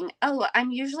saying, oh, I'm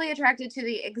usually attracted to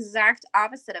the exact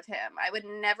opposite of him. I would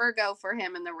never go for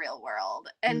him in the real world.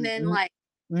 And then like,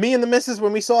 me and the missus,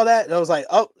 when we saw that, I was like,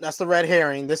 oh, that's the red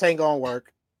herring. This ain't gonna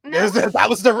work. No. That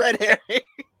was the red herring.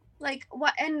 Like,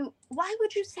 what? And why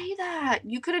would you say that?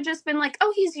 You could have just been like,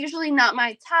 oh, he's usually not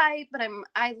my type, but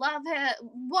I love him.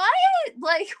 What?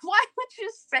 Like, why would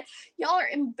you say? Y'all are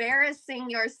embarrassing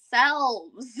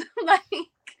yourselves. Like,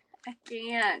 I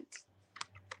can't.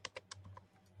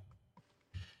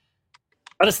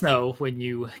 Let us know when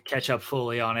you catch up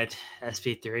fully on it,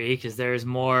 SP3, because there's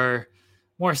more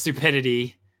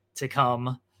stupidity to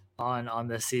come on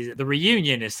this season. The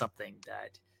reunion is something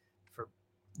that, for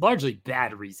largely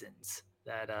bad reasons,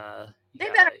 that they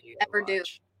better never do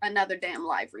another damn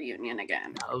live reunion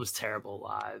again. No, it was terrible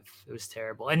live. It was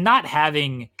terrible, and not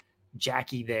having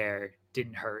Jackie there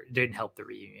didn't help the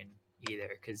reunion either,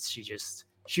 because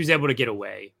she was able to get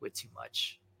away with too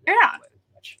much. Yeah,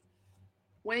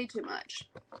 way too much.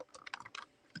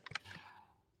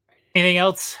 Anything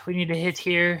else we need to hit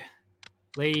here,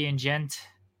 lady and gent?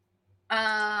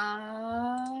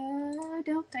 I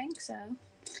don't think so.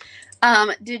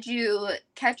 Did you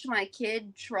catch my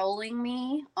kid trolling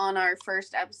me on our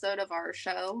first episode of our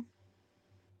show?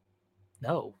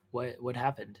 No. What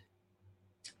happened?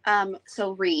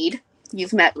 So Reed,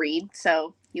 you've met Reed,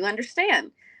 so you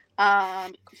understand.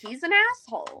 He's an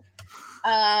asshole.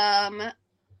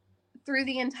 through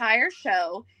the entire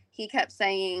show, he kept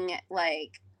saying,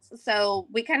 like, so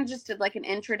we kind of just did like an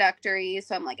introductory.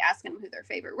 So I'm like asking them who their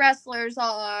favorite wrestlers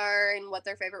are and what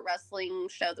their favorite wrestling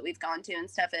show that we've gone to and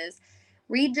stuff is.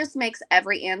 Reed just makes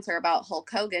every answer about Hulk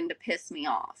Hogan to piss me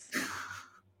off.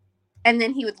 And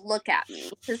then he would look at me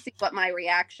to see what my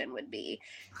reaction would be.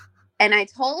 And I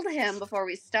told him before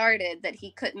we started that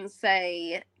he couldn't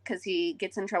say, because he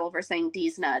gets in trouble for saying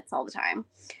D's nuts all the time.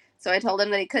 So I told him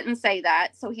that he couldn't say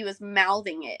that. So he was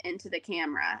mouthing it into the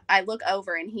camera. I look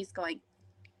over and he's going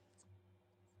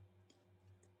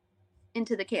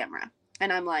into the camera.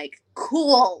 And I'm like,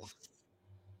 cool.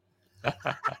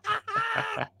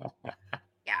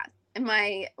 Yeah. And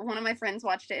one of my friends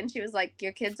watched it and she was like,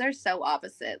 your kids are so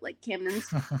opposite. Like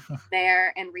Camden's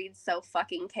there and Reed's so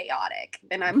fucking chaotic.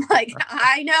 And I'm like,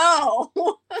 I know.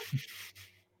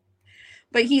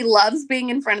 But he loves being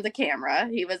in front of the camera.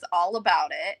 He was all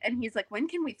about it. And he's like, when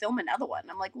can we film another one?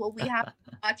 I'm like, well, we have to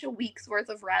watch a week's worth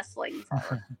of wrestling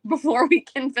before we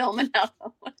can film another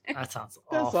one. That sounds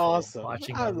That's awful. awesome.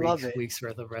 Watching I love it. week's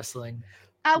worth of wrestling.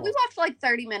 We watched like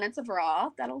 30 minutes of Raw.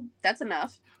 That's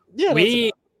enough. Yeah,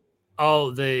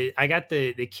 I got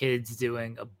the kids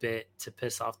doing a bit to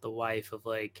piss off the wife of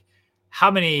like,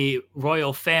 how many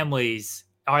royal families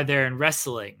are there in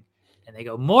wrestling? And they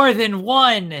go, more than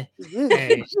one. And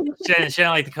she didn't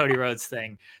like the Cody Rhodes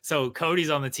thing. So Cody's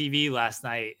on the TV last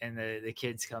night and the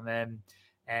kids come in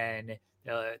and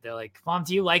they're like, Mom,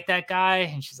 do you like that guy?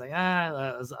 And she's like,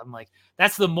 I'm like,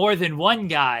 that's the more than one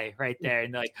guy right there.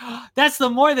 And they're like, oh, that's the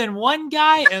more than one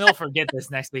guy. And they'll forget this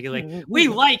next week. Like, we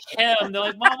like him. They're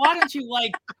like, Mom, why don't you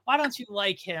like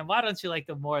him? Why don't you like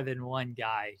the more than one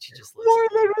guy? She just looks more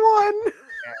than one.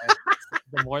 Yeah,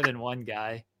 the more than one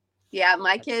guy. Yeah,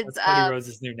 my kids. That's Cody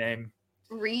Rhodes' new name.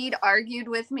 Reed argued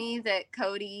with me that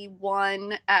Cody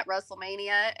won at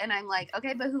WrestleMania, and I'm like,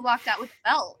 okay, but who walked out with the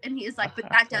belt? And he's like, but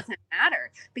that doesn't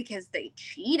matter because they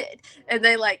cheated. And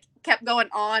they like kept going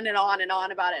on and on and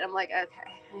on about it. I'm like,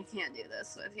 okay, I can't do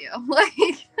this with you.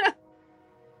 Like,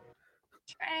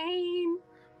 train.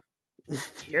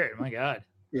 Here, my God.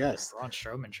 Yes. Braun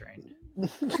Strowman train.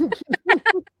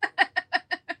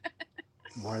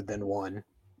 More than one.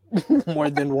 More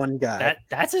than one guy.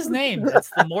 That's his name. That's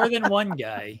the more than one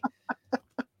guy.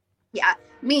 Yeah,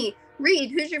 me.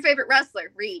 Reed, who's your favorite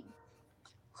wrestler? Reed.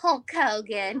 Hulk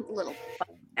Hogan. Little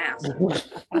asshole.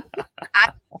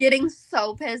 I'm getting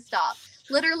so pissed off.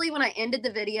 Literally, when I ended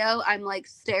the video, I'm like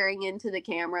staring into the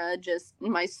camera. Just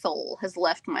my soul has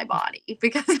left my body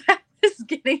because I was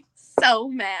getting so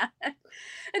mad.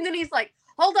 And then he's like,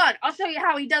 hold on, I'll show you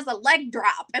how he does a leg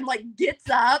drop, and like gets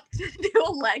up to do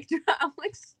a leg drop. I'm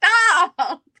like,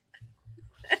 stop.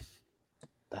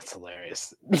 That's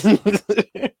hilarious.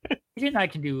 He and I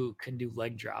can do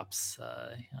leg drops.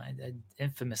 I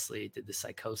infamously did the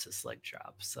Psychosis leg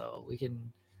drop, so we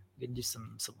can do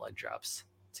some leg drops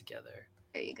together.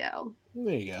 There you go.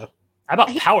 There you go. I about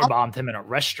powerbombed him in a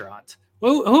restaurant.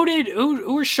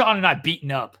 Who were Sean and I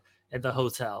beating up at the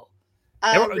hotel?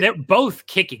 They're both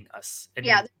kicking us.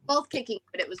 Yeah, they're both kicking,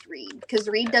 but it was Reed because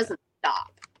Reed doesn't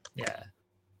stop. Yeah.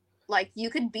 Like,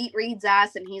 you could beat Reed's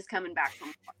ass and he's coming back from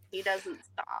work. He doesn't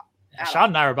stop. Yeah, Sean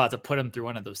and I were about to put him through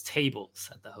one of those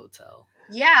tables at the hotel.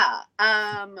 Yeah.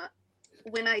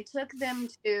 When I took them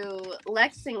to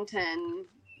Lexington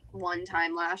one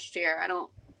time last year, I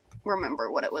don't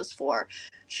remember what it was for.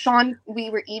 Sean, we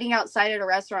were eating outside at a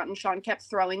restaurant and Sean kept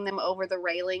throwing them over the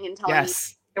railing and telling me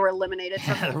they were eliminated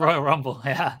from the Royal Rumble.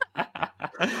 Yeah.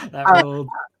 That ruled.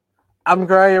 I'm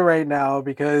crying right now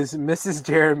because Mrs.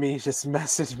 Jeremy just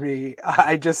messaged me.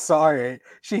 I just saw it.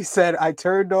 She said, I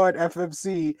turned on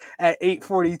FMC at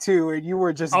 8:42 and you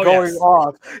were just going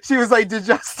off. She was like, did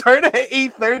y'all start at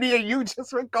 8:30 and you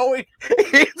just were going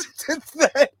since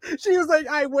then? She was like,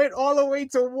 I went all the way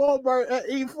to Walmart at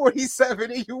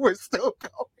 8:47 and you were still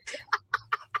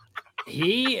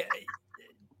going.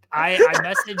 I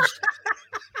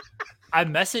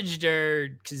messaged her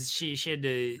because she had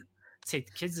to take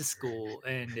the kids to school,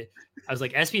 and I was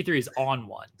like, SP3 is on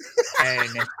one, and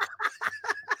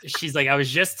she's like, I was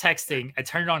just texting. I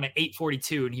turned it on at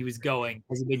 8:42, and he was going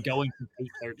because he'd been going since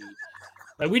 8:30.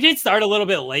 Like, we did start a little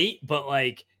bit late, but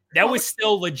like that was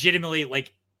still legitimately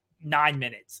like 9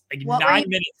 minutes, like 9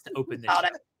 minutes to open this show.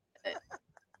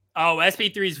 Oh,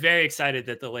 SP3 is very excited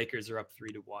that the Lakers are up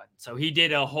 3-1. So he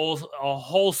did a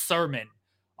whole sermon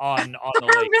on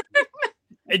the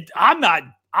Lakers. I'm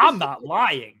not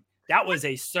lying. That was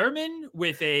a sermon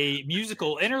with a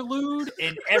musical interlude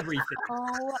and everything.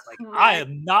 I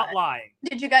am not lying.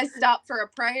 Did you guys stop for a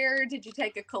prayer? Did you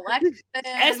take a collection?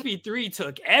 SB3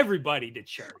 took everybody to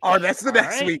church. Oh, that's the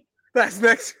next week. That's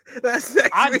next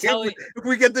I'm week. telling If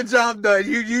we get the job done,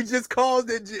 you just called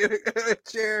it,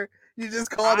 Chair. You just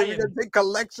called it. We're gonna take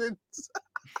collections.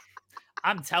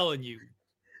 I'm telling you,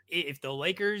 if the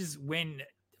Lakers win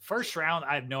first round,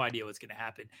 I have no idea what's going to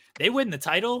happen. They win the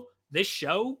title. This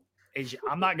show is.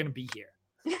 I'm not going to be here.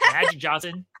 Magic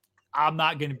Johnson. I'm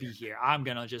not going to be here. I'm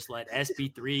going to just let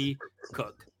SB3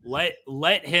 cook.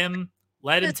 Let him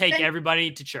take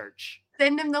everybody to church.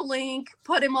 Send him the link.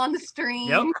 Put him on the stream.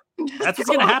 Yep. That's what's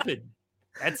going to happen.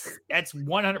 That's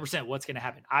 100% what's going to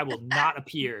happen. I will not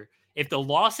appear if the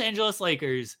Los Angeles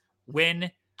Lakers win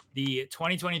the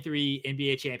 2023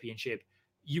 NBA championship.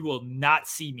 You will not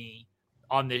see me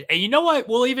on the. And you know what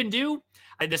we'll even do?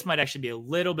 This might actually be a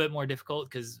little bit more difficult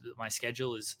because my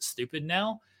schedule is stupid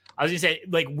now. I was gonna say,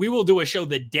 like, we will do a show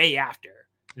the day after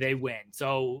they win.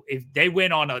 So if they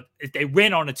win on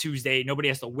a Tuesday, nobody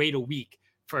has to wait a week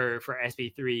for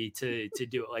SB3 to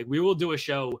do it. Like, we will do a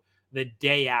show the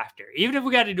day after, even if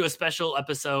we got to do a special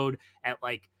episode at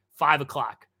like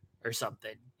 5:00 or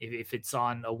something. If it's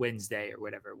on a Wednesday or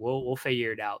whatever, we'll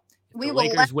figure it out. If the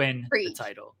Lakers win the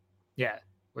title, yeah,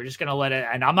 we're just gonna let it.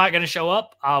 And I'm not gonna show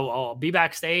up. I'll be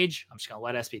backstage. I'm just gonna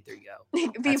let SB3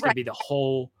 go. That's gonna be the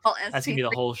whole. That's gonna be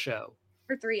the whole show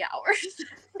for 3 hours.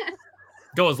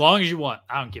 Go as long as you want.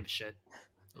 I don't give a shit.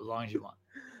 As long as you want.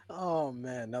 Oh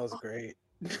man, that was great.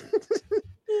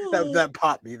 that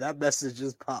popped me. That message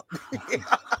just popped me.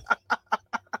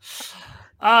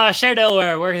 Share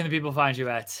Delaware, where can the people find you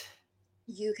at?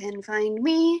 You can find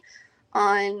me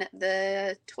on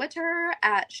the Twitter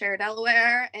at Share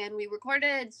Delaware, and we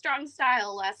recorded Strong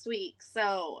Style last week,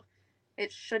 so it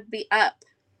should be up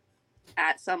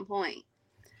at some point.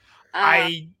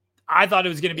 I thought it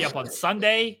was going to be up on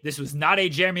Sunday. This was not a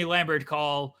Jeremy Lambert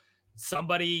call.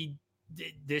 Somebody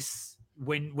did this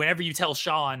whenever you tell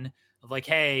Sean of like,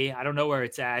 hey, I don't know where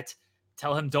it's at,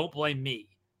 tell him don't blame me.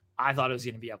 I thought it was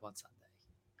going to be up on Sunday.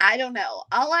 I don't know.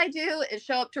 All I do is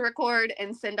show up to record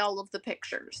and send all of the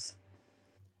pictures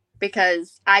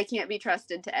because I can't be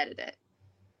trusted to edit it.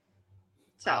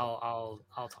 So I'll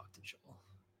talk to Joel.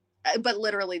 But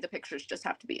literally, the pictures just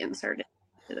have to be inserted.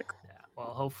 Yeah.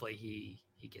 Well, hopefully he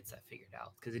gets that figured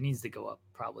out because it needs to go up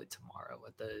probably tomorrow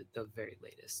at the very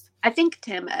latest. I think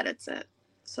Tim edits it.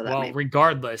 So that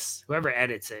regardless, whoever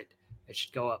edits it, it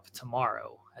should go up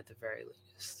tomorrow at the very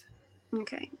latest.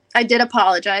 Okay. I did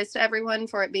apologize to everyone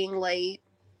for it being late.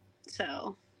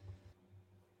 So,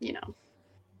 you know.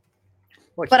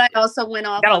 But I also went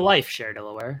off. Got a life, Share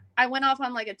Delaware. I went off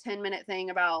on like a 10-minute thing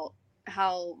about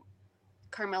how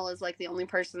Carmela's like the only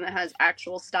person that has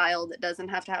actual style that doesn't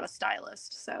have to have a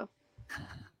stylist. So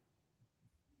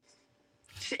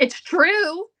it's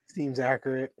true. Seems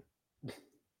accurate.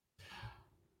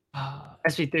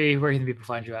 SB3, where can the people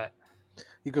find you at?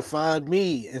 You can find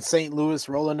me in St. Louis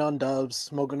rolling on dubs,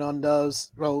 smoking on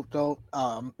dubs.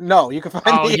 No, you can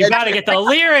find me. You got to get the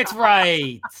lyrics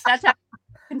right. That's how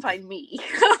you can find me.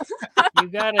 You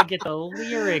got to get the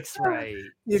lyrics right.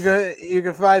 You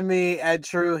can find me at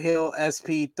True Hill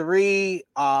SP3.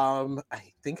 I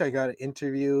think I got an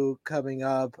interview coming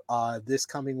up this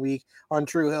coming week on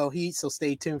True Hill Heat, so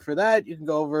stay tuned for that. You can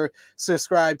go over,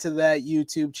 subscribe to that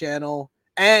YouTube channel,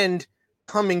 and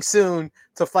coming soon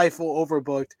to Fightful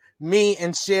Overbooked, me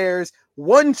and Shares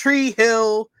One Tree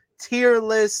Hill tier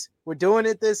list. We're doing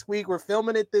it this week. We're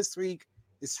filming it this week.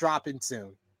 It's dropping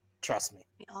soon. Trust me.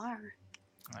 We are.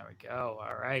 There we go.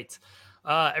 All right.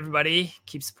 Everybody,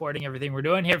 keep supporting everything we're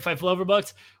doing here at Fightful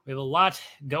Overbooked. We have a lot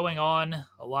going on.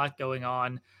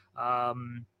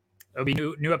 There'll be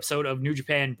new episode of New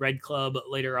Japan Bread Club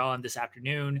later on this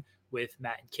afternoon with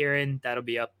Matt and Kieran. That'll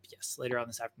be up, later on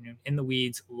this afternoon in the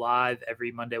Weeds, live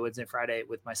every Monday, Wednesday, Friday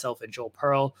with myself and Joel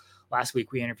Pearl. Last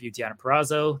week, we interviewed Deanna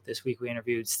Purrazzo. This week, we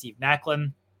interviewed Steve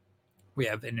Macklin. We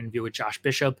have an interview with Josh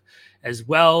Bishop as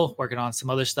well, working on some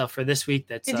other stuff for this week.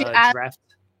 That's draft.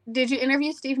 Did you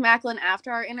interview Steve Macklin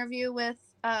after our interview with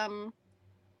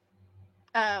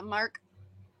Mark?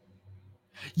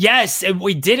 Yes, and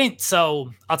we didn't.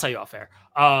 So I'll tell you off air.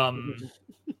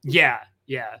 Yeah.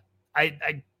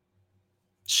 I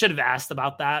should have asked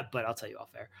about that, but I'll tell you off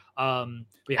air. But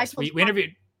yes, we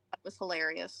interviewed. That was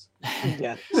hilarious.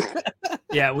 Yeah.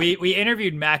 Yeah, we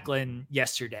interviewed Macklin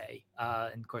yesterday.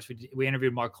 And of course, we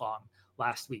interviewed Mark Long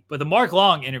last week. But the Mark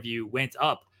Long interview went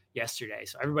up yesterday.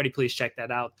 So everybody please check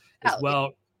that out as well. Yeah.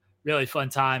 Really fun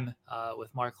time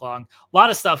with Mark Long. A lot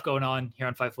of stuff going on here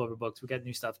on Fightful Overbooked. We got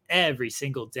new stuff every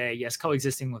single day. Yes,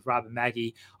 coexisting with Rob and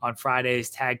Maggie on Fridays.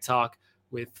 Tag Talk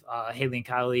with Haley and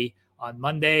Kylie on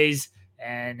Mondays.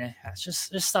 And it's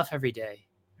just stuff every day.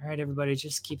 All right, everybody,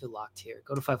 just keep it locked here.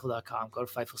 Go to Fightful.com, go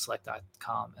to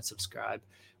FightfulSelect.com and subscribe.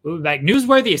 We'll be back.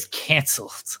 Newsworthy is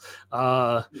canceled.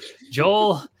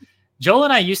 Joel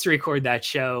and I used to record that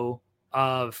show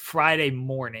Friday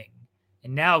morning.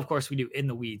 And now, of course, we do In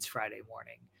the Weeds Friday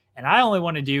morning. And I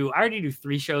already do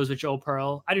 3 shows with Joel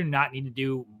Pearl. I do not need to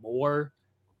do more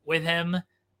with him.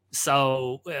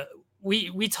 So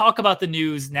we talk about the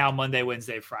news now Monday,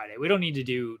 Wednesday, Friday. We don't need to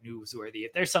do Newsworthy.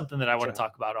 If there's something that I want to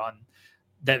talk about on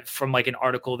that from like an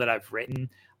article that I've written,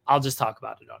 I'll just talk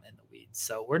about it on In the Weeds.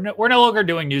 So we're no longer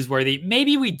doing Newsworthy.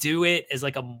 Maybe we do it as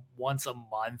like a once a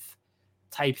month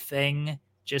type thing,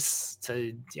 just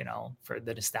to, for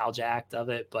the nostalgia act of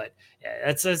it. But yeah,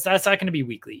 that's not going to be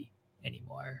weekly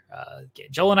anymore.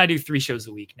 Joel and I do 3 shows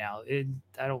a week now.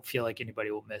 I don't feel like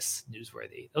anybody will miss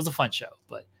Newsworthy. It was a fun show,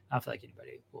 but I don't feel like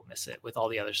anybody will miss it with all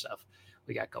the other stuff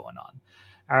we got going on.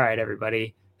 All right,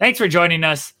 everybody. Thanks for joining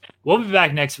us. We'll be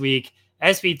back next week.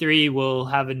 SB3 will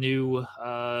have a new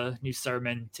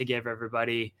sermon to give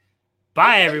everybody.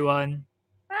 Bye, everyone.